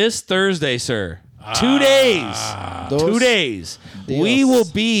 Yes, sir. This Thursday, sir. 2 days. 2 days. We will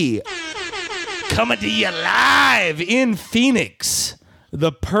be coming to you live in Phoenix.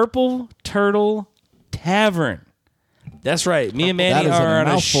 The Purple Turtle Tavern. That's right. Me and Manny That is a are on a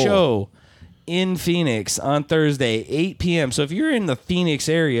mouthful. show in Phoenix on Thursday, 8 p.m. So if you're in the Phoenix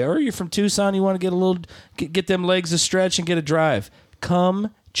area or you're from Tucson, you want to get a little get them legs a stretch and get a drive,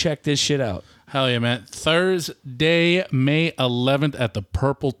 come check this shit out. Hell yeah, man. Thursday, May 11th at the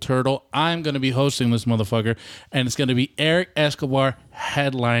Purple Turtle. I'm going to be hosting this motherfucker, and it's going to be Eric Escobar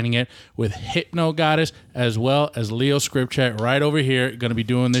headlining it with Hypno Goddess as well as Leo Scriptchat right over here. Going to be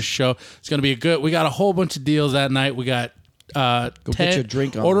doing this show. It's going to be we got a whole bunch of deals that night. We got Go get your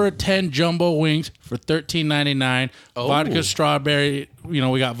drink on. Order 10 jumbo wings for $13.99. Oh. Vodka, strawberry. You know,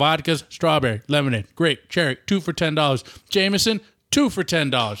 we got vodkas, strawberry, lemonade, grape, cherry, 2 for $10. Jameson, 2 for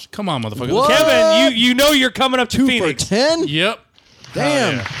 $10. Come on, motherfucker. What? Kevin, you know you're coming up to 2 Phoenix. for 10? Yep.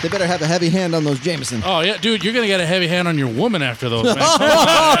 Damn. yeah. They better have a heavy hand on those Jameson. Oh, yeah, dude, you're going to get a heavy hand on your woman after those, man. Come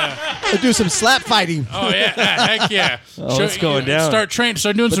on, yeah. Do some slap fighting. Oh, yeah. Heck yeah. Oh, it's going down. Start doing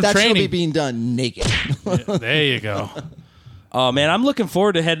But some that should be training. being done naked. Yeah, there you go. Oh, man, I'm looking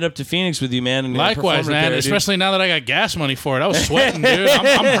forward to heading up to Phoenix with you, man. And Likewise, performing man. there, dude. Especially now that I got gas money for it. I was sweating, dude.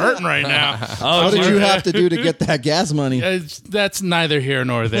 I'm hurting right now. How did you have to do to get that gas money? That's neither here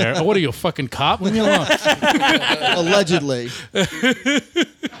nor there. Oh, what are you, a fucking cop? Leave me alone. Allegedly.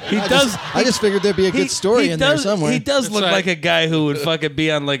 I just figured there'd be a good story in there somewhere. He does look like a guy who would fucking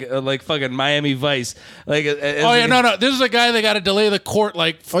be on like fucking Miami Vice. Like, no. This is a guy that got to delay the court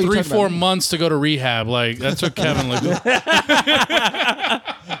like 3-4 months to go to rehab. Like that's what Kevin looked like.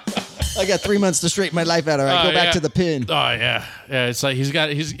 I got 3 months to straighten my life out. All right, go back to the pin. Oh yeah. It's like he's got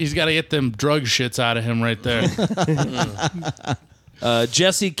to get them drug shits out of him right there.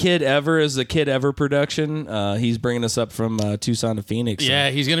 Jesse Kid Ever is the Kid Ever production. He's bringing us up from Tucson to Phoenix.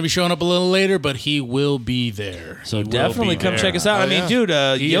 Yeah, he's going to be showing up a little later, but he will be there. So definitely come check us out. I mean, dude,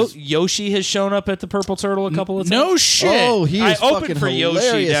 Yoshi has shown up at the Purple Turtle a couple of times. No shit. Oh, he is I opened for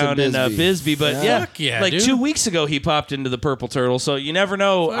Yoshi down in Bisbee, but like dude. 2 weeks ago he popped into the Purple Turtle. So you never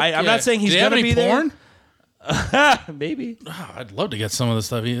know. I'm not saying he's going to be porn? there. Maybe. Oh, I'd love to get some of the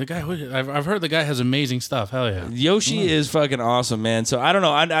stuff. The guy, I've heard the guy has amazing stuff. Hell yeah. Yoshi is fucking awesome, man. So I don't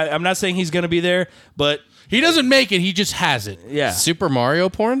know. I'm not saying he's going to be there, but he doesn't make it. He just has it. Yeah. Super Mario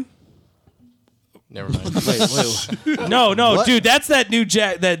porn? Never mind. wait. No, what? Dude, that's that new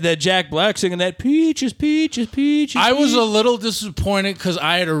that Jack Black singing that peaches. I was a little disappointed because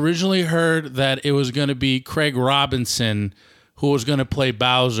I had originally heard that it was going to be Craig Robinson who was going to play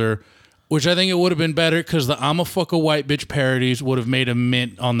Bowser. Which I think it would have been better because the "I'm a fuck a white bitch" parodies would have made a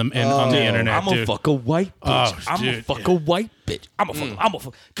mint on the internet. I'm a fuck a white bitch. I'm a fuck a white bitch. I'm a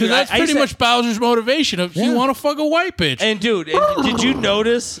fuck. Because that's pretty much Bowser's motivation. If you want to fuck a white bitch, and dude, did you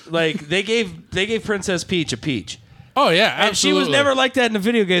notice? Like they gave Princess Peach a peach. Oh yeah, absolutely. And she was never like that in the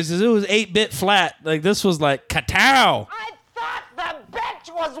video games. It was 8-bit flat. Like this was like Katow.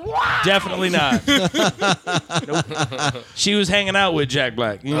 Was wild. Definitely not. Nope. She was hanging out with Jack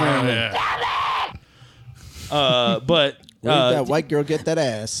Black. You know what I mean? But that white girl get that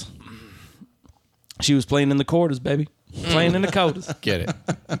ass. She was playing in the quarters, baby. Playing in the quarters. Get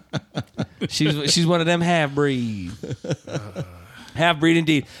it? She's one of them half breed. Half breed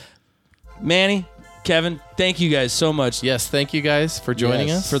indeed. Manny, Kevin, thank you guys so much. Yes, thank you guys for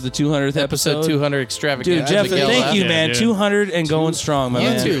joining us for the 200th episode. 200 extravaganza. Dude, Jeff, thank you, man. 200 and going strong, my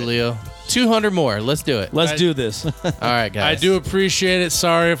man. You too, Leo. 200 more. Let's do it. Let's do this. All right, guys. I do appreciate it.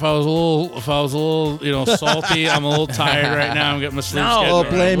 Sorry if I was a little, salty. I'm a little tired right now. I'm getting my sleep schedule. Oh,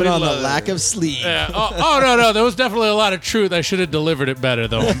 blame it on the lack of sleep. Yeah. Oh, no. There was definitely a lot of truth. I should have delivered it better,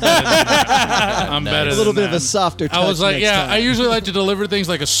 though. I'm better than a little bit that. of a softer touch. I was like, next time. I usually like to deliver things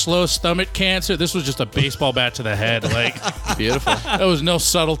like a slow stomach cancer. This was just a baseball bat to the head. Like, beautiful. There was no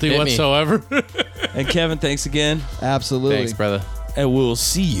subtlety whatsoever. And Kevin, thanks again. Absolutely. Thanks, brother. And we'll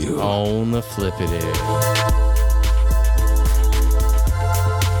see you on the flippity.